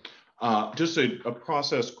 Just a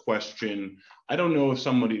process question. I don't know if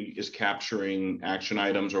somebody is capturing action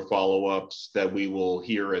items or follow-ups that we will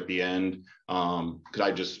hear at the end.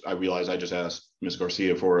 Because I realized I just asked Ms.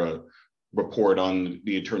 Garcia for a report on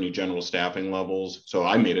the Attorney General staffing levels. So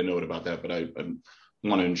I made a note about that, but I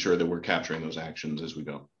want to ensure that we're capturing those actions as we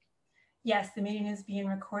go. Yes, the meeting is being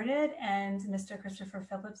recorded and Mr. Christopher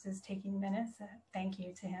Phillips is taking minutes. Thank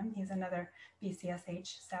you to him. He's another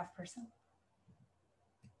BCSH staff person.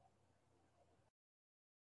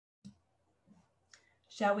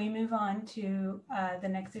 Shall we move on to the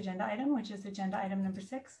next agenda item, which is agenda item number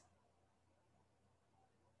 6?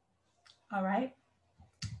 All right.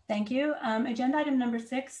 Thank you. Agenda item number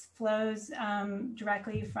 6 flows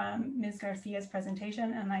directly from Ms. Garcia's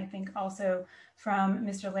presentation, and I think also from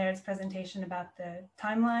Mr. Laird's presentation about the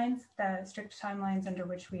timelines, the strict timelines under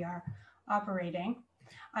which we are operating.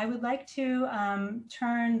 I would like to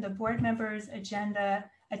turn the board members' attention,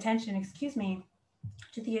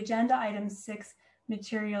 to the agenda item 6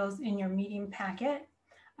 materials in your meeting packet,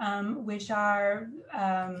 which are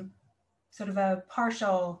sort of a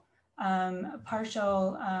partial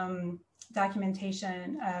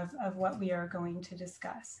documentation of what we are going to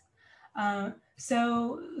discuss.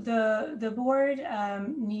 So the board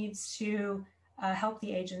needs to help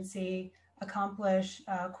the agency accomplish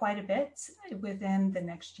quite a bit within the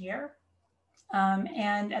next year.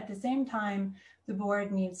 And at the same time, the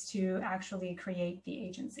board needs to actually create the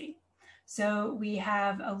agency. So we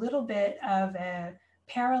have a little bit of a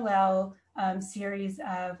parallel series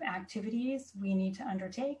of activities we need to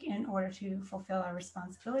undertake in order to fulfill our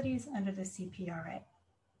responsibilities under the CPRA.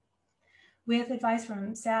 With advice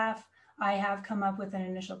from staff, I have come up with an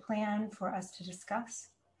initial plan for us to discuss,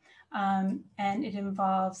 and it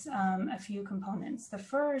involves a few components. The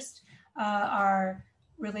first are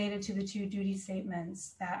related to the 2 duty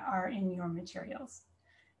statements that are in your materials.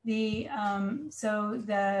 So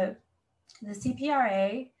the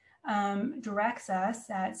CPRA directs us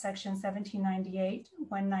at section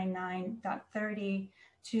 1798.199.30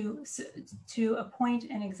 to appoint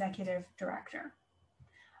an executive director.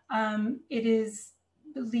 It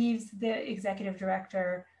leaves the executive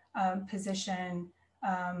director position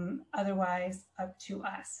otherwise up to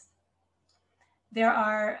us. There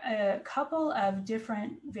are a couple of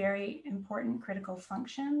different very important critical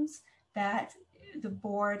functions that the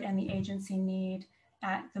board and the agency need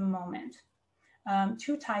at the moment.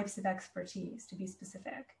 2 types of expertise, to be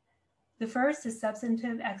specific. The first is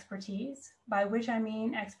substantive expertise, by which I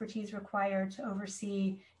mean expertise required to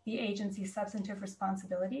oversee the agency's substantive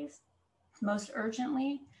responsibilities, most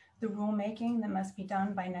urgently the rulemaking that must be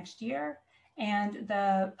done by next year, and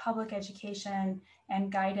the public education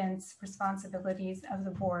and guidance responsibilities of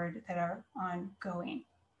the board that are ongoing.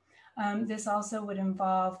 This also would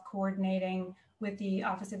involve coordinating with the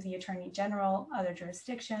Office of the Attorney General, other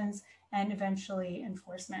jurisdictions, and eventually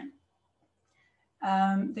enforcement.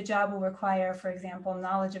 The job will require, for example,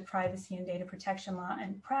 knowledge of privacy and data protection law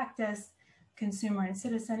and practice, consumer and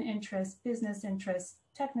citizen interests, business interests,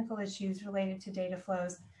 technical issues related to data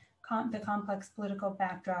flows, the complex political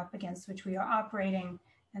backdrop against which we are operating,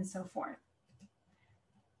 and so forth.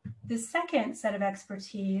 The second set of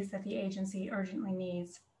expertise that the agency urgently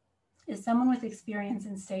needs is someone with experience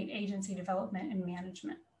in state agency development and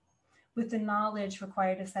management, with the knowledge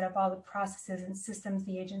required to set up all the processes and systems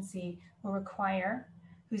the agency will require,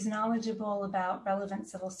 who's knowledgeable about relevant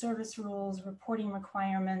civil service rules, reporting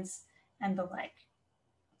requirements, and the like.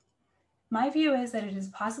 My view is that it is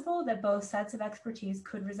possible that both sets of expertise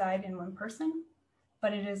could reside in one person,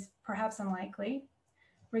 but it is perhaps unlikely.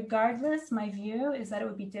 Regardless, my view is that it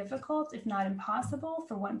would be difficult, if not impossible,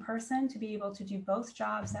 for one person to be able to do both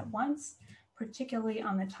jobs at once, particularly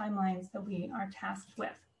on the timelines that we are tasked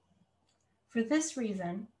with. For this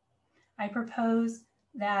reason, I propose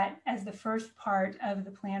that as the first part of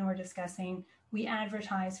the plan we're discussing, we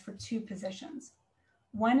advertise for 2 positions.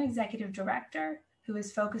 One executive director, who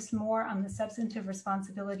is focused more on the substantive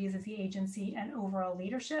responsibilities of the agency and overall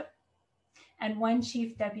leadership, and one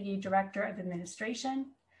chief deputy director of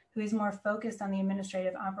administration, who is more focused on the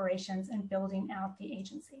administrative operations and building out the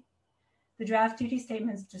agency. The draft duty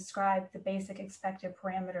statements describe the basic expected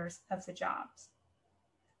parameters of the jobs.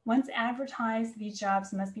 Once advertised, these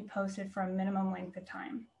jobs must be posted for a minimum length of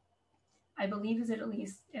time. I believe is at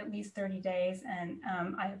least 30 days, and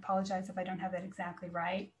I apologize if I don't have that exactly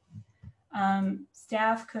right.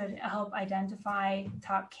 Staff could help identify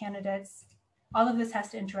top candidates. All of this has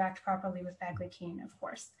to interact properly with Bagley-Keene, of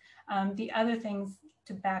course. The other things,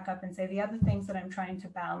 to back up and say, the other things that I'm trying to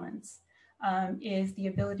balance is the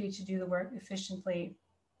ability to do the work efficiently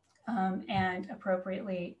and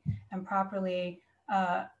appropriately and properly,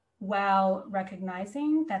 while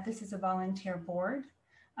recognizing that this is a volunteer board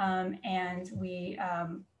and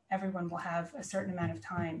everyone will have a certain amount of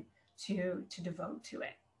time to devote to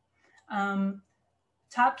it.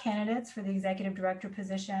 Top candidates for the executive director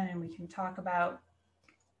position, and we can talk about,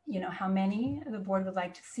 how many the board would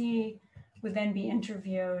like to see, would then be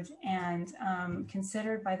interviewed and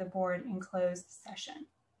considered by the board in closed session.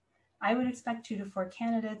 I would expect 2 to 4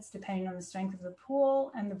 candidates, depending on the strength of the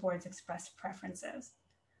pool and the board's expressed preferences.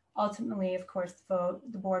 Ultimately, of course, the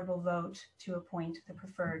board will vote to appoint the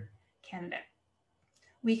preferred candidate.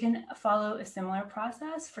 We can follow a similar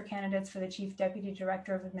process for candidates for the Chief Deputy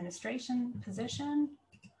Director of Administration position,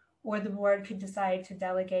 or the board could decide to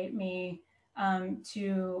delegate me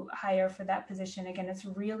to hire for that position. Again, it's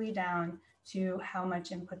really down to how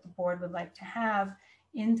much input the board would like to have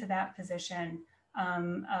into that position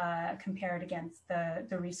compared against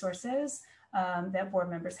the resources that board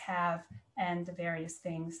members have and the various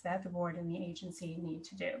things that the board and the agency need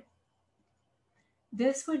to do.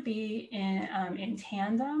 This would be in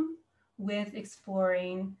tandem with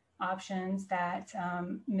exploring options that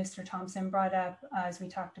Mr. Thompson brought up as we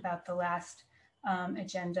talked about the last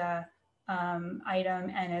agenda item,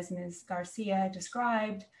 and as Ms. Garcia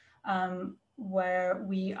described, where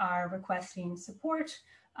we are requesting support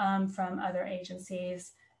from other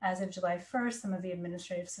agencies. As of July 1st, some of the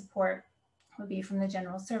administrative support would be from the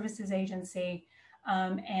General Services Agency,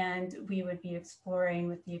 and we would be exploring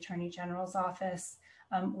with the Attorney General's office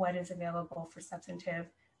what is available for substantive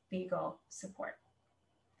legal support.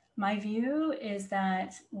 My view is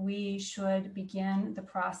that we should begin the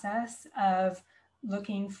process of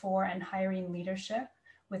looking for and hiring leadership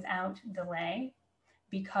without delay,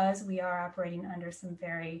 because we are operating under some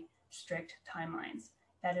very strict timelines.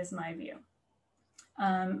 That is my view.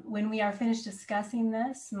 When we are finished discussing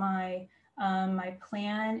this, my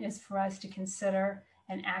plan is for us to consider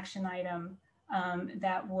an action item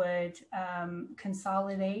that would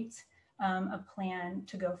consolidate a plan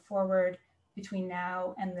to go forward between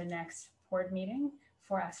now and the next board meeting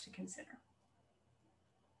for us to consider.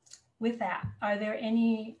 With that, are there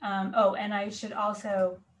any, and I should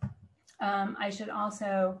also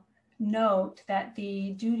note that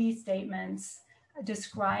the duty statements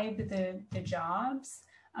describe the jobs.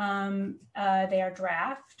 They are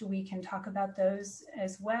draft. We can talk about those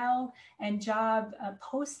as well. And job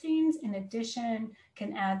postings, in addition,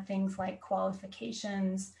 can add things like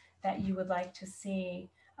qualifications that you would like to see.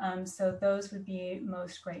 So those would be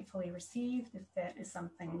most gratefully received if that is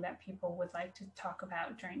something that people would like to talk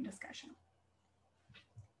about during discussion.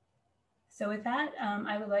 So with that,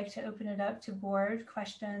 I would like to open it up to board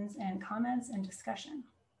questions and comments and discussion.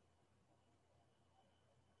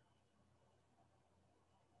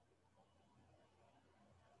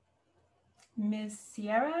 Ms.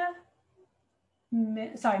 Sierra,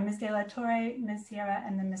 Ms. De La Torre, Ms. Sierra,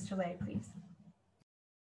 and then Mr. Lay, please.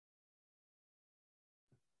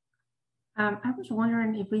 I was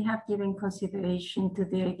wondering if we have given consideration to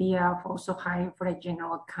the idea of also hiring for a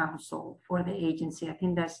general counsel for the agency. I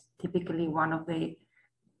think that's typically one of the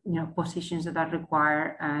positions that are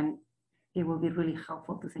required, and it will be really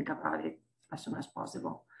helpful to think about it as soon as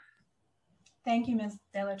possible. Thank you, Ms.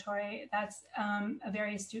 De La Torre. That's a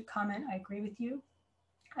very astute comment. I agree with you.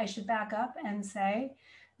 I should back up and say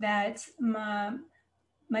that my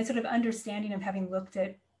sort of understanding of having looked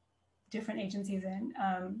at different agencies and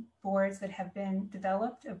boards that have been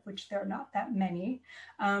developed, of which there are not that many,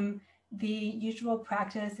 the usual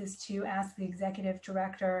practice is to ask the executive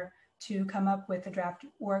director to come up with a draft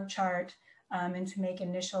org chart and to make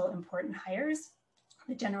initial important hires.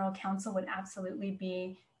 The general counsel would absolutely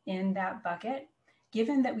be in that bucket.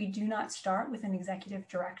 Given that we do not start with an executive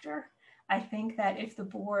director, I think that if the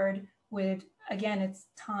board would, again, it's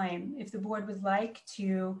time, if the board would like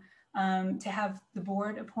to have the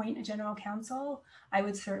board appoint a general counsel, I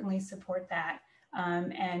would certainly support that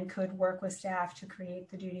and could work with staff to create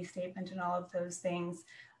the duty statement and all of those things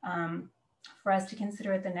for us to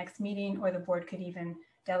consider at the next meeting, or the board could even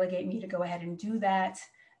delegate me to go ahead and do that,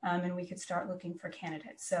 and we could start looking for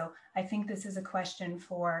candidates. So I think this is a question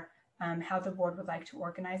for how the board would like to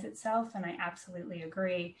organize itself, and I absolutely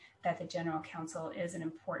agree that the general counsel is an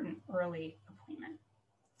important early appointment.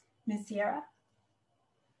 Ms. Sierra?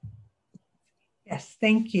 Yes,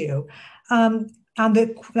 thank you.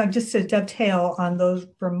 Just to dovetail on those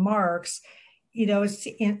remarks,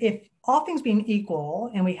 if all things being equal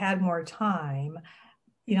and we had more time,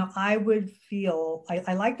 I would feel,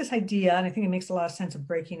 I like this idea, and I think it makes a lot of sense of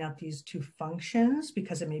breaking up these two functions,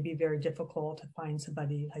 because it may be very difficult to find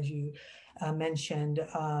somebody, as you mentioned,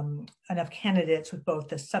 enough candidates with both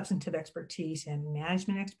the substantive expertise and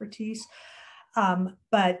management expertise.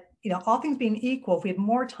 But all things being equal, if we had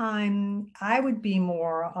more time, I would be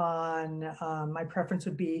more on, my preference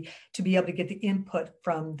would be to be able to get the input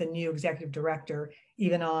from the new executive director,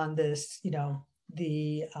 even on this,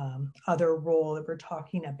 the other role that we're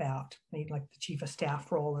talking about, maybe like the chief of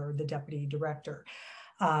staff role or the deputy director.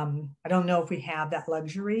 I don't know if we have that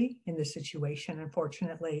luxury in this situation,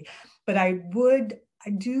 unfortunately, but I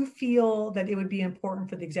do feel that it would be important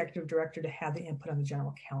for the executive director to have the input on the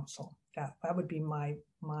general counsel. That would be my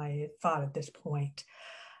thought at this point.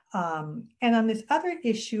 And on this other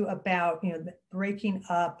issue about, breaking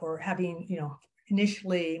up or having,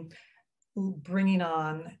 initially bringing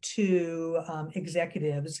on two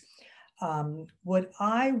executives, what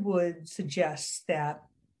I would suggest that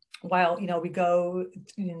while we go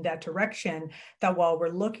in that direction, that while we're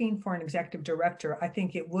looking for an executive director, I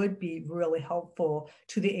think it would be really helpful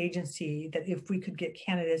to the agency that if we could get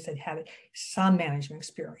candidates that had some management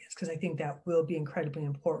experience, because I think that will be incredibly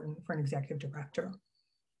important for an executive director.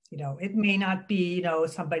 It may not be,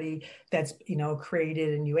 somebody that's,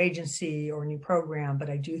 created a new agency or a new program, but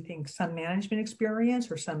I do think some management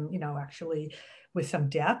experience or some, actually with some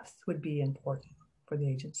depth would be important for the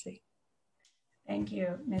agency. Thank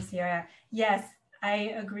you, Ms. Sierra. Yes,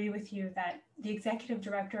 I agree with you that the executive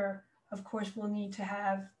director, of course, will need to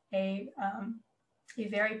have a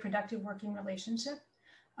very productive working relationship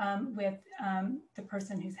with the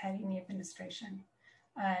person who's heading the administration.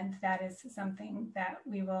 And that is something that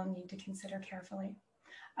we will need to consider carefully.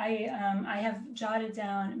 I have jotted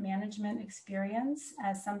down management experience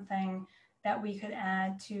as something that we could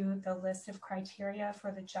add to the list of criteria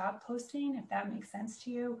for the job posting, if that makes sense to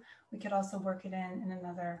you. We could also work it in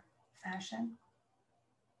another fashion.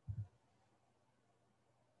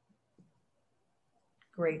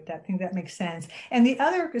 Great, I think that makes sense. And the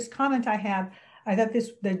other comment I have, I thought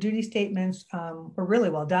the duty statements were really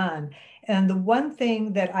well done. And the one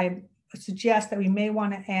thing that I suggest that we may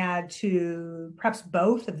want to add to perhaps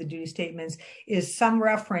both of the duty statements is some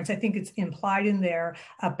reference, I think it's implied in there,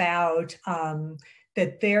 about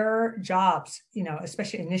that their jobs,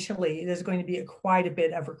 especially initially, there's going to be quite a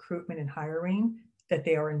bit of recruitment and hiring that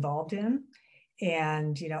they are involved in.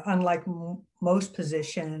 And, unlike most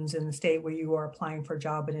positions in the state where you are applying for a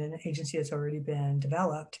job in an agency that's already been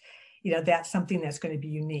developed, that's something that's going to be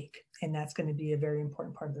unique, and that's going to be a very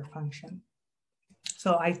important part of their function.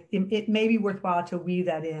 So it may be worthwhile to weave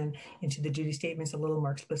that into the duty statements a little more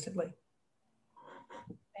explicitly.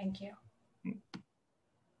 Thank you.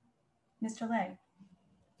 Mr. Lay.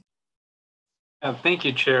 Thank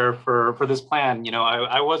you, Chair, for this plan.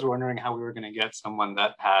 I was wondering how we were going to get someone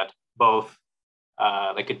that had both,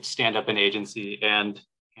 that could stand up an agency and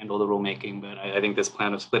handle the rulemaking, but I think this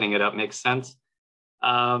plan of splitting it up makes sense.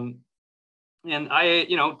 And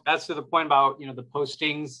as to the point about, the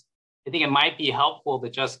postings, I think it might be helpful to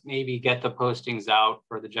just maybe get the postings out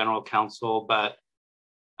for the general counsel, but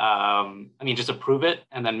just approve it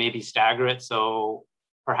and then maybe stagger it. So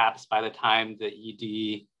perhaps by the time the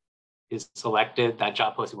ED is selected, that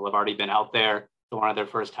job posting will have already been out there. So one of their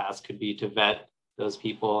first tasks could be to vet those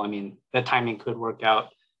people. That timing could work out.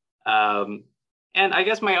 And I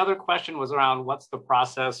guess my other question was around what's the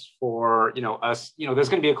process for, us, there's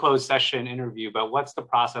going to be a closed session interview, but what's the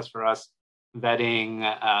process for us vetting,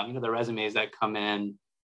 the resumes that come in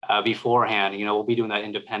beforehand? We'll be doing that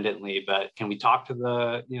independently, but can we talk to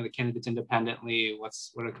the candidates independently? What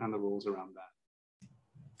are kind of the rules around that?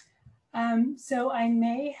 So I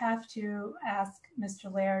may have to ask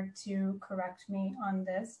Mr. Laird to correct me on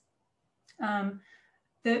this.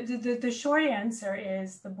 The short answer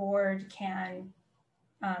is the board can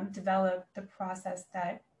develop the process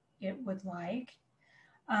that it would like.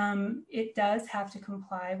 It does have to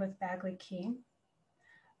comply with Bagley-Key.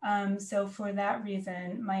 So for that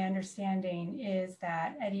reason, my understanding is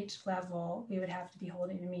that at each level, we would have to be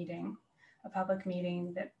holding a public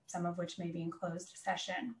meeting, that some of which may be in closed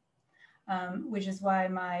session, which is why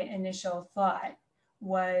my initial thought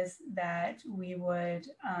was that we would,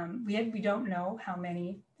 we don't know how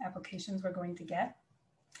many applications we're going to get,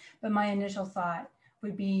 but my initial thought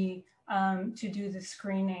would be to do the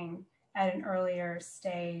screening at an earlier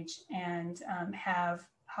stage and have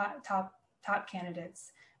top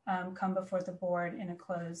candidates come before the board in a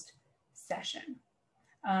closed session.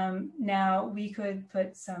 Now we could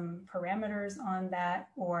put some parameters on that,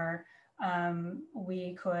 or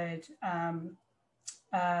we could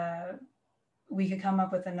we could come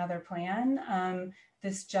up with another plan.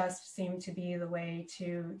 This just seemed to be the way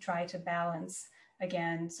to try to balance,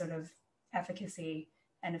 again, sort of efficacy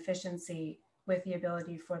and efficiency with the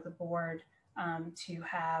ability for the board to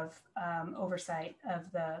have oversight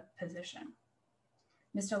of the position.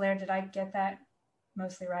 Mr. Laird, did I get that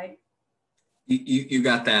mostly right? You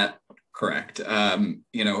got that correct.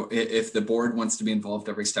 You know, if the board wants to be involved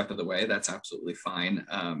every step of the way, that's absolutely fine.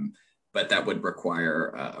 But that would require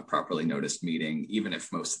a properly noticed meeting, even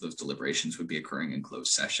if most of those deliberations would be occurring in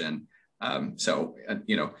closed session.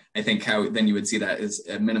 You know, I think how then you would see that is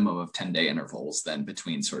a minimum of 10-day intervals then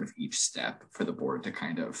between sort of each step for the board to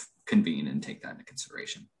kind of convene and take that into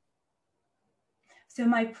consideration. So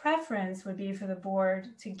my preference would be for the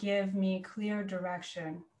board to give me clear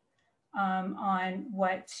direction on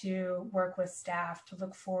what to work with staff to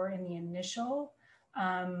look for in the initial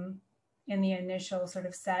sort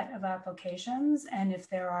of set of applications. And if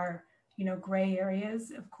there are, you know, gray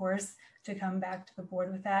areas, of course, to come back to the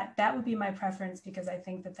board with that. That would be my preference, because I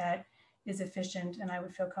think that that is efficient and I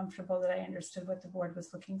would feel comfortable that I understood what the board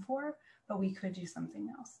was looking for, but we could do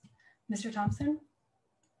something else. Mr. Thompson?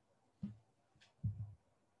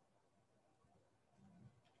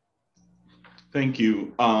 Thank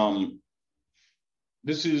you. I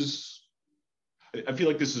feel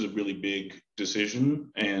like this is a really big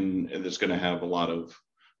decision, and it's going to have a lot of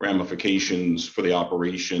ramifications for the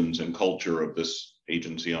operations and culture of this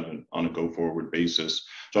agency on a go-forward basis.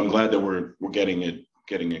 So I'm glad that we're getting it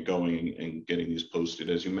going and getting these posted.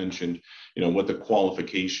 As you mentioned, you know, what the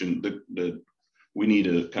qualification, we need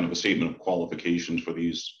a kind of a statement of qualifications for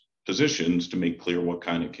these positions to make clear what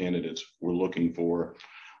kind of candidates we're looking for.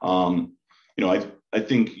 You know, I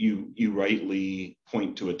think you rightly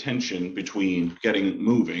point to a tension between getting it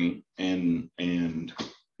moving and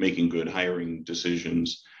making good hiring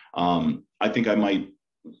decisions. I think I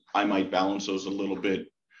might balance those a little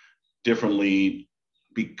bit differently,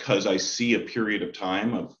 because I see a period of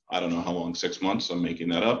time of, I don't know how long, 6 months, I'm making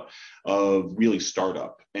that up, of really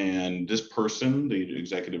startup. And this person, the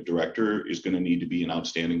executive director, is going to need to be an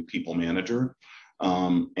outstanding people manager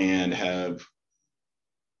and have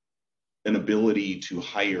an ability to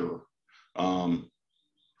hire,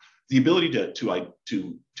 the ability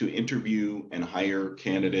to interview and hire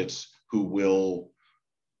candidates who will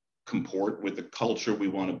comport with the culture we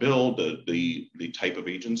want to build, the type of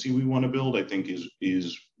agency we want to build, I think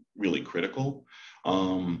is really critical.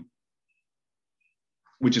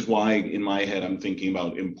 Which is why in my head, I'm thinking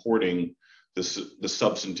about importing the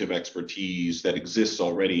substantive expertise that exists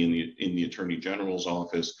already in the Attorney General's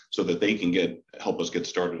office, so that they can help us get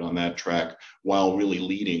started on that track while really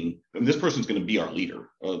leading. And this person's going to be our leader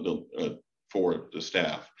for the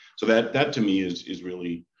staff. So that to me is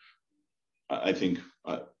really, I think,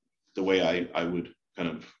 the way I would kind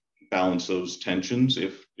of balance those tensions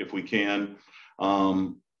if we can.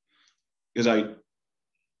 Because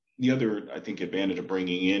the other, I think, advantage of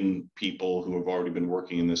bringing in people who have already been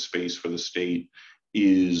working in this space for the state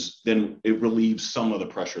is then it relieves some of the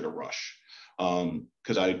pressure to rush.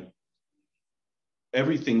 Because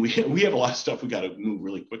everything we have a lot of stuff we got to move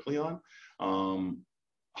really quickly on.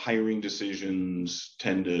 Hiring decisions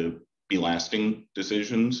tend to be lasting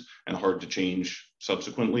decisions and hard to change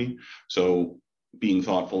subsequently. So being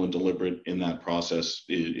thoughtful and deliberate in that process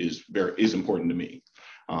is important to me.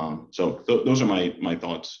 So those are my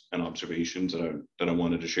thoughts and observations that I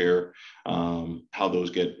wanted to share. How those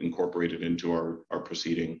get incorporated into our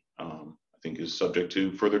proceeding, I think, is subject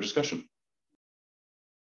to further discussion.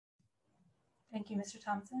 Thank you, Mr.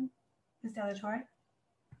 Thompson. Ms. Delatorre?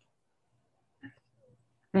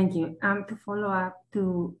 Thank you. To follow up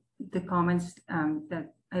to the comments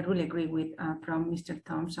that I really agree with from Mr.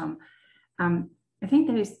 Thompson, I think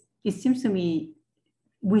it seems to me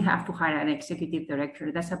we have to hire an executive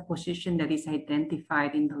director. That's a position that is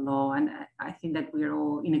identified in the law. And I think that we're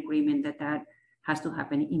all in agreement that has to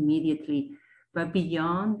happen immediately. But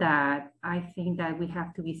beyond that, I think that we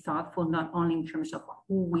have to be thoughtful, not only in terms of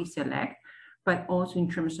who we select, but also in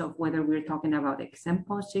terms of whether we're talking about exempt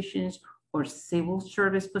positions or civil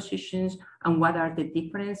service positions, and what are the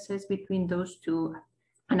differences between those two.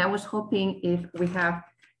 And I was hoping if we have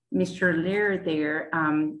Mr. Laird there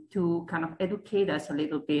to kind of educate us a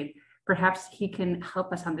little bit. Perhaps he can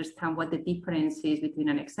help us understand what the difference is between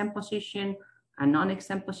an exempt position, a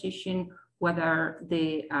non-exempt position, whether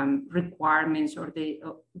the requirements or the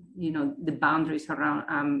boundaries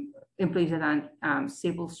around employees around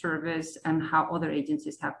civil service, and how other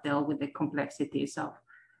agencies have dealt with the complexities of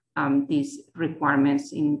these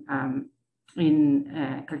requirements in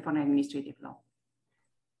California administrative law.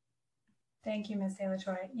 Thank you, Ms.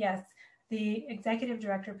 Delatorre. Yes, The executive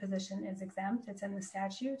director position is exempt. It's in the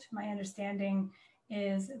statute. My understanding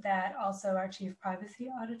is that also our chief privacy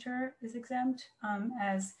auditor is exempt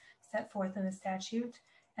as set forth in the statute.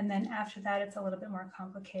 And then after that, it's a little bit more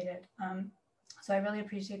complicated. So I really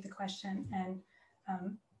appreciate the question and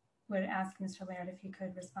would ask Mr. Laird if he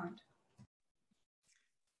could respond.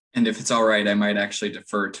 And if it's all right, I might actually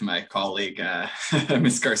defer to my colleague,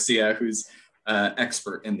 Ms. Garcia, who's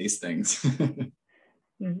expert in these things.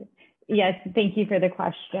 Yes, thank you for the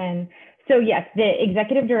question. So yes, the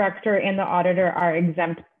executive director and the auditor are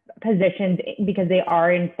exempt positions because they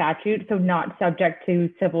are in statute, so not subject to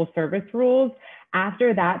civil service rules.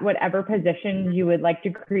 After that, whatever positions you would like to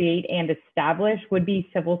create and establish would be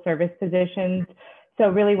civil service positions. So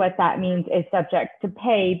really what that means is subject to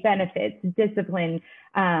pay, benefits, discipline,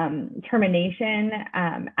 termination,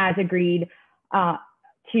 as agreed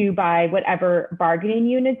to by whatever bargaining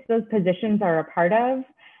units those positions are a part of.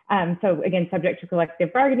 So again, subject to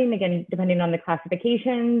collective bargaining, again, depending on the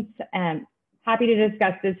classifications. Happy to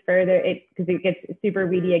discuss this further because it gets super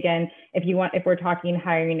weedy again. If we're talking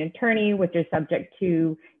hiring an attorney, which is subject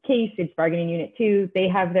to case, it's bargaining unit 2, they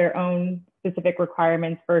have their own specific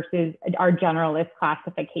requirements versus our generalist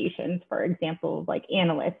classifications, for example, like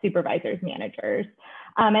analysts, supervisors, managers.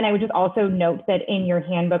 And I would just also note that in your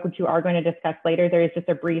handbook, which you are going to discuss later, there is just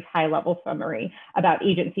a brief high-level summary about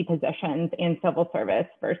agency positions in civil service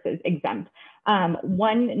versus exempt.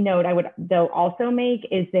 One note I would though also make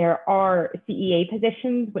is there are CEA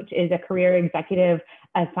positions, which is a career executive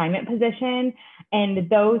assignment position, and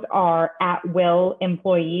those are at-will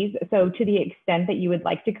employees. So to the extent that you would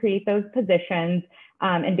like to create those positions,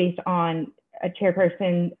 and based on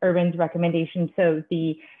Chairperson Urban's recommendation, so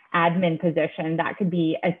the admin position, that could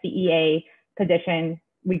be a CEA position.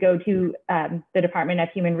 We go to the Department of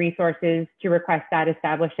Human Resources to request that,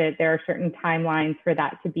 establish it. There are certain timelines for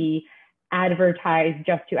that to be advertised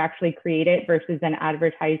just to actually create it versus then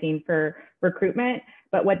advertising for recruitment.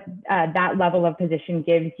 But what that level of position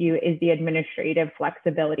gives you is the administrative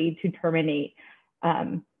flexibility to terminate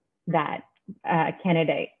that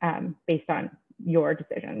candidate based on your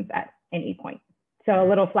decisions at any point. So a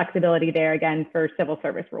little flexibility there again for civil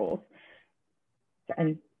service rules.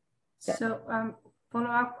 And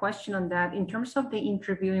follow-up question on that. In terms of the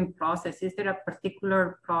interviewing process, is there a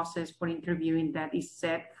particular process for interviewing that is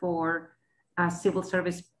set for civil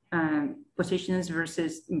service positions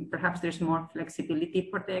versus perhaps there's more flexibility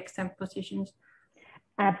for the exempt positions?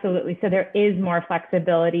 Absolutely. So there is more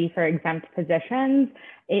flexibility for exempt positions.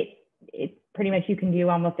 It's pretty much you can do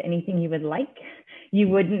almost anything you would like. You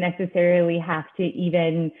wouldn't necessarily have to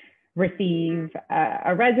even receive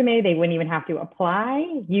a resume. They wouldn't even have to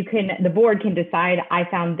apply. The board can decide, I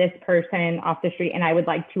found this person off the street and I would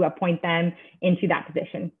like to appoint them into that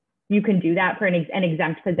position. You can do that for an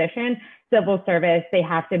exempt position. Civil service, they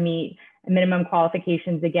have to meet minimum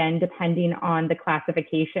qualifications again, depending on the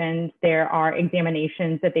classifications. There are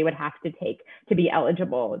examinations that they would have to take to be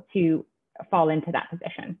eligible to fall into that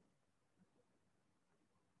position.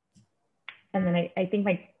 And then I think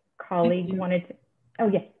my colleague wanted to, oh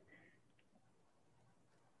yes.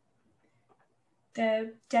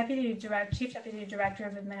 The Chief Deputy Director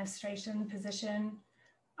of Administration position,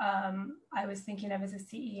 I was thinking of as a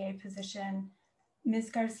CEA position. Ms.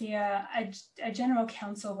 Garcia, a general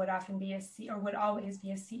counsel would often be would always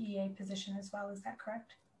be a CEA position as well, is that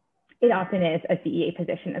correct? It often is a CEA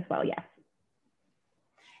position as well, yes.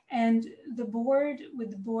 And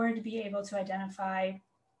would the board be able to identify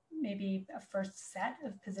maybe a first set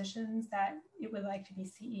of positions that it would like to be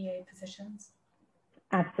CEA positions?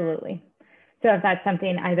 Absolutely. So if that's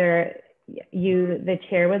something either you, the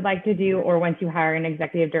chair, would like to do, or once you hire an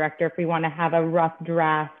executive director, if we want to have a rough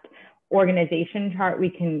draft organization chart, we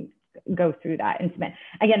can go through that and submit.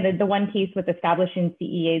 Again, the one piece with establishing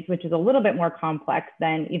CEAs, which is a little bit more complex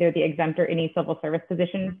than either the exempt or any civil service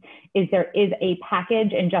positions, is there is a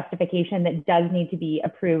package and justification that does need to be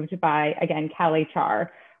approved by, again, CalHR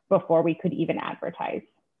before we could even advertise.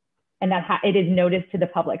 And that it is noticed to the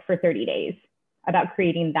public for 30 days about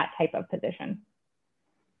creating that type of position.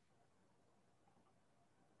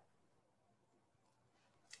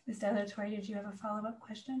 Ms. Delatorre, did you have a follow-up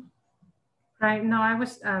question? Right, no, I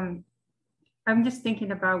was, I'm just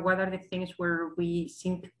thinking about what are the things where we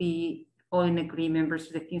seem to be all in agreement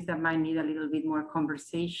versus the things that might need a little bit more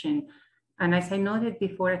conversation. And as I noted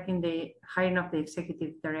before, I think the hiring of the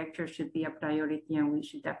executive director should be a priority, and we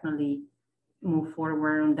should definitely move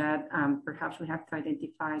forward on that. Perhaps we have to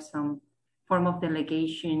identify some form of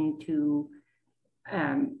delegation to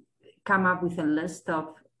come up with a list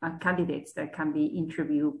of candidates that can be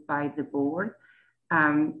interviewed by the board.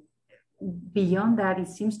 beyond that, it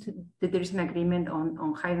seems that there's an agreement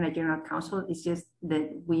on hiring a general counsel. It's just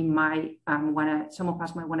that we might some of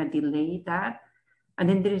us might want to delay that. And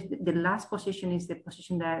then there is the last position is the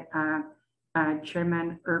position that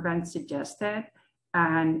Chairman Urban suggested.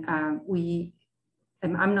 And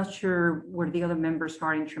I'm not sure where the other members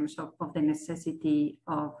are in terms of the necessity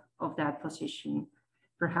of that position.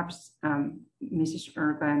 Perhaps Mrs.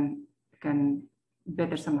 Urban can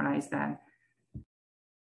better summarize that.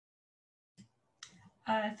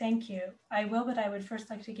 Thank you. I will, but I would first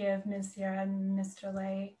like to give Ms. Sierra and Mr.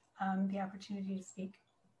 Lay the opportunity to speak.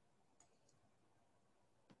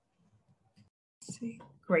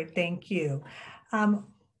 Great, thank you.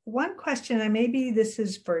 One question, and maybe this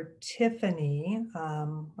is for Tiffany.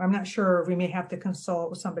 I'm not sure, we may have to consult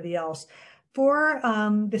with somebody else. For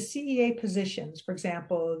the CEA positions, for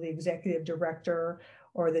example, the executive director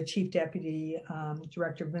or the chief deputy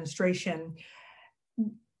director of administration,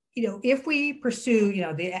 if we pursue,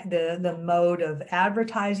 the mode of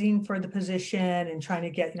advertising for the position and trying to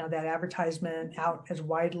get, that advertisement out as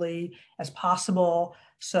widely as possible.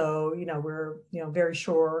 So, we're, very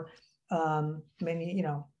sure many,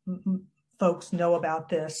 folks know about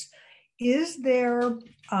this. Is there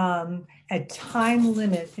a time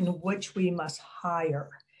limit in which we must hire?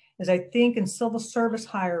 As I think in civil service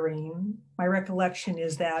hiring, my recollection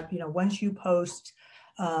is that, once you post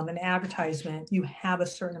an advertisement, you have a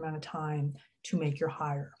certain amount of time to make your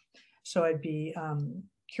hire. So I'd be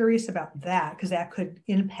curious about that, because that could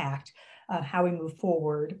impact how we move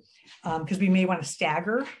forward, because we may want to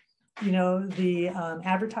stagger, the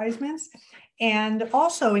advertisements. And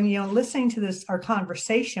also, listening to our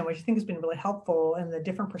conversation, which I think has been really helpful in the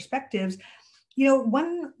different perspectives,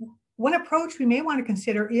 one approach we may want to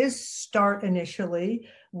consider is start initially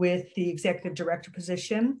with the executive director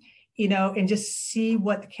position, and just see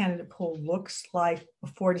what the candidate pool looks like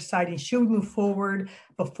before deciding, should we move forward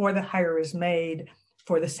before the hire is made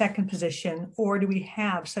for the second position, or do we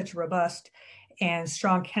have such a robust and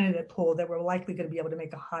strong candidate pool that we're likely going to be able to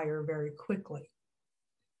make a hire very quickly?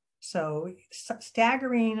 So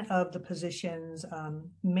staggering of the positions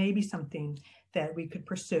may be something that we could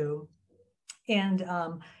pursue. And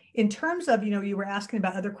in terms of, you were asking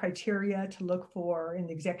about other criteria to look for in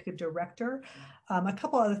the executive director, a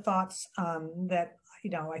couple other thoughts that,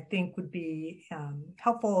 I think would be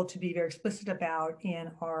helpful to be very explicit about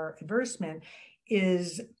in our advertisement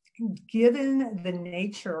is, given the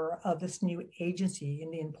nature of this new agency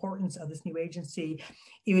and the importance of this new agency,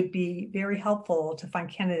 it would be very helpful to find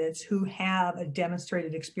candidates who have a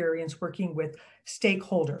demonstrated experience working with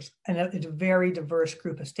stakeholders, and a very diverse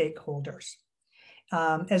group of stakeholders,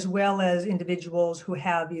 as well as individuals who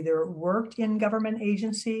have either worked in government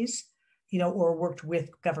agencies, or worked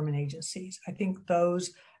with government agencies. I think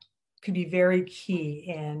those could be very key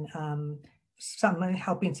in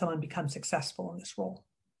helping someone become successful in this role.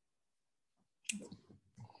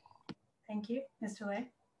 Thank you. Mr. Lay?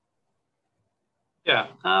 Yeah,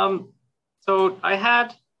 so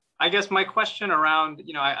I guess my question around,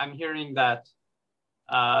 I'm hearing that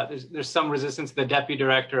there's some resistance to the deputy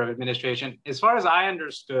director of administration. As far as I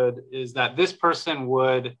understood, is that this person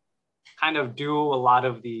would kind of do a lot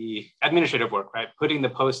of the administrative work, right? Putting the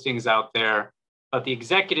postings out there, but the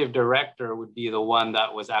executive director would be the one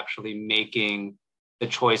that was actually making the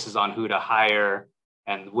choices on who to hire,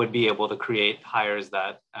 and would be able to create hires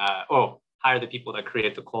that, hire the people that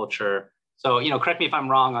create the culture. So, correct me if I'm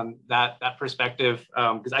wrong on that perspective,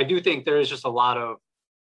 because I do think there is just a lot of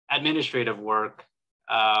administrative work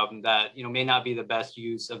that, may not be the best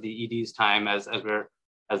use of the ED's time as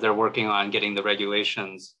they're working on getting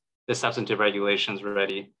the substantive regulations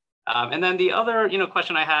ready. And then the other,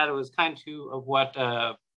 question I had was kind of what,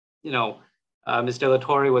 Ms. De La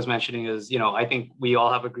Torre was mentioning is, I think we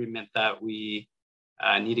all have agreement that we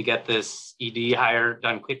need to get this ED hire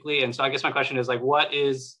done quickly. And so I guess my question is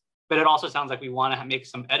but it also sounds like we want to make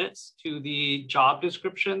some edits to the job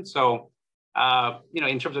description. So,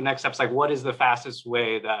 in terms of next steps, what is the fastest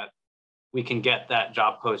way that we can get that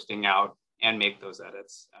job posting out and make those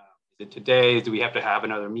edits? Is it today? Do we have to have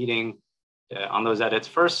another meeting on those edits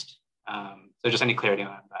first? So just any clarity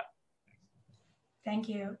on that. Thank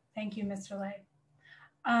you. Thank you, Mr. Lay.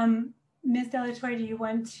 Ms. De La Torre, do you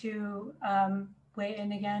want to weigh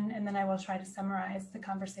in again, and then I will try to summarize the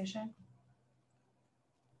conversation?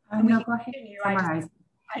 No, go ahead.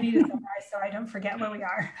 I need to summarize so I don't forget where we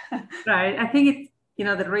are. Right. I think it's,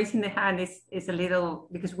 the raising the hand is a little,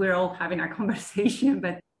 because we're all having our conversation,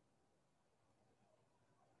 but.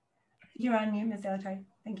 You're on mute, Ms. De La Torre.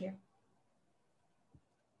 Thank you.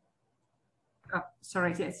 Oh,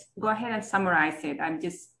 sorry, yes. Go ahead and summarize it. I'm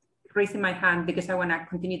just raising my hand because I want to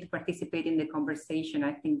continue to participate in the conversation.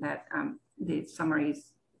 I think that the summary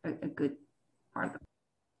is a good part of it.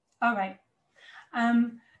 All right.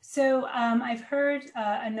 I've heard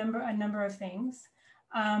a number of things.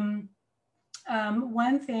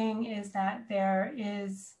 One thing is that there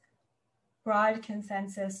is broad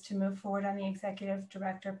consensus to move forward on the executive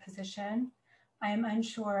director position. I am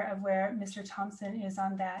unsure of where Mr. Thompson is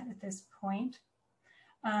on that at this point.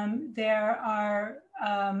 There are,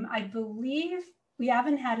 I believe, we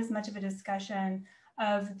haven't had as much of a discussion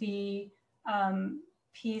of the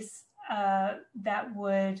piece that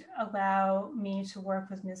would allow me to work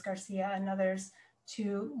with Ms. Garcia and others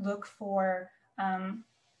to look for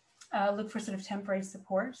sort of temporary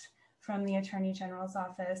support from the Attorney General's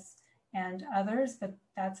office and others, but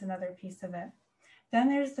that's another piece of it. Then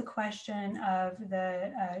there's the question of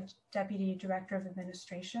the Deputy Director of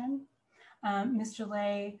Administration. Mr.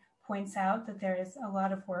 Lay points out that there is a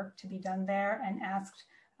lot of work to be done there and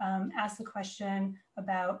asked the question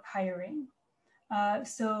about hiring.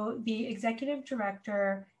 So the Executive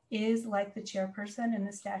Director is like the chairperson in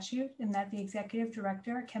the statute in that the Executive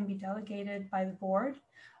Director can be delegated by the board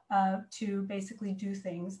to basically do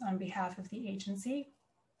things on behalf of the agency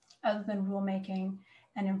other than rulemaking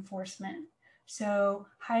and enforcement. So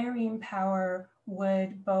hiring power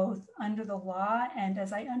would both under the law and,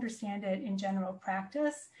 as I understand it, in general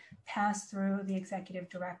practice, pass through the Executive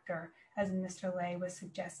Director, as Mr. Lay was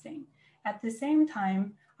suggesting. At the same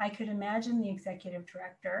time, I could imagine the Executive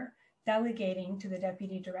Director delegating to the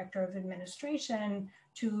Deputy Director of Administration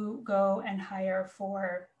to go and hire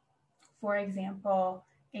for example,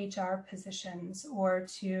 HR positions or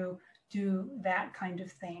to do that kind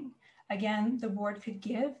of thing. Again, the board could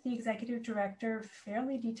give the Executive Director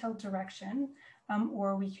fairly detailed direction,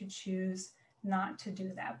 or we could choose not to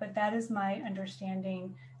do that. But that is my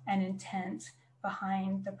understanding and intent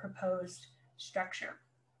behind the proposed structure.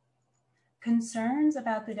 Concerns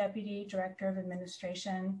about the Deputy Director of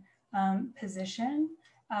Administration position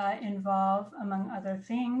involve, among other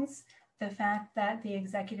things, the fact that the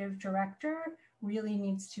Executive Director really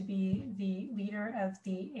needs to be the leader of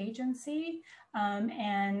the agency.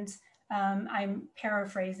 I'm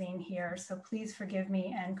paraphrasing here, so please forgive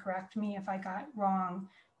me and correct me if I got wrong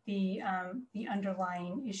the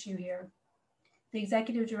underlying issue here. The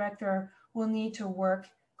Executive Director will need to work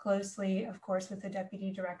closely, of course, with the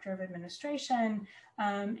Deputy Director of Administration,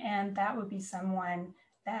 and that would be someone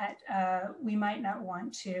that we might not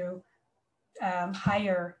want to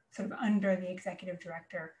hire sort of under the Executive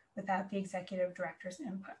Director without the Executive Director's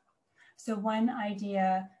input. So one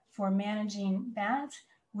idea for managing that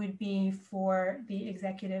would be for the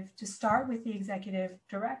executive to start with the Executive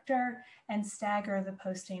Director and stagger the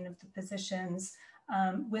posting of the positions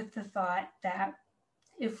with the thought that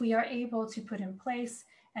if we are able to put in place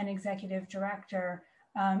an Executive Director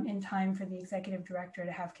in time for the Executive Director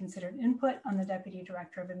to have considered input on the Deputy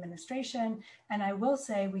Director of Administration, and I will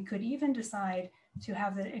say we could even decide to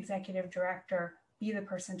have the Executive Director be the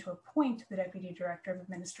person to appoint the Deputy Director of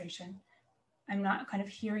Administration. I'm not kind of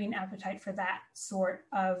hearing appetite for that sort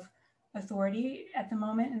of authority at the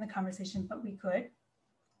moment in the conversation, but we could.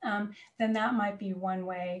 Then that might be one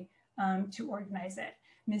way to organize it.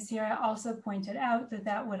 Ms. Sierra also pointed out that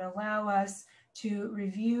that would allow us to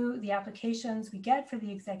review the applications we get for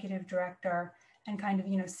the Executive Director and kind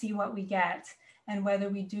of, see what we get and whether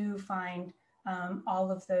we do find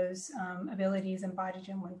all of those abilities embodied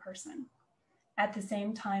in one person. At the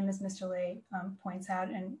same time, as Mr. Lay points out,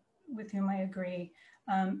 and with whom I agree,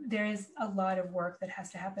 there is a lot of work that has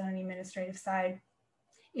to happen on the administrative side.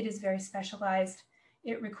 It is very specialized.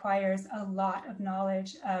 It requires a lot of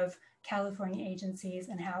knowledge of California agencies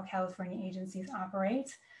and how California agencies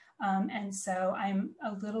operate. And so I'm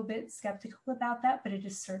a little bit skeptical about that, but it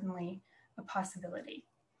is certainly a possibility.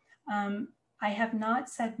 I have not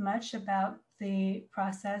said much about the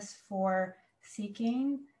process for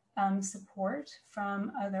seeking support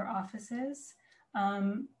from other offices,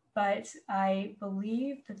 but I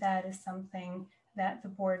believe that that is something that the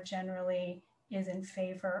board generally is in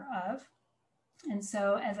favor of. And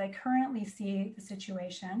so as I currently see the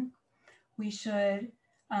situation, we should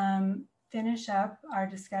finish up our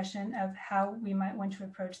discussion of how we might want to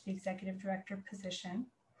approach the Executive Director position.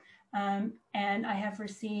 And I have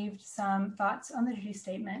received some thoughts on the duty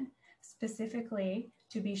statement, specifically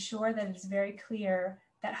to be sure that it's very clear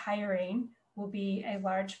that hiring will be a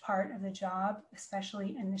large part of the job,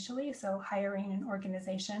 especially initially. So hiring an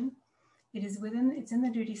organization, it's in the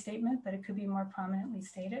duty statement, but it could be more prominently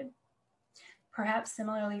stated. Perhaps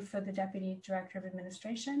similarly for the Deputy Director of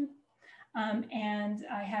Administration. And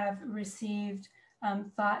I have received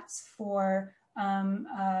thoughts for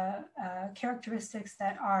characteristics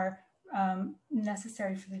that are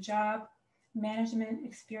necessary for the job, management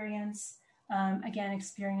experience, again,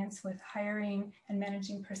 experience with hiring and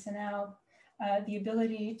managing personnel, the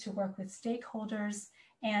ability to work with stakeholders,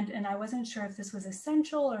 and I wasn't sure if this was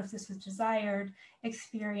essential or if this was desired,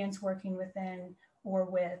 experience working within or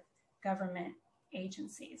with government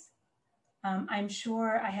agencies. I'm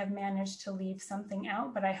sure I have managed to leave something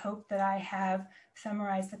out, but I hope that I have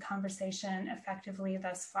summarized the conversation effectively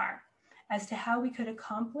thus far. As to how we could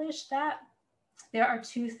accomplish that, there are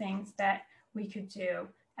two things that we could do,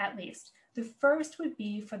 at least. The first would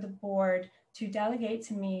be for the board to delegate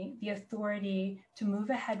to me the authority to move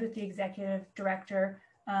ahead with the executive director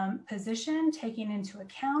position, taking into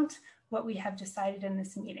account what we have decided in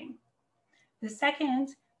this meeting. The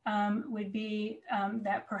second would be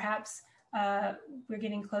that perhaps we're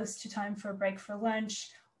getting close to time for a break for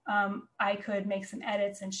lunch. I could make some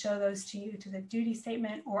edits and show those to you to the duty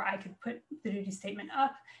statement, or I could put the duty statement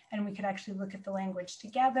up and we could actually look at the language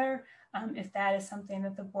together if that is something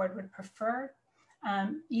that the board would prefer.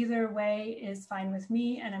 Either way is fine with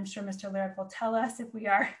me, and I'm sure Mr. Laird will tell us if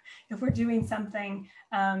we're doing something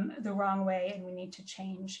the wrong way and we need to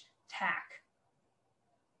change tack.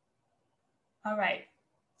 All right,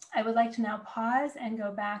 I would like to now pause and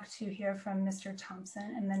go back to hear from Mr.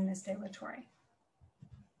 Thompson and then Ms. De La Torre.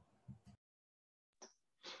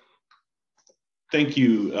 Thank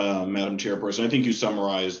you, Madam Chairperson. I think you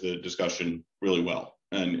summarized the discussion really well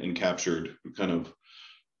and captured kind of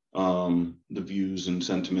the views and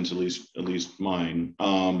sentiments, at least mine.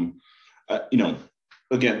 You know,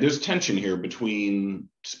 again, there's tension here between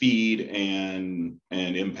speed and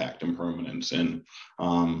impact and permanence, and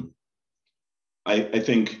I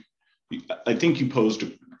think you posed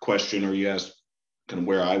a question, or you asked kind of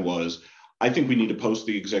where I was. I think we need to post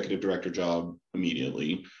the executive director job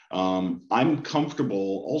immediately. I'm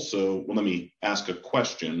comfortable also, well, let me ask a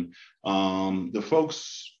question. The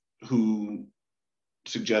folks who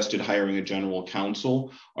suggested hiring a general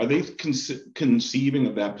counsel, are they conceiving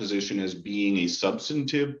of that position as being a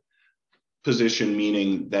substantive position,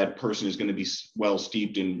 meaning that person is going to be well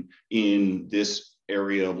steeped in this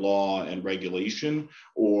area of law and regulation,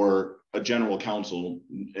 or a general counsel,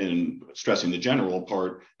 and stressing the general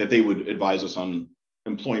part, that they would advise us on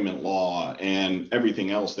employment law and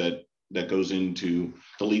everything else that goes into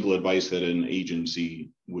the legal advice that an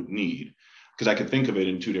agency would need? Because I could think of it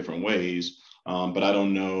in two different ways, but I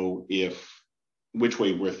don't know which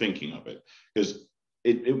way we're thinking of it. Because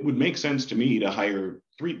it would make sense to me to hire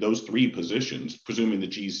those three positions, presuming the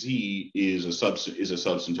GC is a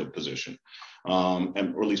substantive position, or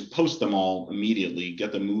at least post them all immediately,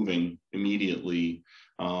 get them moving immediately,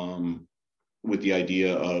 with the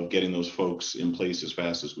idea of getting those folks in place as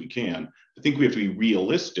fast as we can. I think we have to be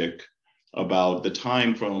realistic about the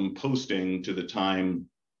time from posting to the time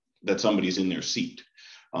that somebody's in their seat.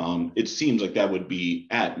 It seems like that would be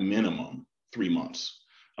at minimum 3 months,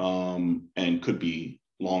 and could be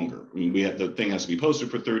longer. I mean, the thing has to be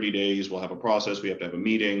posted for 30 days. We'll have a process. We have to have a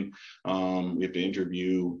meeting. We have to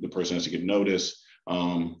interview. The person has to give notice.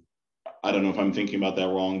 I don't know if I'm thinking about that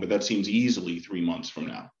wrong, but that seems easily 3 months from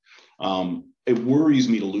now. It worries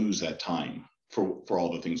me to lose that time for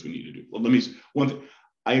all the things we need to do. Well,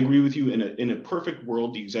 I agree with you. In a perfect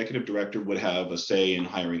world, the executive director would have a say in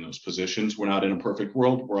hiring those positions. We're not in a perfect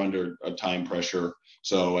world. We're under a time pressure.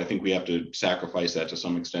 So I think we have to sacrifice that to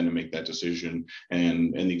some extent and make that decision.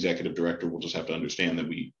 And the executive director will just have to understand that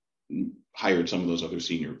we hired some of those other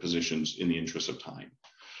senior positions in the interest of time.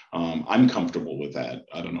 I'm comfortable with that.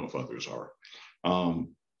 I don't know if others are.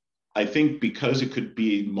 I think because it could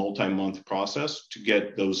be a multi-month process to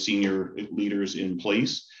get those senior leaders in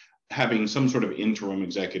place, having some sort of interim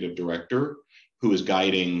executive director who is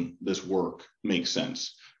guiding this work makes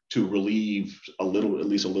sense to relieve at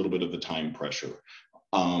least a little bit of the time pressure.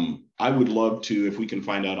 I would love to, if we can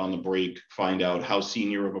find out on the break, find out how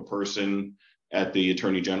senior of a person at the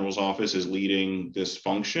Attorney General's office is leading this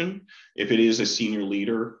function. If it is a senior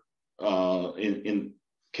leader,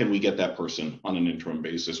 can we get that person on an interim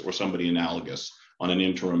basis, or somebody analogous on an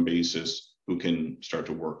interim basis who can start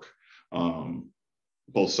to work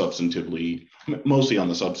both substantively, mostly on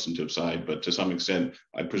the substantive side, but to some extent,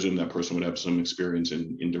 I presume that person would have some experience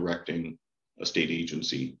in directing a state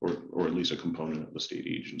agency, or at least a component of the state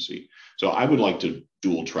agency. So I would like to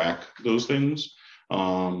dual track those things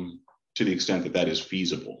to the extent that that is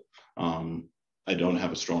feasible. I don't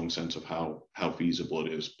have a strong sense of how feasible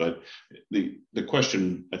it is, but the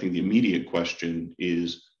question, I think the immediate question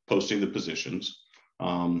is posting the positions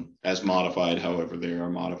as modified, however they are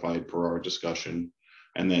modified per our discussion.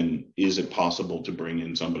 And then is it possible to bring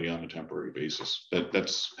in somebody on a temporary basis?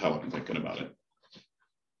 That's how I'm thinking about it.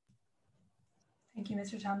 Thank you,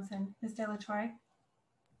 Mr. Thompson. Ms. De La Torre?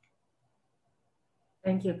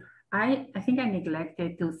 Thank you. I think I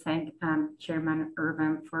neglected to thank Chairman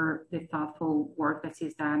Urban for the thoughtful work that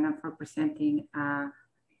he's done and for presenting,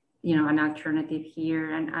 an alternative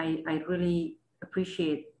here. And I really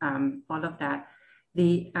appreciate all of that.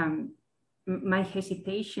 My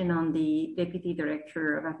hesitation on the Deputy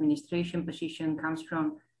Director of Administration position comes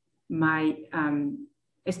from my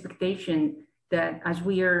expectation that as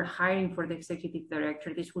we are hiring for the Executive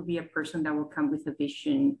Director, this will be a person that will come with a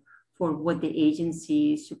vision for what the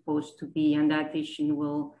agency is supposed to be, and that vision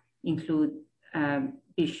will include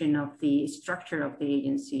vision of the structure of the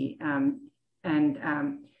agency.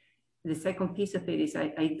 The second piece of it is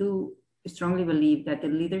I do strongly believe that the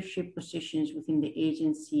leadership positions within the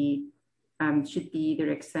agency should be either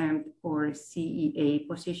exempt or CEA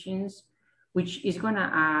positions, which is going to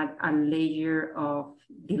add a layer of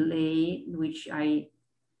delay, which I,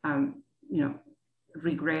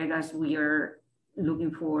 regret as we are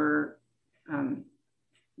looking for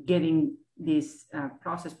getting this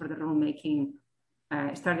process for the rulemaking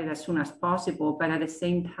started as soon as possible. But at the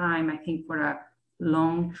same time, I think for a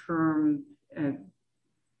long-term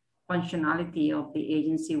functionality of the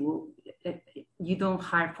agency, you don't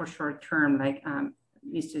hire for short-term, like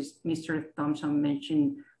Mr. Thompson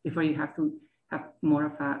mentioned before. You have to have more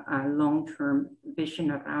of a long-term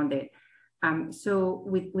vision around it. So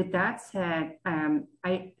with that said,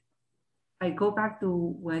 I go back to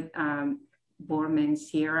what Boardman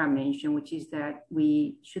Sierra mentioned, which is that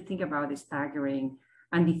we should think about the staggering.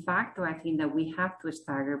 And de facto, I think that we have to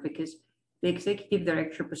stagger because the Executive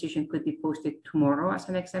Director position could be posted tomorrow as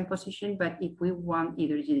an exempt position, but if we want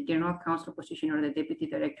either the General Counsel position or the Deputy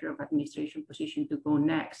Director of Administration position to go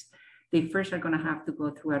next, they first are going to have to go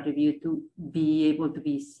through a review to be able to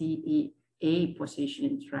be CEA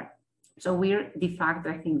positions, right? So we're de facto,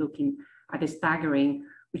 I think, looking at the staggering,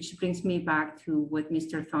 which brings me back to what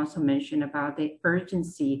Mr. Thompson mentioned about the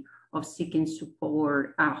urgency of seeking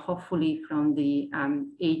support, hopefully from the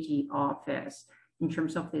AG office, in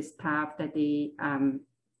terms of the staff that they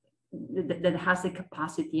that has the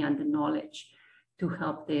capacity and the knowledge to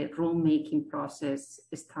help the rulemaking process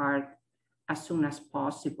start as soon as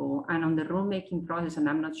possible. And on the rulemaking process, and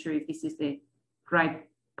I'm not sure if this is the right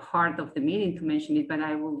part of the meeting to mention it, but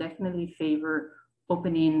I will definitely favor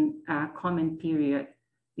opening a comment period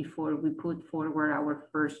before we put forward our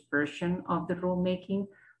first version of the rulemaking,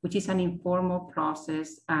 which is an informal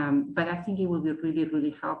process, but I think it will be really,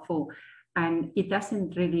 really helpful. And it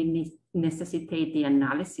doesn't really necessitate the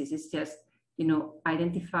analysis. It's just,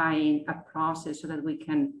 identifying a process so that we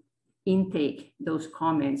can intake those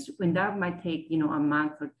comments. And that might take, a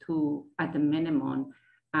month or two at the minimum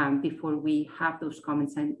before we have those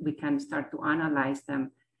comments and we can start to analyze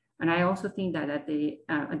them. And I also think that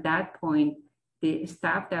at that point, the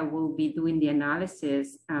staff that will be doing the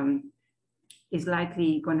analysis is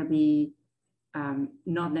likely going to be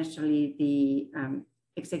not necessarily the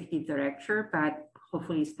Executive Director, but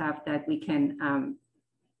hopefully staff that we can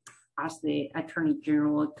ask the Attorney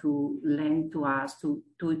General to lend to us to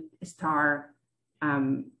start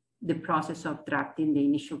the process of drafting the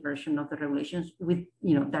initial version of the regulations with,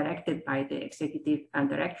 directed by the Executive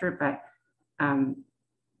Director. But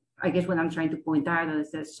I guess what I'm trying to point out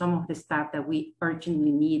is that some of the staff that we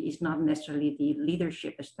urgently need is not necessarily the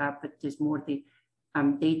leadership staff, but just more the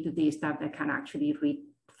day-to-day staff that can actually read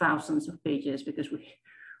thousands of pages, because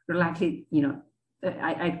we're likely,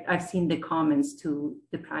 I've seen the comments to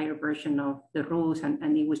the prior version of the rules,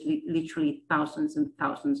 and it was literally thousands and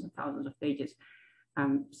thousands and thousands of pages.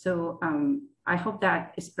 So I hope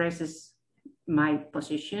that expresses my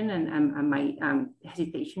position and my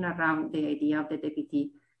hesitation around the idea of the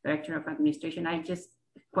Deputy Director of Administration. I just,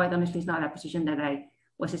 quite honestly, it's not a position that I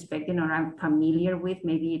was expecting or I'm familiar with.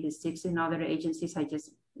 Maybe it exists in other agencies.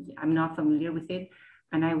 I'm not familiar with it.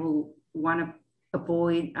 And I will want to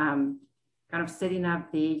avoid kind of setting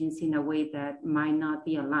up the agency in a way that might not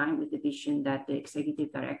be aligned with the vision that the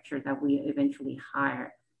Executive Director that we eventually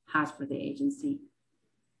hire has for the agency.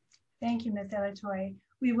 Thank you, Ms. De La Torre.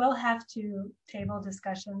 We will have to table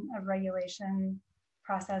discussion of regulation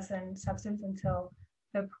process and substance until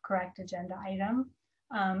the correct agenda item.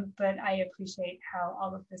 But I appreciate how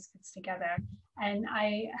all of this fits together. And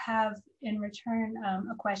I have in return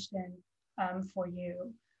a question for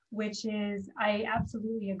you, which is, I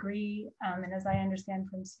absolutely agree, and as I understand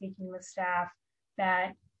from speaking with staff,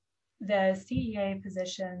 that the CEA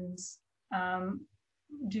positions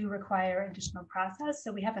do require additional process.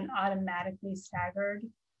 So we have an automatically staggered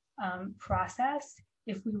process.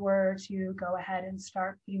 if we were to go ahead and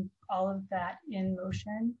start putting all of that in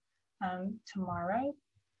motion tomorrow.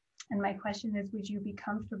 And my question is, would you be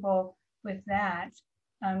comfortable with that,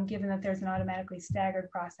 given that there's an automatically staggered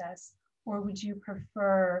process, or would you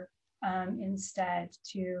prefer instead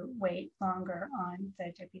to wait longer on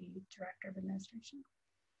the Deputy Director of Administration?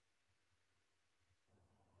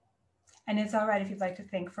 And it's all right if you'd like to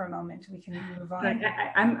think for a moment, we can move on.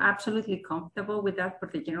 I'm absolutely comfortable with that for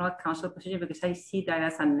the general counsel position, because I see that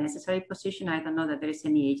as a necessary position. I don't know that there is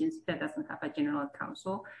any agency that doesn't have a general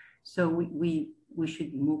counsel. So we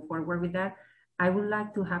should move forward with that. I would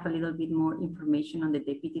like to have a little bit more information on the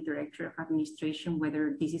Deputy Director of Administration,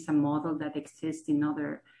 whether this is a model that exists in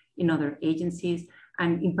other agencies,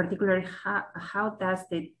 and in particular, how does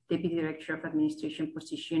the Deputy Director of Administration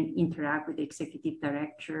position interact with the Executive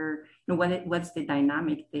Director? You know, what's the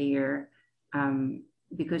dynamic there?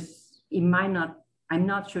 Because it might not, I'm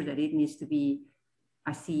not sure that it needs to be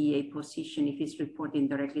a CEA position if it's reporting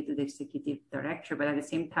directly to the Executive Director, but at the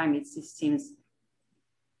same time, it just seems,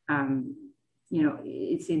 you know,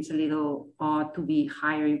 it seems a little odd to be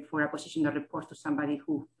hiring for a position that reports to somebody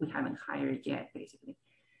who we haven't hired yet, basically.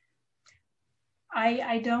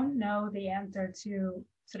 I don't know the answer to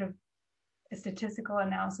sort of a statistical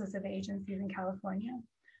analysis of agencies in California.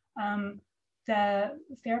 The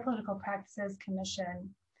Fair Political Practices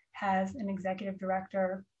Commission has an executive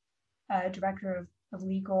director, a director of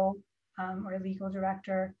legal, or a legal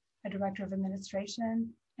director, a director of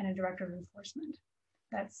administration, and a director of enforcement.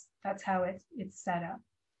 That's how it's set up.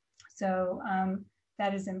 So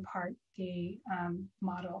that is in part the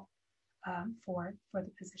model for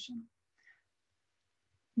the position.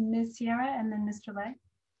 Ms. Sierra and then Mr. Lay.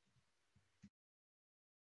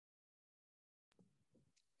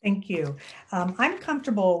 Thank you. I'm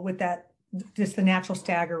comfortable with that, just the natural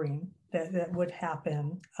staggering that would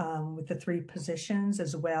happen with the 3 positions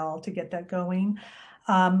as well to get that going.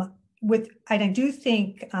 And I do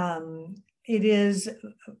think it is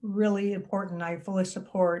really important. I fully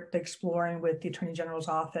support the exploring with the Attorney General's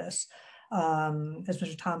office, as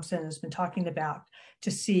Mr. Thompson has been talking about, to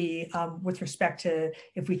see with respect to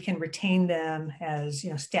if we can retain them as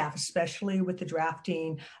staff, especially with the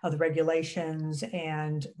drafting of the regulations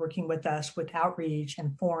and working with us with outreach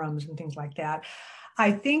and forums and things like that.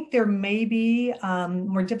 I think there may be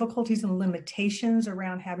more difficulties and limitations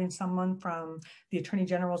around having someone from the Attorney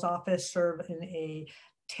General's office serve in a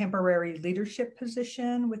temporary leadership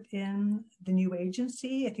position within the new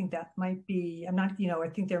agency. I think that might be, I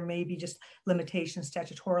think there may be just limitations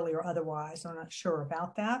statutorily or otherwise. I'm not sure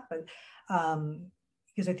about that, but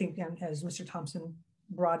because I think, as Mr. Thompson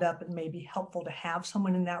brought up, it may be helpful to have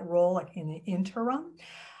someone in that role, like in the interim.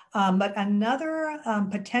 But another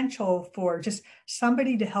potential for just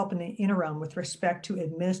somebody to help in the interim with respect to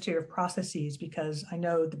administrative processes, because I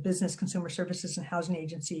know the Business Consumer Services and Housing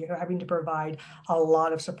Agency are having to provide a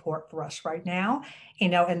lot of support for us right now,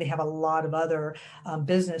 and they have a lot of other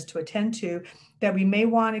business to attend to, that we may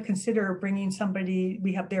want to consider bringing somebody.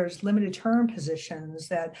 There's limited term positions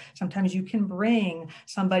that sometimes you can bring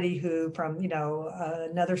somebody who from,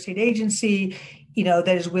 another state agency,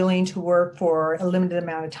 that is willing to work for a limited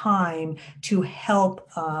amount of time to help,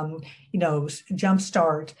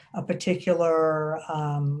 jumpstart a particular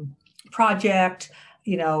project,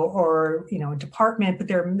 or, department, but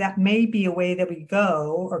that may be a way that we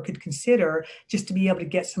go or could consider just to be able to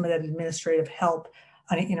get some of that administrative help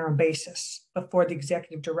on an interim basis before the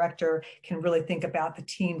executive director can really think about the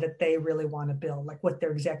team that they really want to build, like what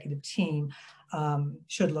their executive team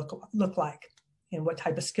should look like and what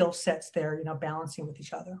type of skill sets they're, balancing with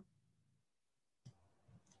each other.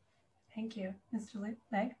 Thank you. Mr.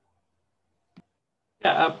 Lay?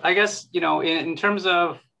 Yeah, I guess, in terms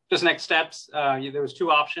of just next steps, there was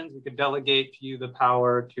 2 options. We could delegate to you the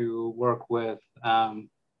power to work with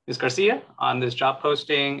Ms. Garcia on this job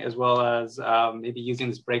posting, as well as maybe using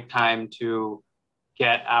this break time to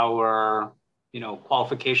get our,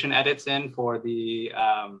 qualification edits in for the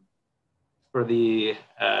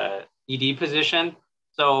ED position.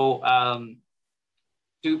 So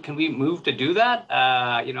can we move to do that?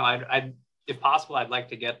 I'd, if possible, I'd like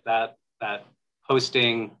to get that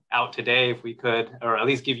posting out today if we could, or at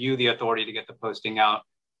least give you the authority to get the posting out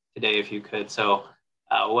today if you could. So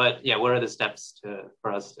what are the steps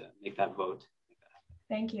for us to make that vote?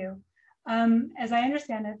 Thank you. As I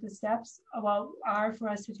understand it, the steps are for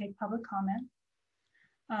us to take public comment,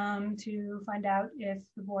 to find out if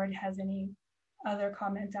the board has any other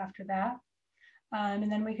comments after that.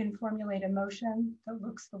 And then we can formulate a motion that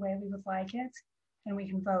looks the way we would like it, and we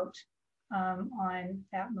can vote on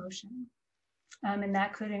that motion. And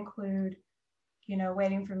that could include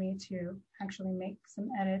waiting for me to actually make some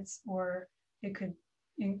edits, or it could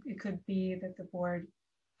be that the board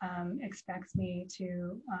expects me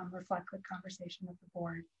to reflect the conversation of the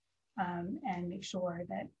board and make sure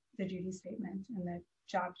that the duty statement and the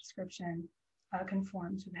job description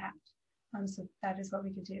conform to that. So that is what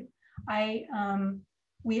we could do.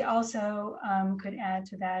 We also could add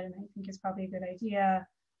to that, and I think it's probably a good idea,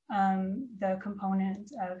 the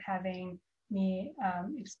component of having me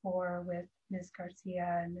explore with Ms.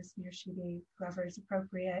 Garcia and Ms. Miyashidi, whoever is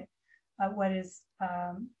appropriate,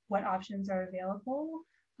 what options are available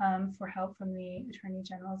for help from the Attorney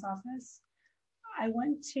General's office. I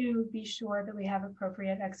want to be sure that we have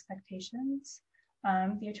appropriate expectations.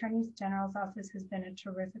 The Attorney General's office has been a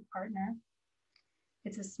terrific partner.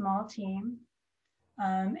 It's a small team,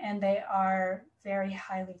 and they are very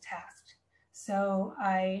highly tasked. So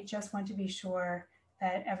I just want to be sure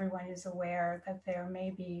that everyone is aware that there may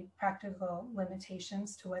be practical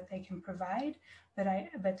limitations to what they can provide, but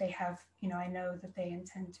they have, I know that they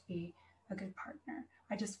intend to be a good partner.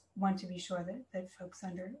 I just want to be sure that folks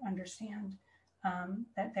understand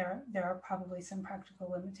that there are probably some practical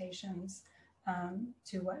limitations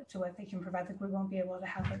to what they can provide. Like, we won't be able to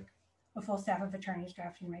have a full staff of attorneys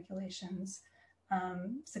drafting regulations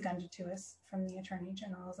seconded to us from the Attorney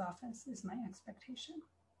General's office is my expectation.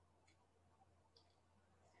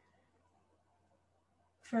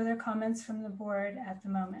 Further comments from the board at the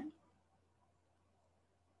moment?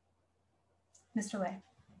 Mr. Lay.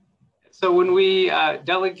 So when we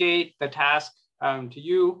delegate the task to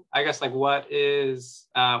you, I guess, like, what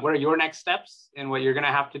are your next steps and what you're going to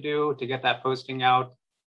have to do to get that posting out?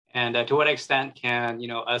 And to what extent can,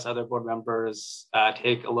 us other board members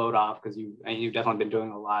take a load off? Because you've definitely been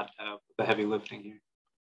doing a lot of the heavy lifting here.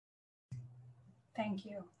 Thank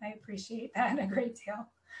you. I appreciate that a great deal.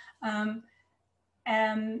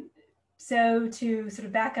 So to sort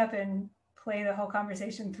of back up and play the whole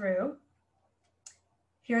conversation through,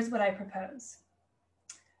 here's what I propose.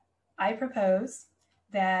 I propose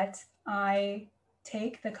that I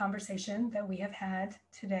take the conversation that we have had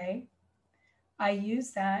today. I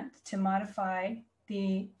use that to modify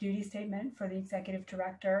the duty statement for the executive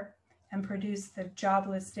director and produce the job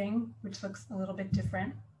listing, which looks a little bit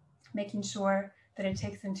different, making sure that it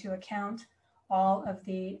takes into account all of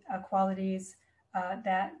the qualities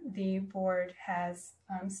that the board has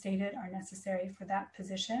stated are necessary for that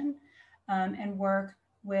position, and work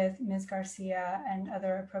with Ms. Garcia and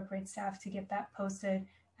other appropriate staff to get that posted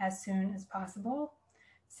as soon as possible.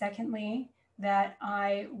 Secondly, that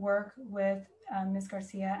I work with Ms.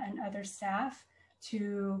 Garcia and other staff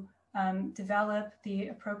to develop the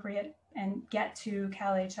appropriate and get to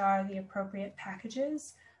CalHR the appropriate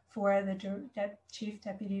packages for the Chief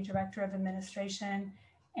Deputy Director of Administration.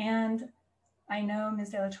 And I know Ms.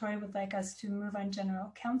 De La Torre would like us to move on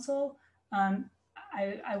General Counsel.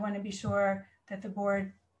 I want to be sure that the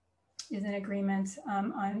board is in agreement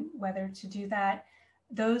on whether to do that.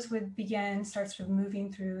 Those would start sort of moving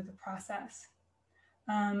through the process.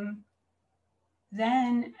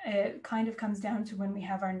 Then it kind of comes down to when we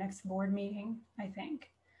have our next board meeting, I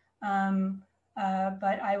think.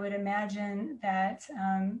 But I would imagine that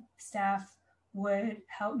staff would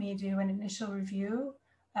help me do an initial review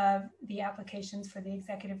of the applications for the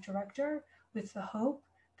executive director, with the hope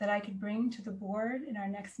that I could bring to the board in our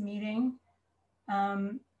next meeting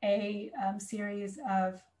a series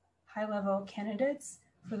of high-level candidates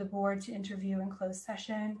for the board to interview in closed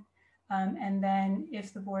session. And then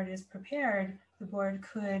if the board is prepared, the board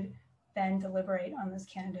could then deliberate on those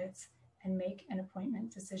candidates and make an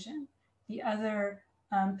appointment decision. The other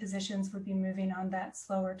positions would be moving on that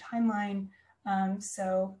slower timeline.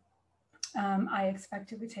 So I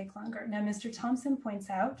expect it would take longer. Now, Mr. Thompson points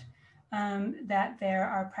out that there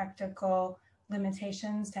are practical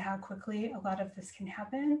limitations to how quickly a lot of this can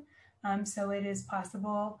happen. So it is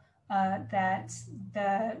possible that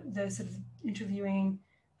the sort of interviewing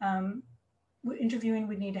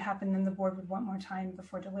would need to happen, then the board would want more time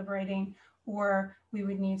before deliberating, or we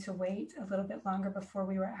would need to wait a little bit longer before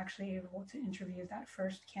we were actually able to interview that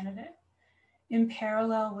first candidate. In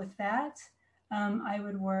parallel with that, I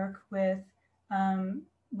would work with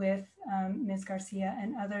Ms. Garcia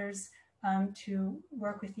and others to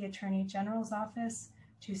work with the Attorney General's office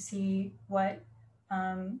to see what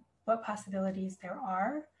possibilities there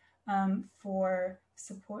are for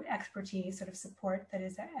support, expertise, sort of support that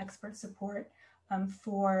is expert support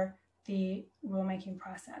for the rulemaking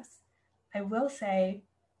process. I will say,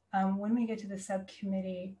 when we get to the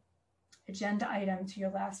subcommittee agenda item, to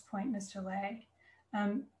your last point, Mr. Lay,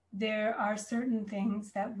 there are certain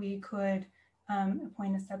things that we could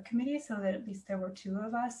appoint a subcommittee so that at least there were two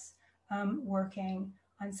of us working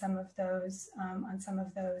on some of those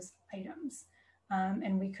items.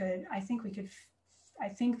 And we could, I think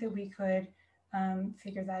that we could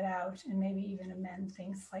figure that out and maybe even amend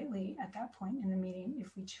things slightly at that point in the meeting if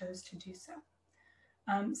we chose to do so.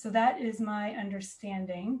 So that is my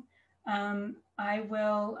understanding. I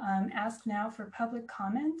will ask now for public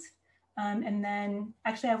comment. And then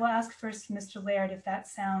actually I will ask first Mr. Laird if that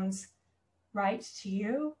sounds right to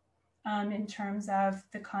you in terms of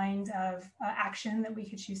the kind of action that we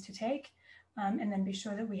could choose to take, and then be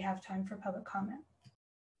sure that we have time for public comment.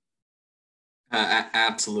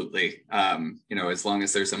 Absolutely. You know, as long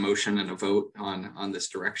as there's a motion and a vote on this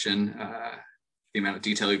direction, the amount of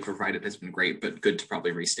detail you provided has been great, but good to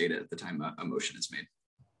probably restate it at the time a motion is made.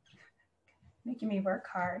 Making me work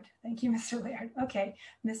hard. Thank you, Mr. Laird. Okay,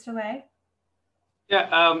 Mr. Lay.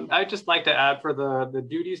 Yeah, I'd just like to add for the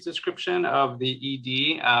duties description of the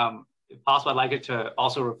ED, if possible, I'd like it to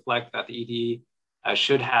also reflect that the ED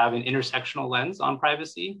should have an intersectional lens on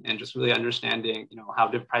privacy and just really understanding, you know,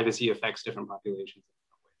 how privacy affects different populations.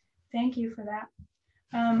 Thank you for that.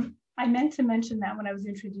 I meant to mention that when I was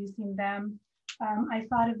introducing them. I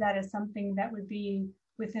thought of that as something that would be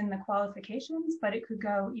within the qualifications, but it could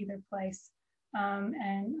go either place.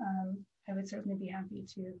 And I would certainly be happy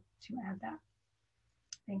to add that.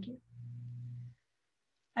 Thank you.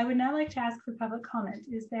 I would now like to ask for public comment.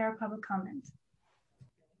 Is there a public comment?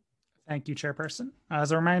 Thank you, Chairperson.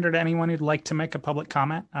 As a reminder to anyone who'd like to make a public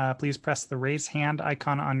comment, please press the raise hand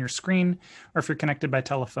icon on your screen, or if you're connected by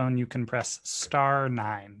telephone, you can press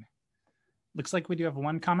 *9. Looks like we do have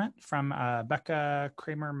one comment from Becca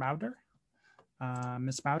Kramer-Mauder.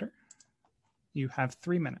 Ms. Mauder, you have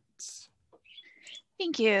 3 minutes.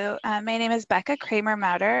 Thank you. My name is Becca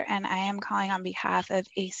Kramer-Mauder, and I am calling on behalf of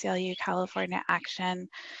ACLU California Action,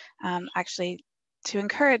 actually to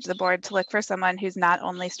encourage the board to look for someone who's not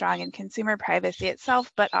only strong in consumer privacy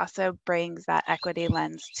itself, but also brings that equity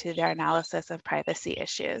lens to their analysis of privacy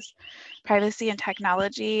issues. Privacy and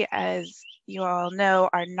technology, as you all know,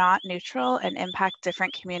 are not neutral and impact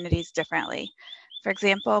different communities differently. For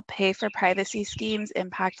example, pay for privacy schemes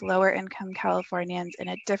impact lower income Californians in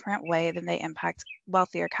a different way than they impact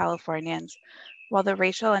wealthier Californians, while the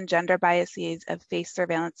racial and gender biases of face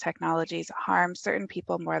surveillance technologies harm certain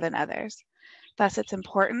people more than others. Thus, it's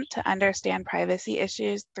important to understand privacy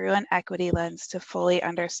issues through an equity lens to fully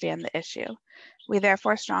understand the issue. We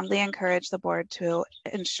therefore strongly encourage the board to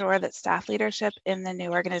ensure that staff leadership in the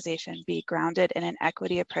new organization be grounded in an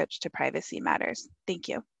equity approach to privacy matters. Thank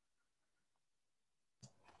you.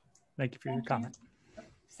 Thank you for your comment.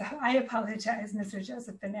 So I apologize, Mr.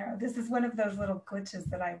 Joseph Pinero. This is one of those little glitches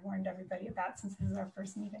that I warned everybody about since this is our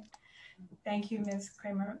first meeting. Thank you, Ms.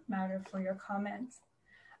 Kramer-Mauder, for your comments.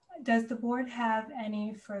 Does the board have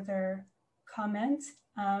any further comments?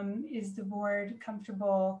 Is the board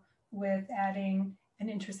comfortable with adding an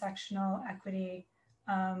intersectional equity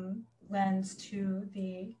lens to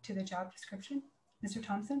the job description? Mr.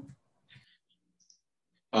 Thompson?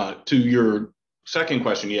 To your second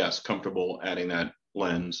question, yes, comfortable adding that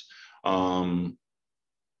lens.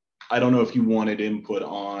 I don't know if you wanted input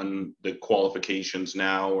on the qualifications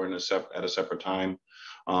now or at a separate time.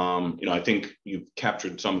 You know, I think you've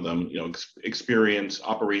captured some of them. You know, experience,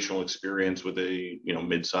 operational experience with a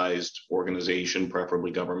mid-sized organization,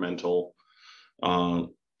 preferably governmental,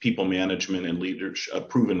 people management and leadership, a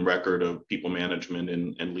proven record of people management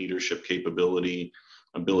and leadership capability,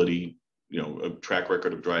 ability, a track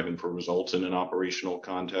record of driving for results in an operational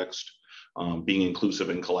context, being inclusive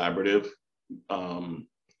and collaborative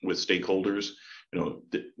with stakeholders.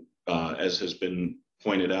 As has been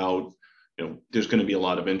pointed out, there's going to be a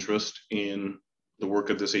lot of interest in the work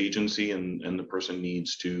of this agency, and the person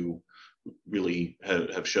needs to really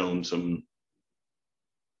have shown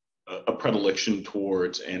a predilection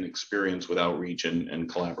towards and experience with outreach and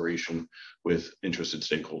collaboration with interested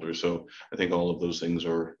stakeholders. So I think all of those things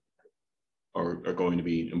are going to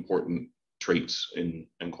be important traits and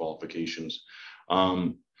qualifications.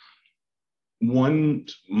 One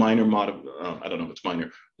minor I don't know if it's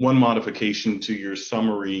minor. One modification to your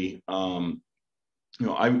summary.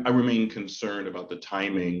 I remain concerned about the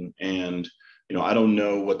timing, and I don't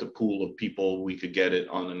know what the pool of people we could get it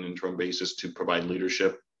on an interim basis to provide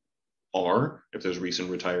leadership are. If there's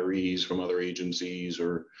recent retirees from other agencies,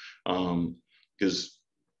 or because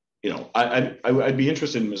I'd be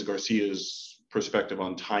interested in Ms. Garcia's perspective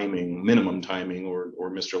on timing, minimum timing,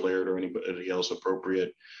 or Mr. Laird or anybody else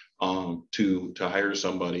appropriate to hire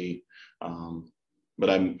somebody. But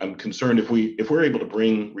I'm concerned if we're able to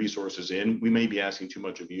bring resources in, we may be asking too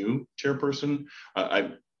much of you, Chairperson.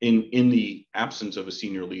 In the absence of a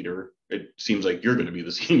senior leader it seems like you're going to be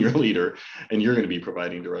the senior leader and you're going to be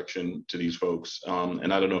providing direction to these folks.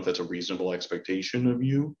 And I don't know if that's a reasonable expectation of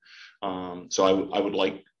you. So I would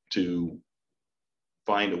like to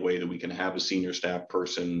find a way that we can have a senior staff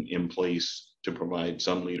person in place to provide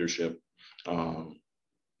some leadership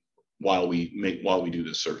while we do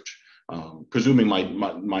this search. Presuming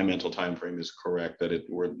my mental time frame is correct, that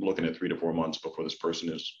we're looking at 3 to 4 months before this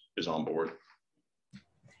person is on board.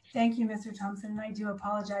 Thank you, Mr. Thompson. I do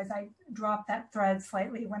apologize. I dropped that thread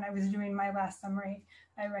slightly when I was doing my last summary.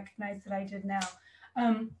 I recognize that I did now.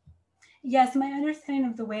 Yes, my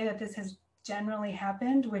understanding of the way that this has generally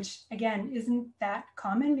happened, which again, isn't that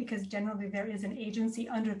common because generally there is an agency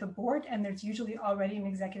under the board and there's usually already an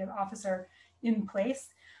executive officer in place,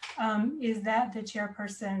 is that the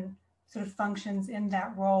chairperson sort of functions in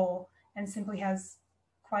that role and simply has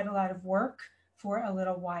quite a lot of work for a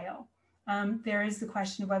little while. There is the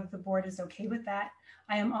question of whether the board is okay with that.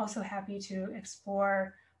 I am also happy to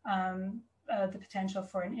explore the potential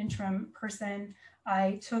for an interim person.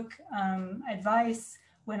 I took advice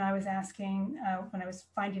when I was when I was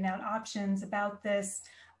finding out options about this.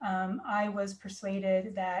 I was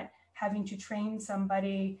persuaded that having to train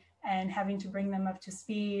somebody and having to bring them up to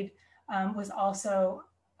speed was also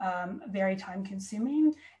very time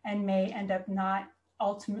consuming and may end up not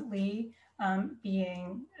ultimately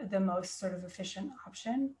being the most sort of efficient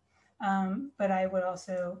option. But I would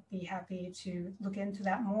also be happy to look into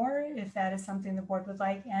that more if that is something the board would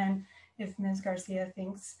like, and if Ms. Garcia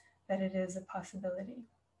thinks that it is a possibility,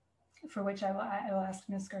 for which I will ask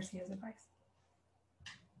Ms. Garcia's advice.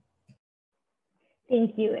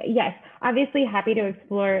 Thank you. Yes, obviously happy to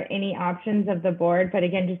explore any options of the board, but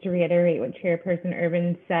again, just to reiterate what Chairperson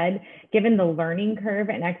Urban said, given the learning curve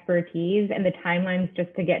and expertise and the timelines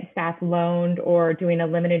just to get staff loaned or doing a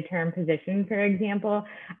limited term position, for example,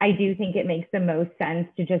 I do think it makes the most sense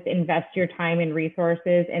to just invest your time and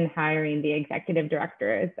resources in hiring the executive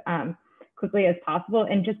director as quickly as possible.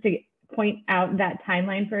 And just to point out that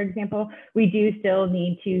timeline, for example, we do still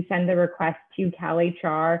need to send the request to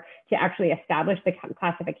CalHR to actually establish the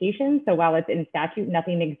classification. So while it's in statute,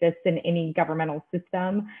 nothing exists in any governmental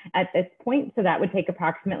system at this point. So that would take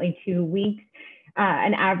approximately 2 weeks.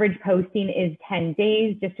 An average posting is 10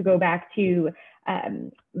 days. Just to go back to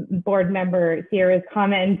board member Sierra's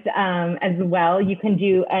comments as well, you can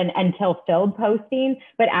do an until filled posting,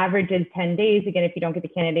 but average is 10 days. Again, if you don't get the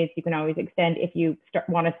candidates, you can always extend if you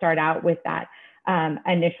want to start out with that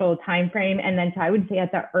initial time frame. And then so I would say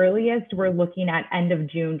at the earliest, we're looking at end of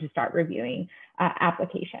June to start reviewing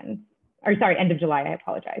applications. Or sorry, end of July, I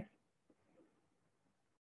apologize.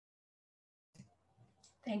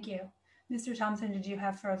 Thank you. Mr. Thompson, did you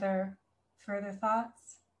have further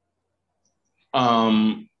thoughts?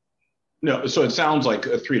 No, so it sounds like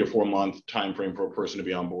a 3 to 4 month time frame for a person to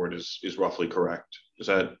be on board is roughly correct. Is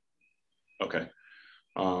that okay?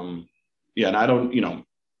 Yeah, and I don't,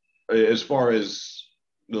 as far as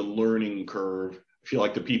the learning curve, I feel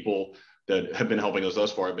like the people that have been helping us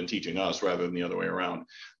thus far have been teaching us rather than the other way around.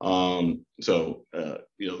 So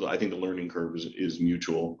I think the learning curve is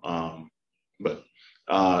mutual. But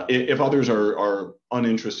if others are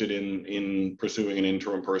uninterested in pursuing an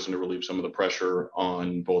interim person to relieve some of the pressure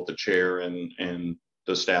on both the chair and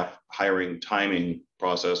the staff hiring timing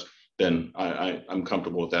process, then I'm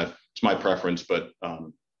comfortable with that. It's my preference, but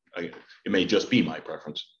it may just be my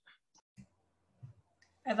preference.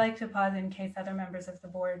 I'd like to pause in case other members of the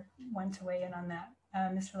board want to weigh in on that.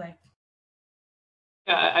 Mr. Lay.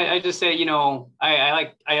 Yeah, I just say, I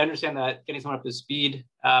understand that getting someone up to speed,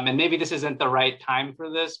 and maybe this isn't the right time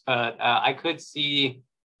for this, but I could see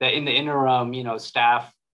that in the interim,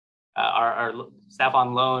 staff, our staff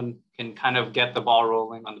on loan can kind of get the ball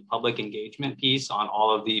rolling on the public engagement piece on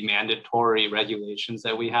all of the mandatory regulations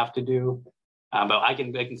that we have to do. But I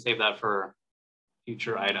can save that for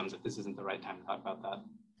future items if this isn't the right time to talk about that.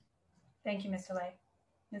 Thank you, Mr. Lay.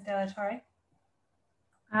 Ms. De La Torre?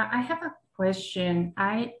 I have a question.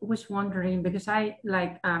 I was wondering, because I,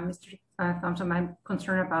 like Mr. Thompson, I'm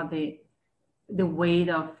concerned about the weight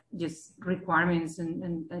of just requirements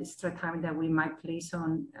and extra time that we might place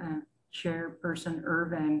on Chairperson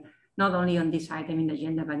Urban, not only on this item in the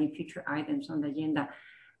agenda, but in future items on the agenda.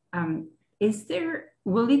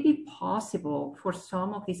 Will it be possible for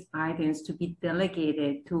some of these items to be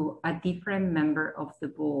delegated to a different member of the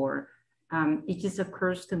board? It just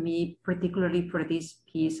occurs to me, particularly for this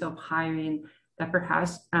piece of hiring, that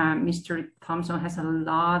perhaps Mr. Thompson has a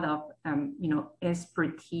lot of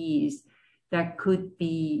expertise that could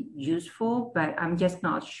be useful, but I'm just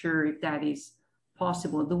not sure if that is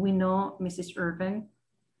possible. Do we know, Mrs. Urban?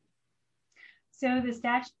 So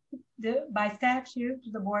by statute,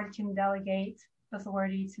 the board can delegate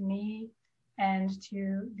authority to me and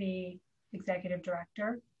to the executive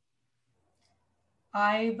director.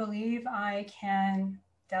 I believe I can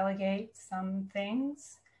delegate some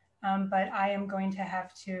things, but I am going to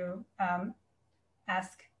have to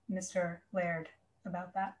ask Mr. Laird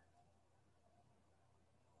about that.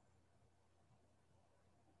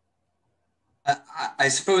 I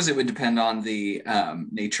suppose it would depend on the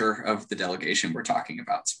nature of the delegation we're talking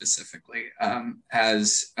about specifically.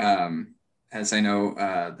 As I know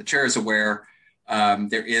the chair is aware,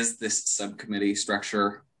 there is this subcommittee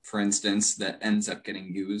structure, for instance, that ends up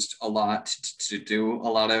getting used a lot to do a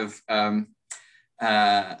lot of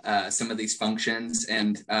some of these functions.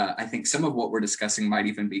 And I think some of what we're discussing might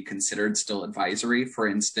even be considered still advisory. For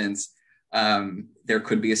instance, there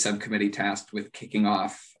could be a subcommittee tasked with kicking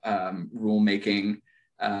off rulemaking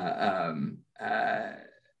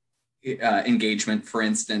engagement, for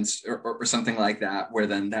instance, or something like that, where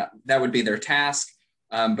then that would be their task,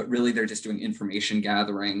 but really they're just doing information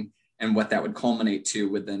gathering, and what that would culminate to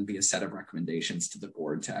would then be a set of recommendations to the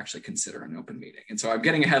board to actually consider an open meeting. And so I'm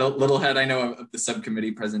getting a little ahead, I know, of the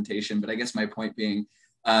subcommittee presentation, but I guess my point being,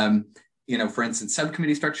 for instance,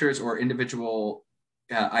 subcommittee structures or individual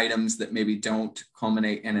items that maybe don't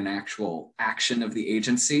culminate in an actual action of the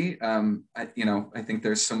agency. I think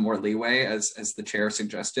there's some more leeway, as the chair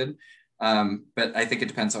suggested, but I think it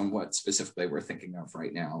depends on what specifically we're thinking of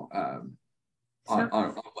right now, on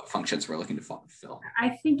what functions we're looking to fill. I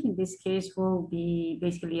think in this case will be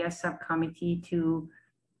basically a subcommittee to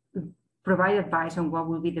provide advice on what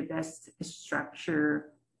will be the best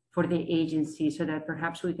structure for the agency, so that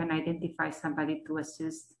perhaps we can identify somebody to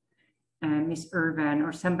assist Ms. Irvin,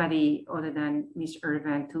 or somebody other than Ms.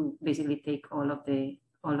 Irvin, to basically take all of the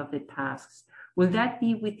tasks. Will that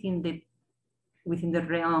be within the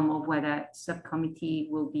realm of what a subcommittee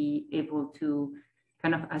will be able to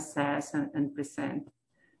kind of assess and present?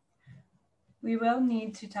 We will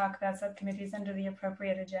need to talk about subcommittees under the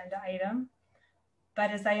appropriate agenda item.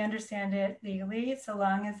 But as I understand it legally, so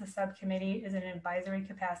long as the subcommittee is in an advisory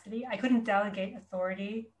capacity, I couldn't delegate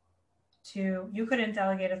authority you couldn't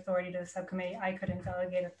delegate authority to a subcommittee. I couldn't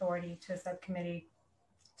delegate authority to a subcommittee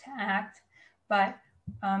to act, but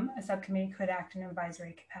a subcommittee could act in an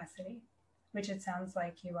advisory capacity, which it sounds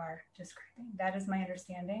like you are describing. That is my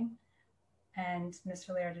understanding. And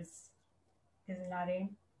Mr. Laird is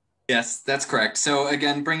nodding. Yes, that's correct. So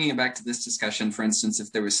again, bringing it back to this discussion, for instance,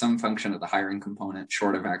 if there was some function of the hiring component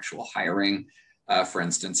short of actual hiring, for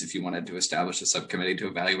instance, if you wanted to establish a subcommittee to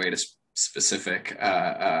evaluate a specific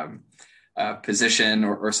position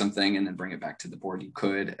or something, and then bring it back to the board, you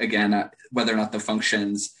could. Again, whether or not the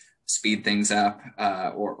functions speed things up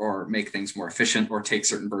or make things more efficient or take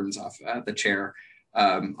certain burdens off the chair,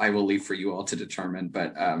 I will leave for you all to determine.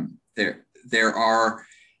 But there are,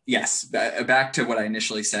 yes, back to what I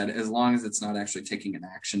initially said, as long as it's not actually taking an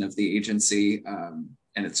action of the agency,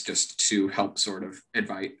 and it's just to help sort of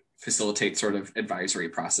facilitate sort of advisory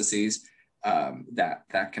processes,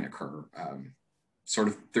 that can occur sort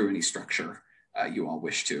of through any structure you all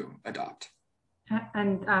wish to adopt.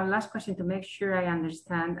 And last question to make sure I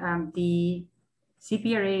understand, the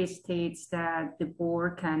CPRA states that the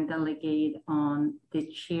board can delegate on the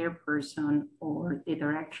chairperson or the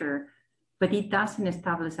director, but it doesn't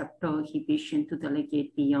establish a prohibition to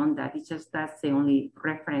delegate beyond that. It's just that's the only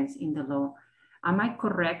reference in the law. Am I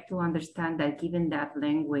correct to understand that given that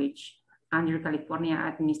language under California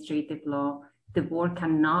administrative law, the board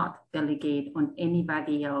cannot delegate on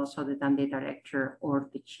anybody else other than the director or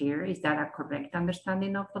the chair? Is that a correct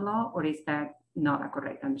understanding of the law, or is that not a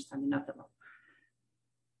correct understanding of the law?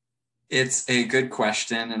 It's a good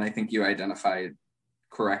question, and I think you identified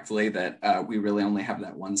correctly that we really only have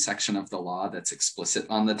that one section of the law that's explicit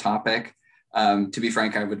on the topic. To be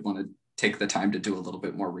frank, I would want to take the time to do a little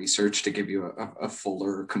bit more research to give you a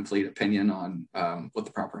fuller, complete opinion on what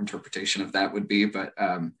the proper interpretation of that would be. But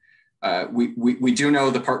we do know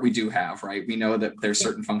the part we do have, right? We know that there's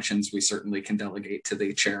certain functions we certainly can delegate to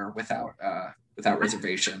the chair without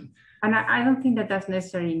reservation. And I don't think that that's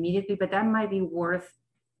necessary immediately, but that might be worth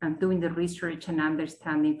doing the research and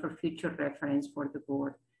understanding for future reference for the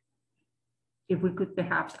board. If we could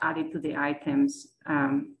perhaps add it to the items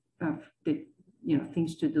of the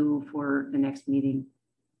things to do for the next meeting,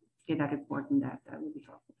 get that report and that would be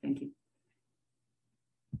helpful. Thank you.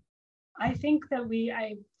 I think that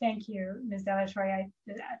I thank you, Ms. Delatroy.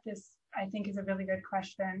 This I think is a really good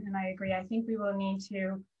question, and I agree. I think we will need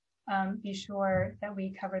to be sure that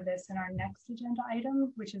we cover this in our next agenda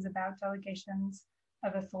item, which is about delegations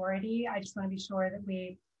of authority. I just want to be sure that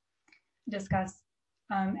we discuss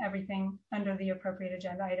everything under the appropriate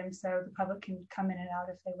agenda item so the public can come in and out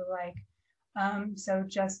if they would like. So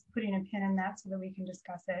just putting a pin in that so that we can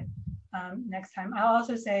discuss it next time. I'll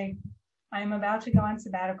also say I'm about to go on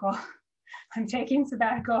sabbatical. I'm taking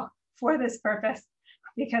sabbatical for this purpose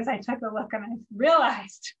because I took a look and I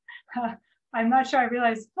realized, I'm not sure I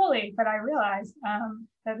realized fully, but I realized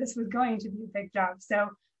that this was going to be a big job. So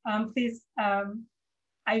please,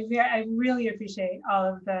 I really appreciate all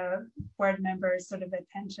of the board members' sort of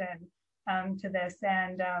attention to this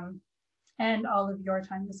and all of your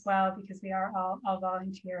time as well, because we are all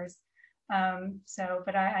volunteers.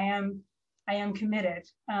 But I am committed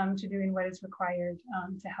to doing what is required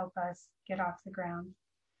to help us get off the ground.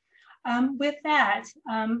 With that,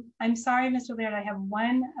 I'm sorry, Mr. Laird, I have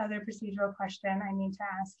one other procedural question I need to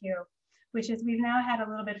ask you, which is we've now had a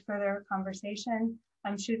little bit further conversation.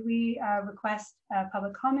 Should we request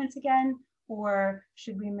public comments again, or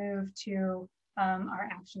should we move to our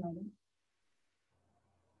action item?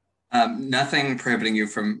 Nothing prohibiting you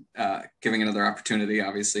from giving another opportunity,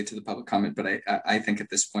 obviously, to the public comment, but I think at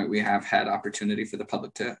this point we have had opportunity for the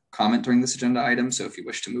public to comment during this agenda item. So if you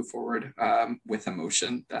wish to move forward with a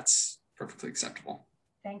motion, that's perfectly acceptable.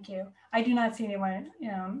 Thank you. I do not see anyone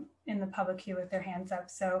in the public queue with their hands up,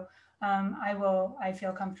 so I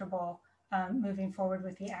feel comfortable moving forward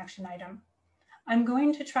with the action item. I'm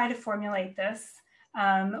going to try to formulate this.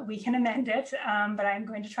 We can amend it, but I'm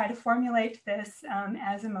going to try to formulate this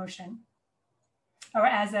as a motion, or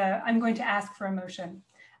I'm going to ask for a motion.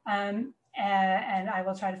 And I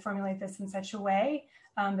will try to formulate this in such a way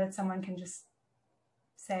that someone can just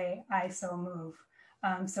say, I so move.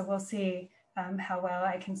 So we'll see how well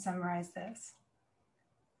I can summarize this.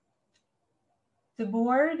 The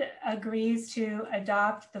board agrees to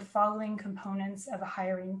adopt the following components of a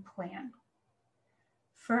hiring plan.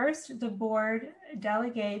 First, the board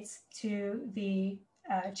delegates to the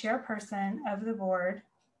chairperson of the board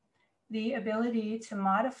the ability to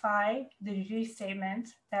modify the duty statement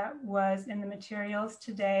that was in the materials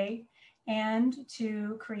today and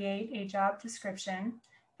to create a job description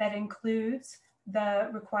that includes the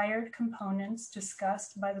required components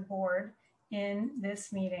discussed by the board in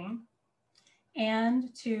this meeting,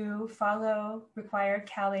 and to follow required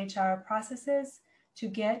CalHR processes to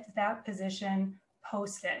get that position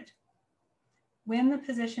posted. When the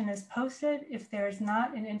position is posted, if there is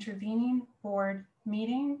not an intervening board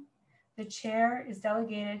meeting, the chair is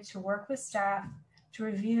delegated to work with staff to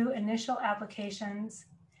review initial applications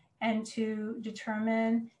and to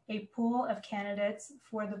determine a pool of candidates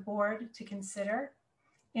for the board to consider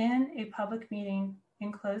in a public meeting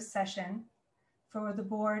in closed session for the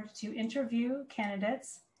board to interview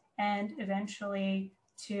candidates and eventually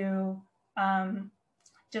to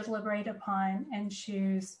deliberate upon and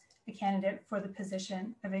choose a candidate for the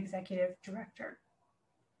position of executive director.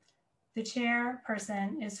 The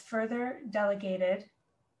chairperson is further delegated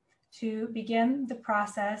to begin the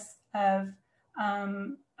process of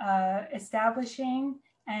establishing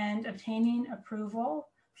and obtaining approval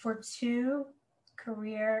for 2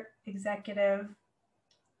 career executive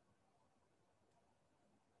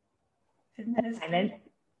assignments.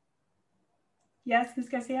 Yes, Ms.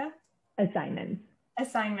 Garcia? Assignment.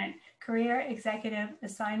 Career executive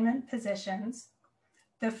assignment positions.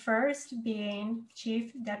 The first being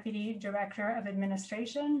Chief Deputy Director of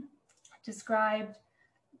Administration, described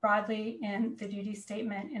broadly in the duty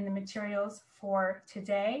statement in the materials for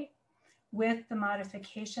today, with the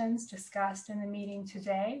modifications discussed in the meeting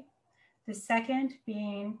today. The second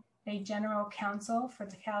being a general counsel for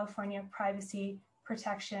the California Privacy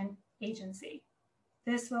Protection Agency.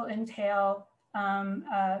 This will entail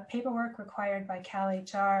paperwork required by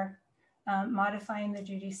CalHR, modifying the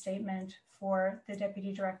duty statement for the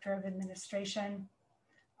Deputy Director of Administration,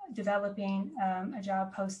 developing a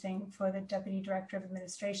job posting for the Deputy Director of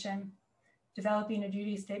Administration, developing a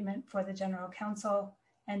duty statement for the General Counsel,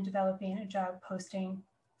 and developing a job posting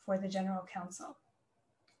for the General Counsel.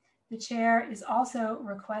 The chair is also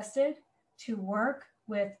requested to work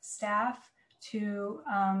with staff to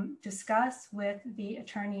discuss with the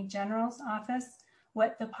Attorney General's office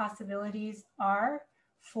what the possibilities are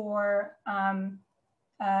for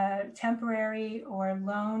temporary or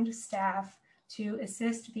loaned staff to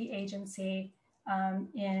assist the agency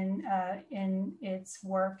in its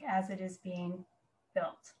work as it is being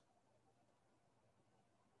built.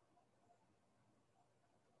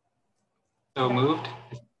 So moved.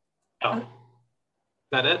 Oh, is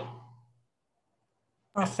that it?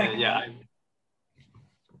 I'll second. Yeah.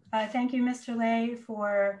 Thank you, Mr. Lay,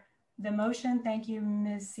 for the motion. Thank you,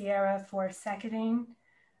 Ms. Sierra, for seconding.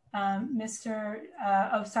 Mr.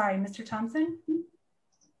 Thompson?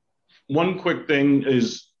 one quick thing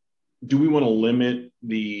is, do we want to limit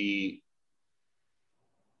the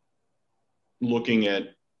looking at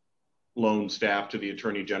loan staff to the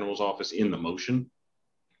Attorney General's office in the motion?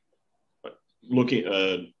 Working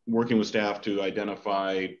with staff to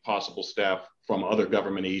identify possible staff from other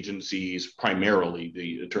government agencies, primarily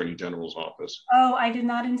the Attorney General's office. Oh, I did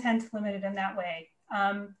not intend to limit it in that way.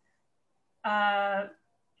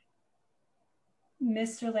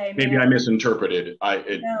 Mr. Lay. Maybe I misinterpreted.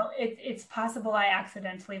 No, it's possible I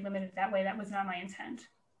accidentally limited it that way. That was not my intent.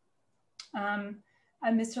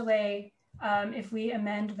 Mr. Lay, if we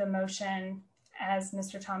amend the motion as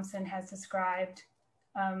Mr. Thompson has described,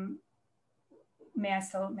 may I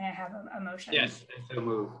have a motion? Yes, I so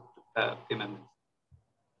move the amendment.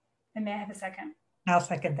 And may I have a second? I'll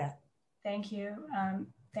second that. Thank you.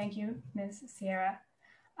 Thank you, Ms. Sierra.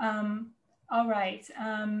 All right,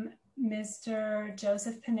 Mr.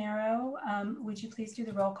 Joseph Pinero, would you please do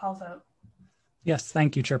the roll call vote? Yes,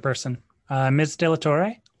 thank you, Chairperson. Ms. De La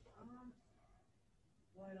Torre?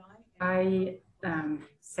 I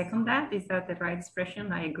second that. Is that the right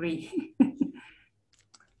expression? I agree.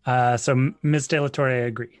 So Ms. De La Torre, I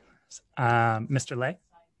agree. Mr. Lay?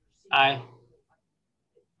 Aye.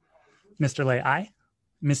 Mr. Lay, aye.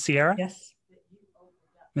 Ms. Sierra? Yes.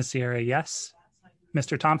 Ms. Sierra, yes.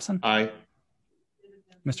 Mr. Thompson? Aye.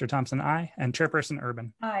 Mr. Thompson, aye. And Chairperson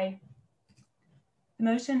Urban? Aye. The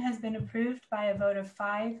motion has been approved by a vote of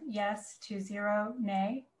 5 yes to 0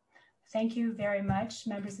 nay. Thank you very much,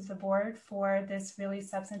 members of the board, for this really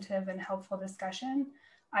substantive and helpful discussion.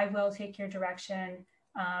 I will take your direction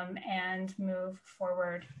and move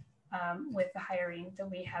forward with the hiring that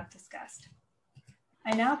we have discussed.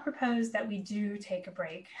 I now propose that we do take a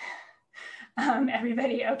break.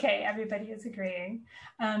 Everybody is agreeing.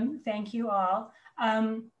 Thank you all.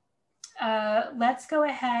 Let's go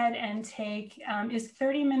ahead and take, is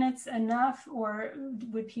 30 minutes enough, or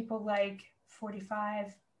would people like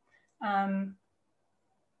 45?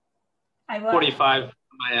 45 on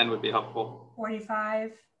my end would be helpful.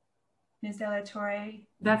 45, Ms. De La Torre?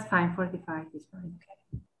 That's fine, 45 is fine.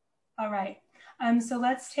 Okay. All right, so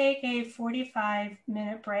let's take a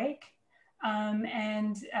 45-minute break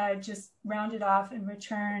and just round it off and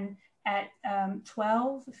return at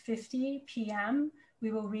 12:50 p.m.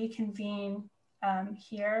 We will reconvene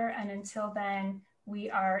here, and until then, we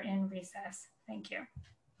are in recess. Thank you.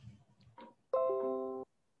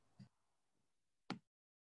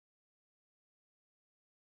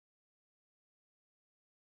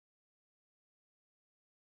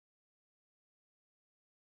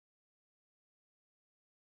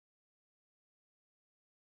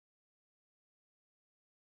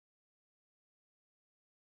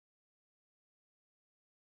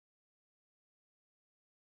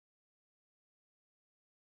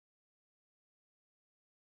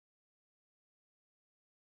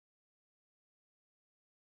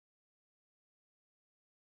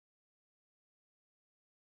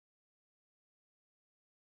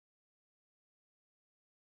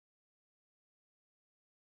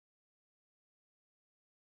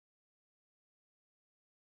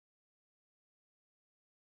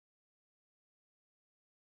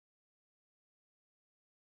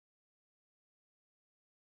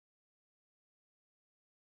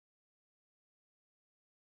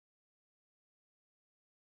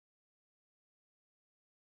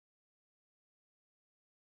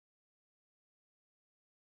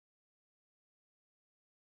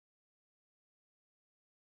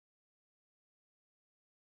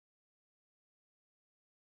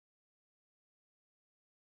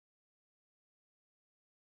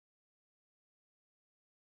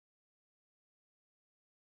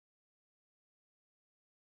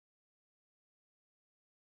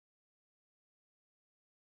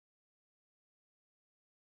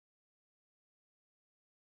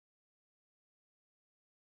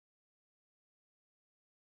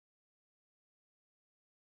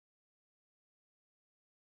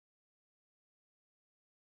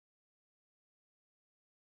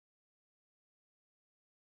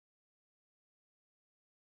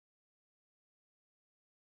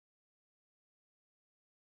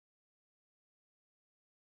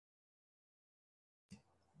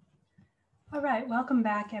 All right, welcome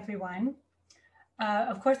back, everyone.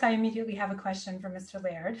 Of course, I immediately have a question for Mr.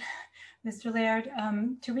 Laird. Mr. Laird,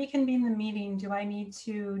 to reconvene the meeting, do I need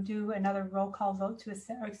to do another roll call vote to,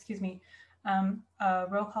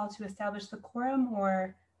 roll call to establish the quorum,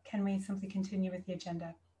 or can we simply continue with the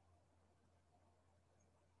agenda?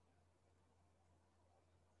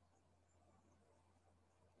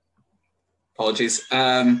 Apologies.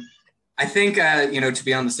 I think, to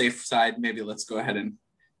be on the safe side, maybe let's go ahead and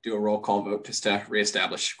do a roll call vote just to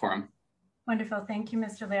reestablish quorum. Wonderful. Thank you,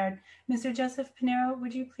 Mr. Laird. Mr. Joseph Pinero,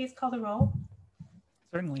 would you please call the roll?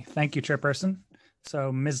 Certainly. Thank you, Chairperson.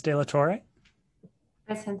 So Ms. De La Torre,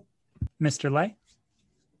 Present. Mr. Lay,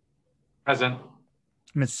 Present.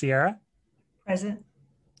 Ms. Sierra, Present.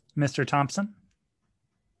 Mr. Thompson,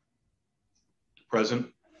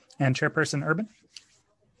 Present. and Chairperson Urban.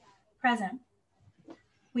 Present.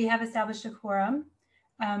 We have established a quorum.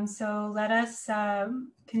 So let us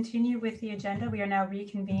continue with the agenda. We are now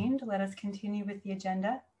reconvened. Let us continue with the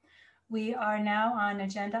agenda. We are now on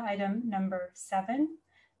agenda item number 7,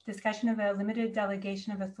 discussion of a limited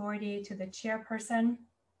delegation of authority to the chairperson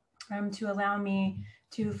to allow me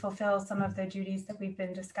to fulfill some of the duties that we've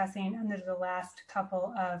been discussing under the last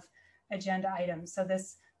couple of agenda items. So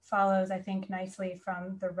this follows, I think, nicely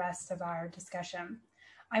from the rest of our discussion.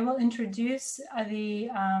 I will introduce the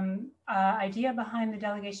idea behind the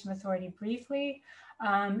delegation of authority briefly,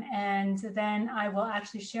 and then I will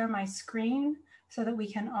actually share my screen so that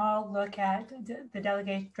we can all look at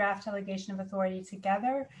the draft delegation of authority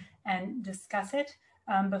together and discuss it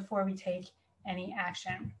before we take any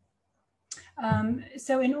action.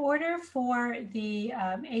 So in order for the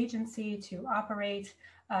agency to operate,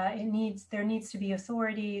 there needs to be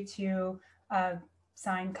authority to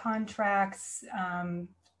sign contracts,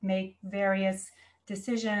 make various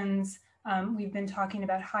decisions. We've been talking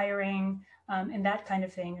about hiring and that kind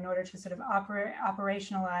of thing in order to sort of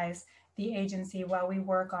operationalize the agency while we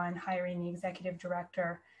work on hiring the executive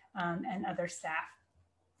director and other staff.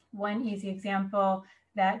 One easy example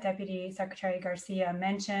that Deputy Secretary Garcia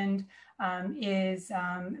mentioned is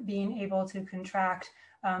being able to contract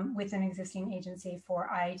with an existing agency for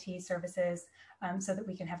IT services so that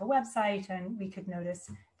we can have a website and we could notice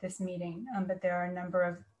this meeting. But there are a number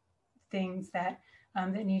of things that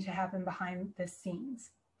need to happen behind the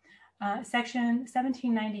scenes. Section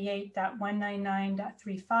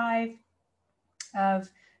 1798.199.35 of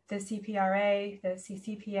the CPRA, the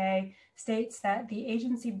CCPA, states that the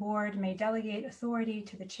agency board may delegate authority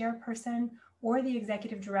to the chairperson or the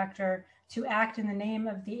executive director to act in the name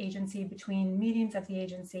of the agency between meetings of the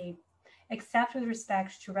agency, except with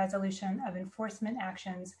respect to resolution of enforcement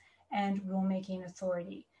actions and rulemaking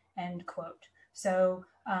authority, end quote. So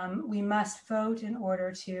we must vote in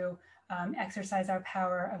order to exercise our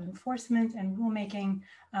power of enforcement and rulemaking,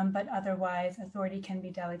 but otherwise authority can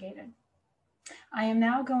be delegated. I am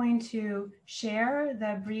now going to share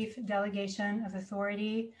the brief delegation of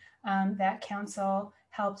authority that Council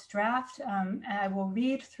helped draft. I will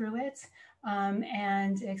read through it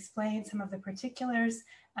and explain some of the particulars,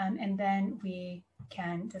 and then we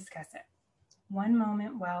can discuss it. One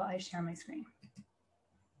moment while I share my screen.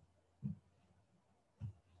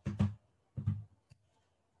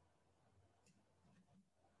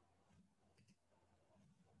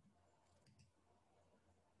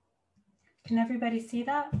 Can everybody see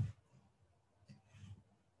that?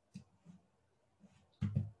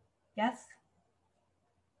 Yes?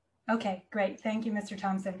 Okay, great. Thank you, Mr.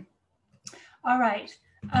 Thompson. All right.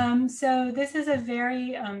 So this is a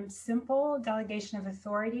very simple delegation of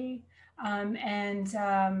authority, and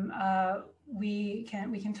we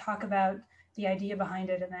can talk about the idea behind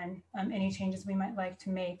it and then any changes we might like to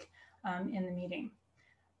make in the meeting.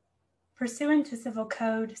 Pursuant to Civil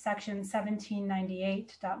Code Section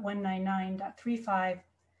 1798.199.35,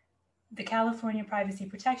 the California Privacy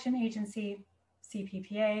Protection Agency,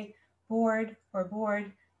 CPPA, board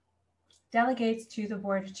delegates to the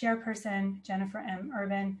board chairperson, Jennifer M.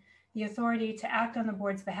 Urban, the authority to act on the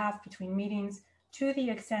board's behalf between meetings to the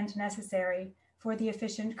extent necessary for the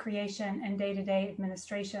efficient creation and day-to-day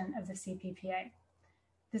administration of the CPPA.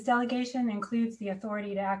 This delegation includes the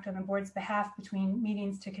authority to act on the board's behalf between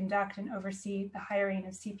meetings to conduct and oversee the hiring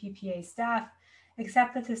of CPPA staff,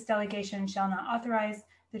 except that this delegation shall not authorize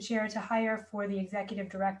the chair to hire for the executive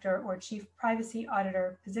director or chief privacy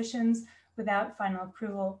auditor positions without final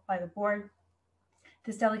approval by the board.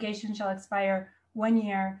 This delegation shall expire 1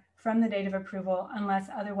 year from the date of approval unless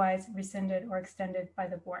otherwise rescinded or extended by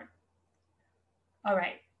the board. All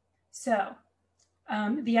right, so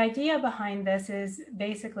the idea behind this is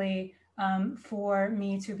basically for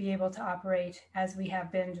me to be able to operate as we have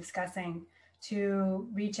been discussing, to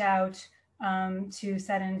reach out, to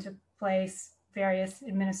set into place various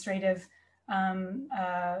administrative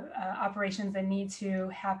operations that need to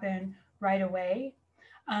happen right away.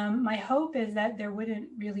 My hope is that there wouldn't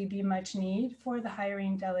really be much need for the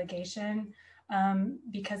hiring delegation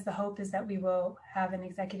because the hope is that we will have an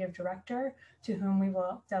executive director to whom we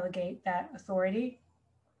will delegate that authority.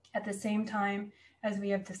 At the same time, as we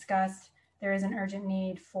have discussed, there is an urgent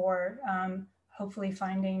need for hopefully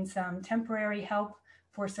finding some temporary help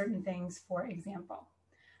for certain things, for example.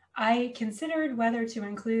 I considered whether to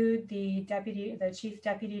include the Chief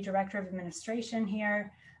Deputy Director of Administration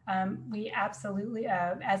here. We absolutely,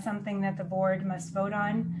 as something that the board must vote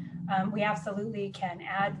on, we absolutely can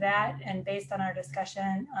add that. And based on our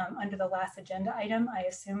discussion under the last agenda item, I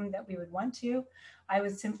assumed that we would want to. I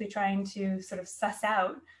was simply trying to sort of suss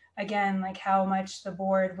out, again, like how much the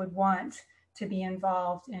board would want to be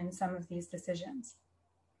involved in some of these decisions.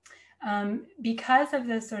 Because of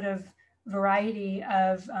the sort of variety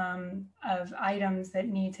of items that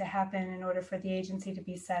need to happen in order for the agency to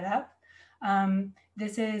be set up,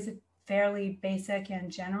 this is fairly basic and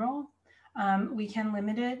general. We can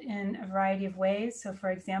limit it in a variety of ways. So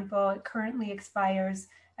for example, it currently expires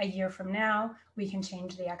a year from now. We can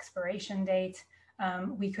change the expiration date.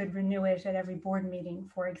 We could renew it at every board meeting,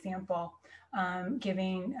 for example,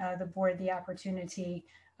 giving the board the opportunity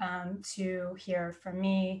to hear from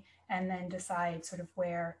me and then decide sort of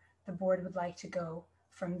where the board would like to go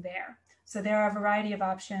from there. So there are a variety of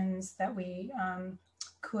options that we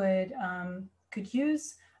could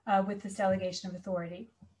use with this delegation of authority.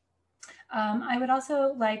 I would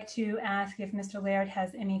also like to ask if Mr. Laird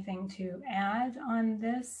has anything to add on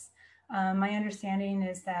this. My understanding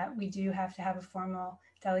is that we do have to have a formal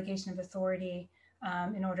delegation of authority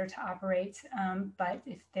in order to operate, but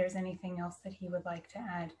if there's anything else that he would like to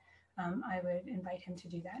add, I would invite him to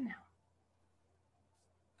do that now.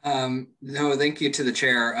 No, thank you to the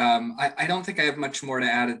chair. I don't think I have much more to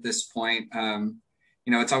add at this point.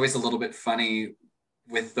 You know, it's always a little bit funny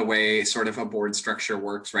with the way sort of a board structure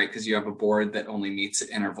works, right? Because you have a board that only meets at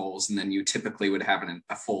intervals, and then you typically would have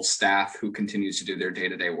a full staff who continues to do their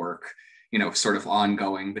day-to-day work, you know, sort of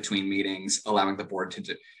ongoing between meetings, allowing the board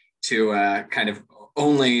to kind of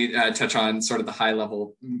only touch on sort of the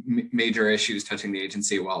high-level major issues touching the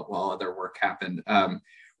agency while other work happened.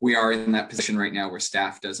 We are in that position right now where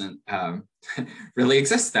staff doesn't really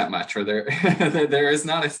exist that much, or there is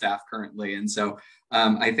not a staff currently. And so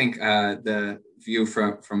I think the view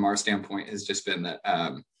from our standpoint has just been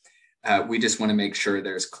that we just want to make sure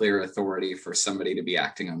there's clear authority for somebody to be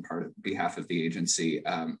acting on behalf of the agency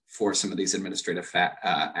for some of these administrative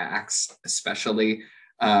acts, especially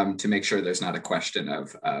to make sure there's not a question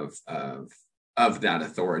of that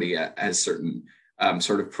authority as certain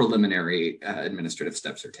sort of preliminary administrative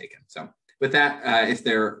steps are taken. So with that, if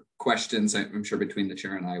there are questions, I'm sure between the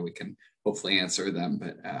chair and I, we can hopefully answer them.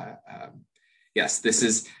 But yes, this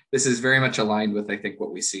is very much aligned with, I think,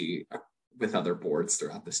 what we see with other boards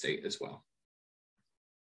throughout the state as well.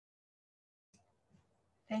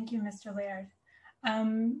 Thank you, Mr. Laird.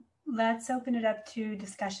 Let's open it up to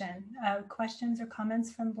discussion. Questions or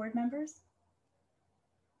comments from board members?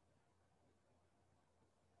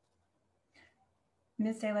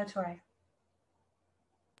 Ms. De La Torre.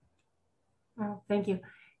 Thank you.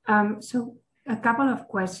 So a couple of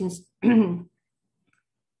questions.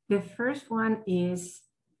 The first one is,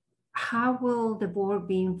 how will the board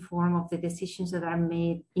be informed of the decisions that are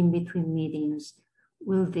made in between meetings?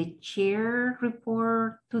 Will the chair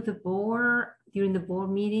report to the board during the board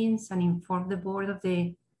meetings and inform the board of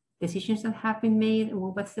the decisions that have been made?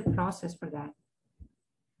 Well, what's the process for that?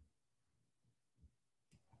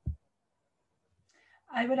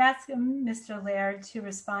 I would ask Mr. Laird to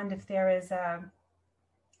respond if there's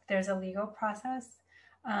a legal process.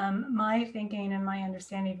 My thinking and my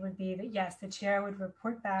understanding would be that yes, the chair would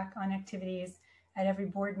report back on activities at every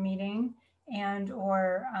board meeting, and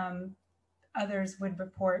or others would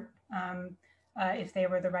report if they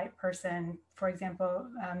were the right person. For example,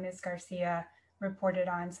 Ms. Garcia reported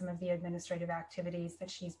on some of the administrative activities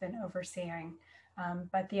that she's been overseeing.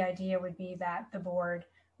 But the idea would be that the board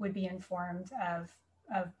would be informed of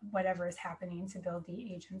whatever is happening to build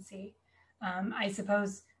the agency. I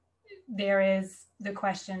suppose there is the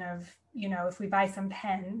question of, you know, if we buy some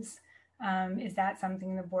pens, is that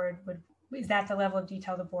something the board would, is that the level of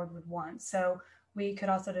detail the board would want? So we could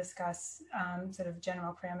also discuss sort of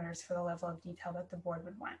general parameters for the level of detail that the board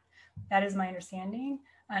would want. That is my understanding.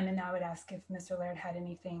 And I would ask if Mr. Laird had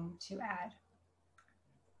anything to add.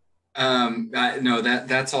 No,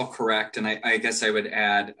 that's all correct. And I guess I would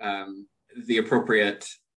add the appropriate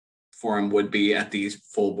forum would be at these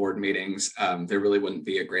full board meetings. There really wouldn't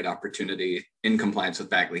be a great opportunity in compliance with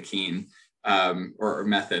Bagley-Keene or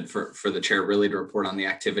method for the chair really to report on the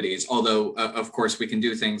activities. Although, of course, we can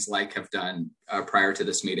do things like have done prior to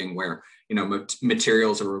this meeting where, you know,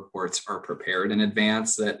 materials or reports are prepared in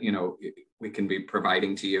advance that, you know, we can be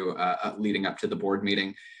providing to you leading up to the board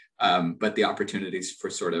meeting. But the opportunities for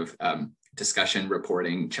sort of discussion,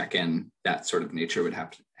 reporting, check-in, that sort of nature would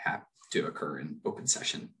have to occur in open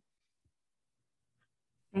session.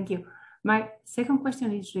 Thank you. My second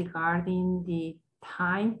question is regarding the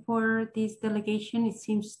time for this delegation. It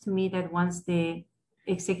seems to me that once the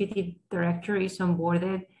executive director is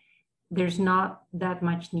onboarded, there's not that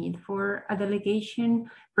much need for a delegation.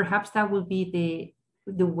 Perhaps that would be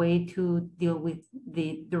the way to deal with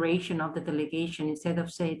the duration of the delegation, instead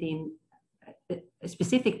of setting a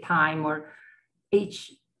specific time, or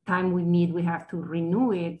each time we meet, we have to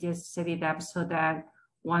renew it, just set it up so that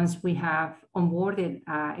once we have onboarded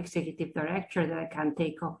executive director that can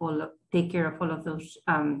take care of all of those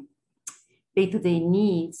day-to-day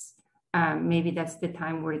needs, maybe that's the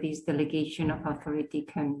time where this delegation of authority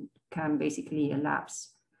can basically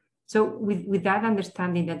elapse. So with that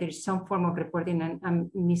understanding that there's some form of reporting,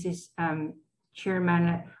 and Mrs.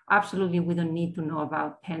 Chairman, absolutely we don't need to know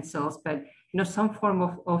about pencils, but some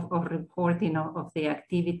form of reporting of the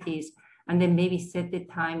activities, and then maybe set the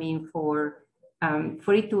timing for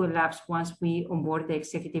it to elapse once we onboard the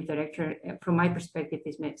executive director. From my perspective,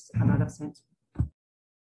 this makes a lot of sense.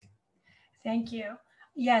 Thank you.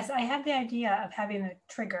 Yes, I had the idea of having a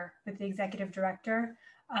trigger with the executive director.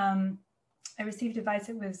 I received advice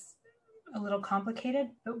it was a little complicated,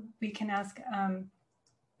 but we can ask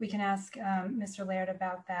Mr. Laird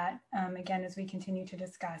about that again as we continue to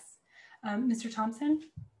discuss. Mr. Thompson?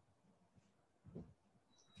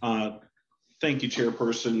 Thank you,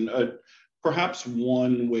 Chairperson. Perhaps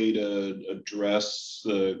one way to address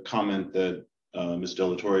the comment that Ms.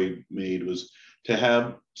 Delatorre made was to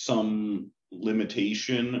have some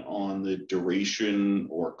limitation on the duration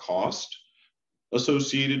or cost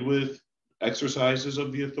associated with exercises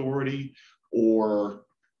of the authority, or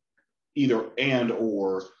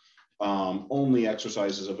only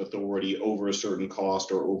exercises of authority over a certain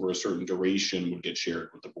cost or over a certain duration would get shared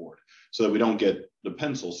with the board, so that we don't get the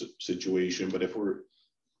pencil situation. But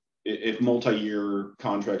if multi-year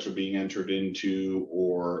contracts are being entered into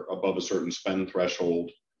or above a certain spend threshold,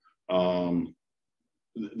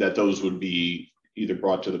 that those would be either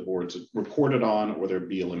brought to the boards, reported on, or there'd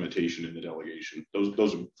be a limitation in the delegation.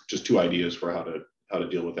 Those are just two ideas for how to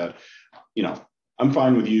deal with that. I'm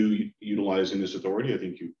fine with you utilizing this authority. I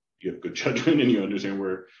think you have good judgment and you understand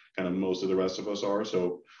where kind of most of the rest of us are.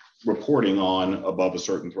 So reporting on above a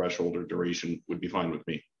certain threshold or duration would be fine with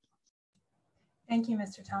me. Thank you,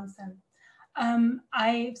 Mr. Thompson. I'm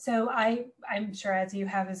sure, as you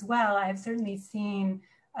have as well, I've certainly seen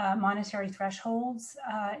monetary thresholds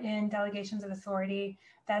in delegations of authority.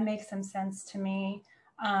 That makes some sense to me.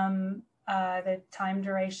 The time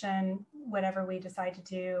duration, whatever we decide to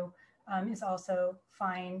do, is also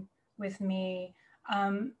fine with me.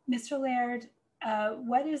 Mr. Laird,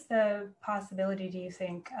 what is the possibility, do you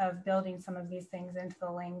think, of building some of these things into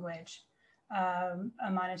the language? A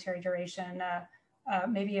monetary duration,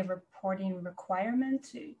 maybe a reporting requirement?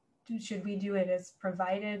 Should we do it as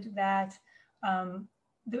provided that,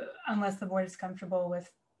 unless the board is comfortable with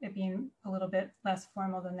it being a little bit less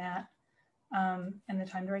formal than that, and the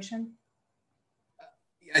time duration?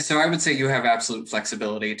 So I would say you have absolute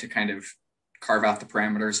flexibility to kind of carve out the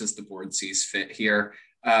parameters as the board sees fit here.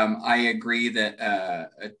 I agree that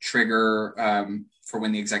a trigger for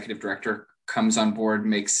when the executive director comes on board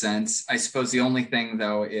makes sense. I suppose the only thing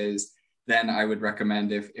though is then I would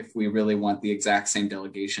recommend if we really want the exact same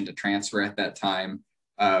delegation to transfer at that time,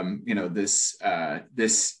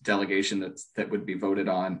 this delegation that would be voted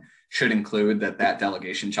on should include that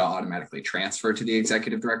delegation shall automatically transfer to the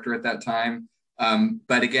executive director at that time.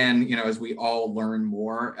 But again, as we all learn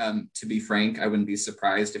more, to be frank, I wouldn't be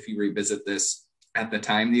surprised if you revisit this at the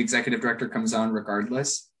time the executive director comes on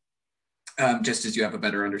regardless, just as you have a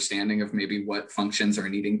better understanding of maybe what functions are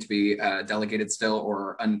needing to be delegated still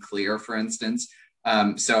or unclear, for instance.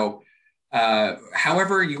 However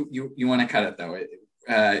you want to cut it though,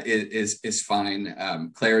 is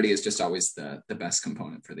fine. Clarity is just always the best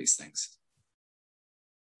component for these things.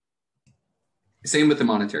 Same with the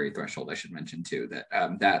monetary threshold, I should mention too, that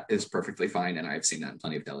that is perfectly fine. And I've seen that in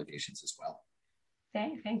plenty of delegations as well.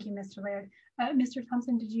 Thank you, Mr. Laird. Mr.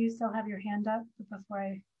 Thompson, did you still have your hand up before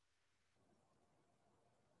I?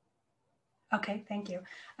 Okay, thank you.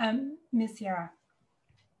 Ms. Sierra.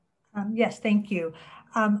 Yes, thank you.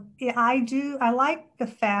 Yeah, I like the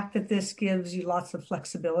fact that this gives you lots of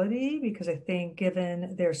flexibility, because I think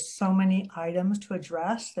given there's so many items to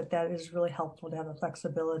address that is really helpful to have the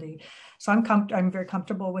flexibility. So I'm very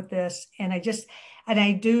comfortable with this. And I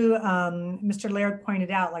do, Mr. Laird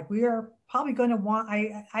pointed out, like, we are probably going to want,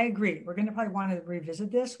 I agree, we're going to probably want to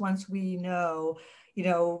revisit this once we know, we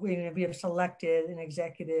have selected an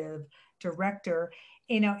executive director.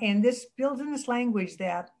 And this builds in this language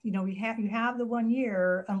that, you have the 1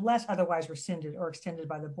 year unless otherwise rescinded or extended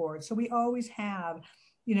by the board. So we always have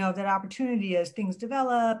that opportunity as things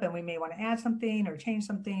develop and we may want to add something or change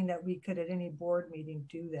something, that we could at any board meeting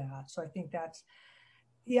do that. So I think that's,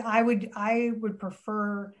 yeah, I would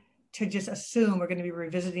prefer to just assume we're going to be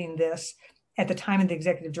revisiting this at the time the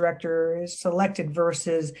executive director is selected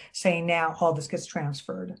versus saying now all this gets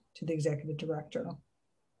transferred to the executive director.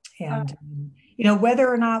 And, whether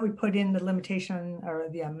or not we put in the limitation or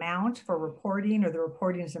the amount for reporting, or the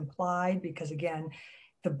reporting is implied, because again,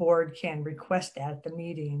 the board can request that at the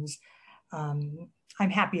meetings. I'm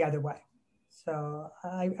happy either way. So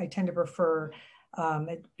I tend to prefer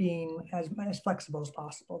it being as flexible as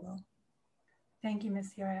possible, though. Thank you,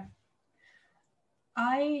 Ms. Sierra.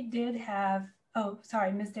 I did have, oh,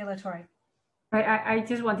 sorry, Ms. De La Torre. I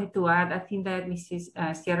just wanted to add, I think that Mrs.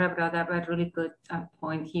 Sierra brought up a really good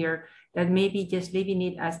point here, that maybe just leaving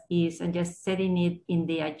it as is and just setting it in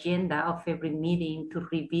the agenda of every meeting to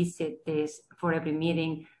revisit this for every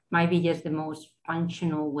meeting might be just the most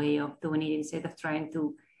functional way of doing it, instead of trying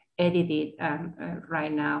to edit it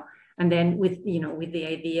right now. And then with the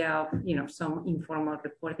idea of some informal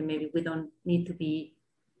reporting, maybe we don't need to be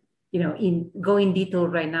go in detail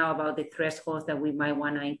right now about the thresholds that we might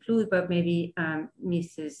want to include, but maybe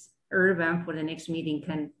Mrs. Urban for the next meeting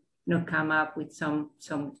can come up with some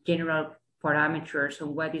general parameters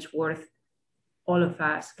on what is worth all of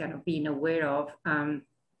us kind of being aware of.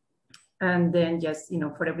 And then just,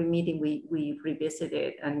 for every meeting we revisit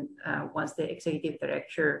it. And once the executive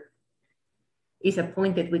director is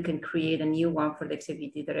appointed, we can create a new one for the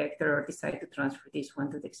executive director or decide to transfer this one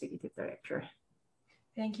to the executive director.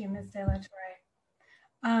 Thank you, Ms. De La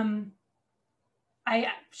Torre.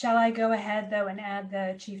 Shall I go ahead though and add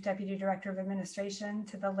the Chief Deputy Director of Administration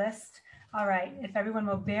to the list? All right, if everyone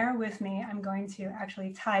will bear with me, I'm going to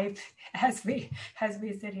actually type as we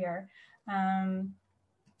sit here.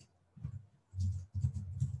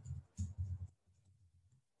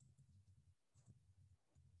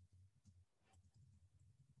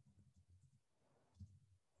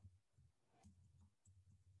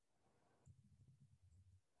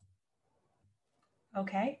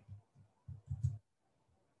 Okay.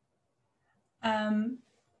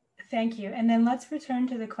 Thank you. And then let's return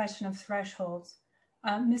to the question of thresholds.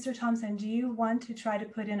 Mr. Thompson, do you want to try to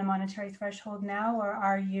put in a monetary threshold now, or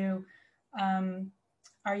are you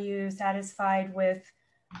satisfied with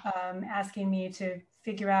asking me to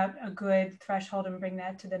figure out a good threshold and bring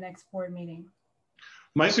that to the next board meeting?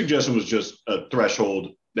 My suggestion was just a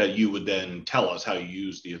threshold that you would then tell us how you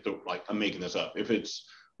use the authority. Like, I'm making this up. If it's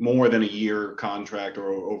more than a year contract or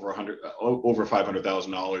over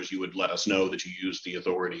 $500,000, you would let us know that you use the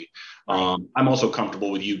authority. Right. I'm also comfortable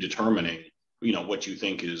with you determining, what you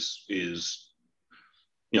think is,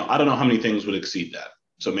 I don't know how many things would exceed that.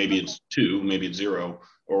 So maybe it's 2, maybe it's 0,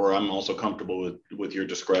 or I'm also comfortable with your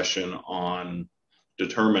discretion on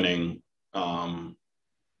determining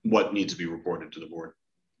what needs to be reported to the board.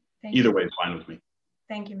 Either way is fine with me.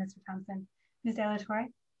 Thank you, Mr. Thompson. Ms. De La Torre?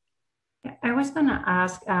 I was going to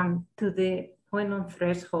ask to the point on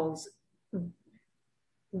thresholds,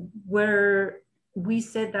 where we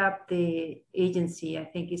set up the agency, I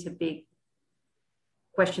think is a big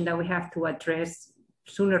question that we have to address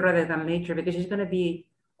sooner rather than later, because it's going to be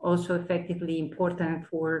also effectively important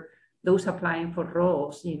for those applying for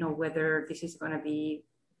roles, whether this is going to be,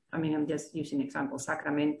 I'm just using example,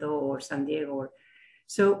 Sacramento or San Diego.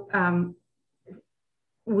 So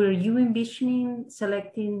were you envisioning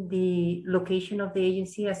selecting the location of the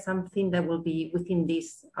agency as something that will be within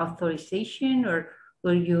this authorization, or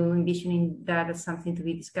were you envisioning that as something to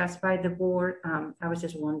be discussed by the board? I was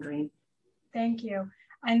just wondering. Thank you.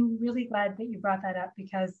 I'm really glad that you brought that up,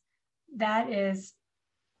 because that is,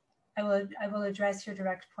 I will address your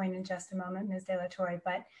direct point in just a moment, Ms. De La Torre,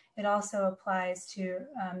 but it also applies to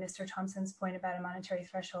Mr. Thompson's point about a monetary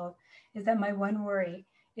threshold, is that my one worry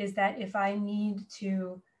is that if I need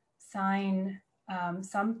to sign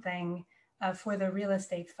something for the real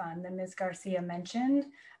estate fund that Ms. Garcia mentioned,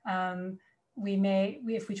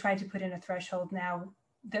 if we try to put in a threshold now,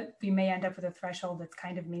 that we may end up with a threshold that's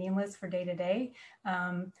kind of meaningless for day to day,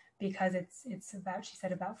 because it's about, she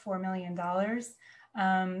said, about $4 million,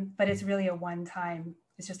 but it's really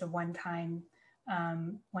it's just a one-time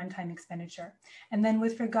expenditure. And then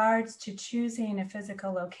with regards to choosing a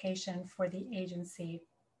physical location for the agency,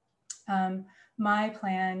 my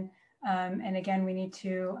plan, and again, we need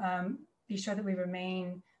to be sure that we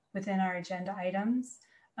remain within our agenda items,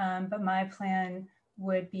 but my plan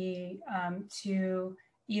would be to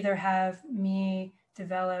either have me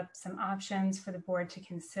develop some options for the board to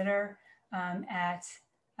consider at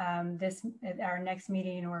our next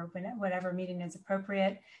meeting, or whatever meeting is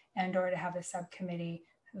appropriate, and or to have the subcommittee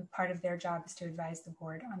part of their job is to advise the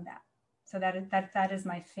board on that. So that is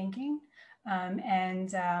my thinking,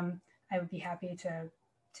 and I would be happy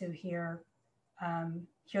to hear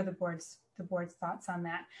the board's thoughts on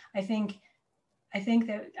that. I think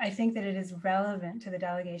that it is relevant to the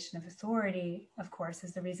delegation of authority, of course,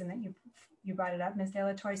 is the reason that you brought it up, Ms. De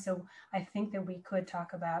La Torre. So I think that we could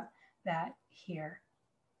talk about that here.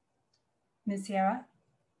 Ms. Sierra?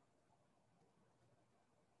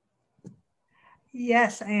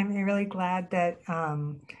 Yes, I am really glad that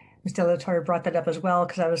Ms. De La Torre brought that up as well,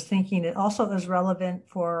 because I was thinking it also is relevant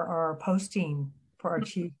for our posting for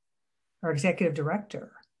our executive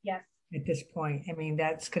director. Yes. At this point, I mean,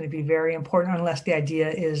 that's going to be very important, unless the idea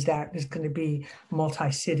is that it's going to be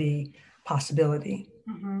multi-city possibility.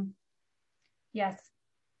 Mm-hmm. Yes.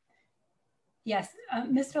 Yes.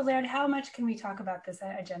 Mr. Laird, how much can we talk about this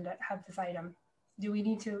agenda, have this item? Do we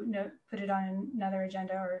need to put it on another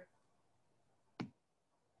agenda, or?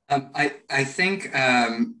 I think,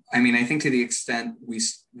 I mean, I think to the extent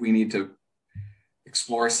we need to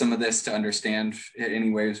explore some of this to understand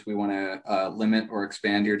any ways we want to limit or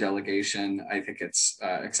expand your delegation, I think it's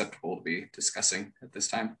acceptable to be discussing at this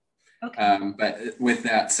time. Okay. But with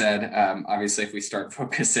that said, obviously, if we start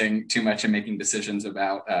focusing too much and making decisions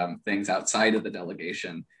about things outside of the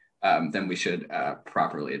delegation, then we should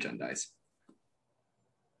properly agendize.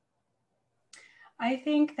 I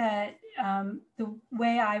think that the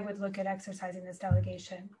way I would look at exercising this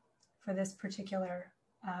delegation for this particular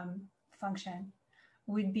function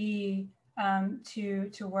would be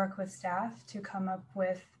to work with staff to come up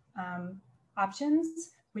with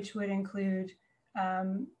options, which would include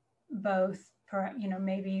both,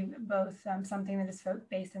 maybe both something that is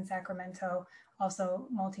based in Sacramento, also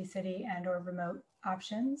multi-city and or remote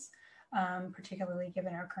options, particularly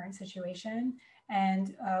given our current situation.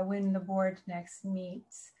 And when the board next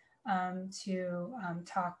meets, to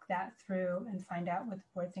talk that through and find out what the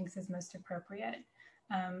board thinks is most appropriate.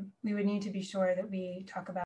 We would need to be sure that we talk about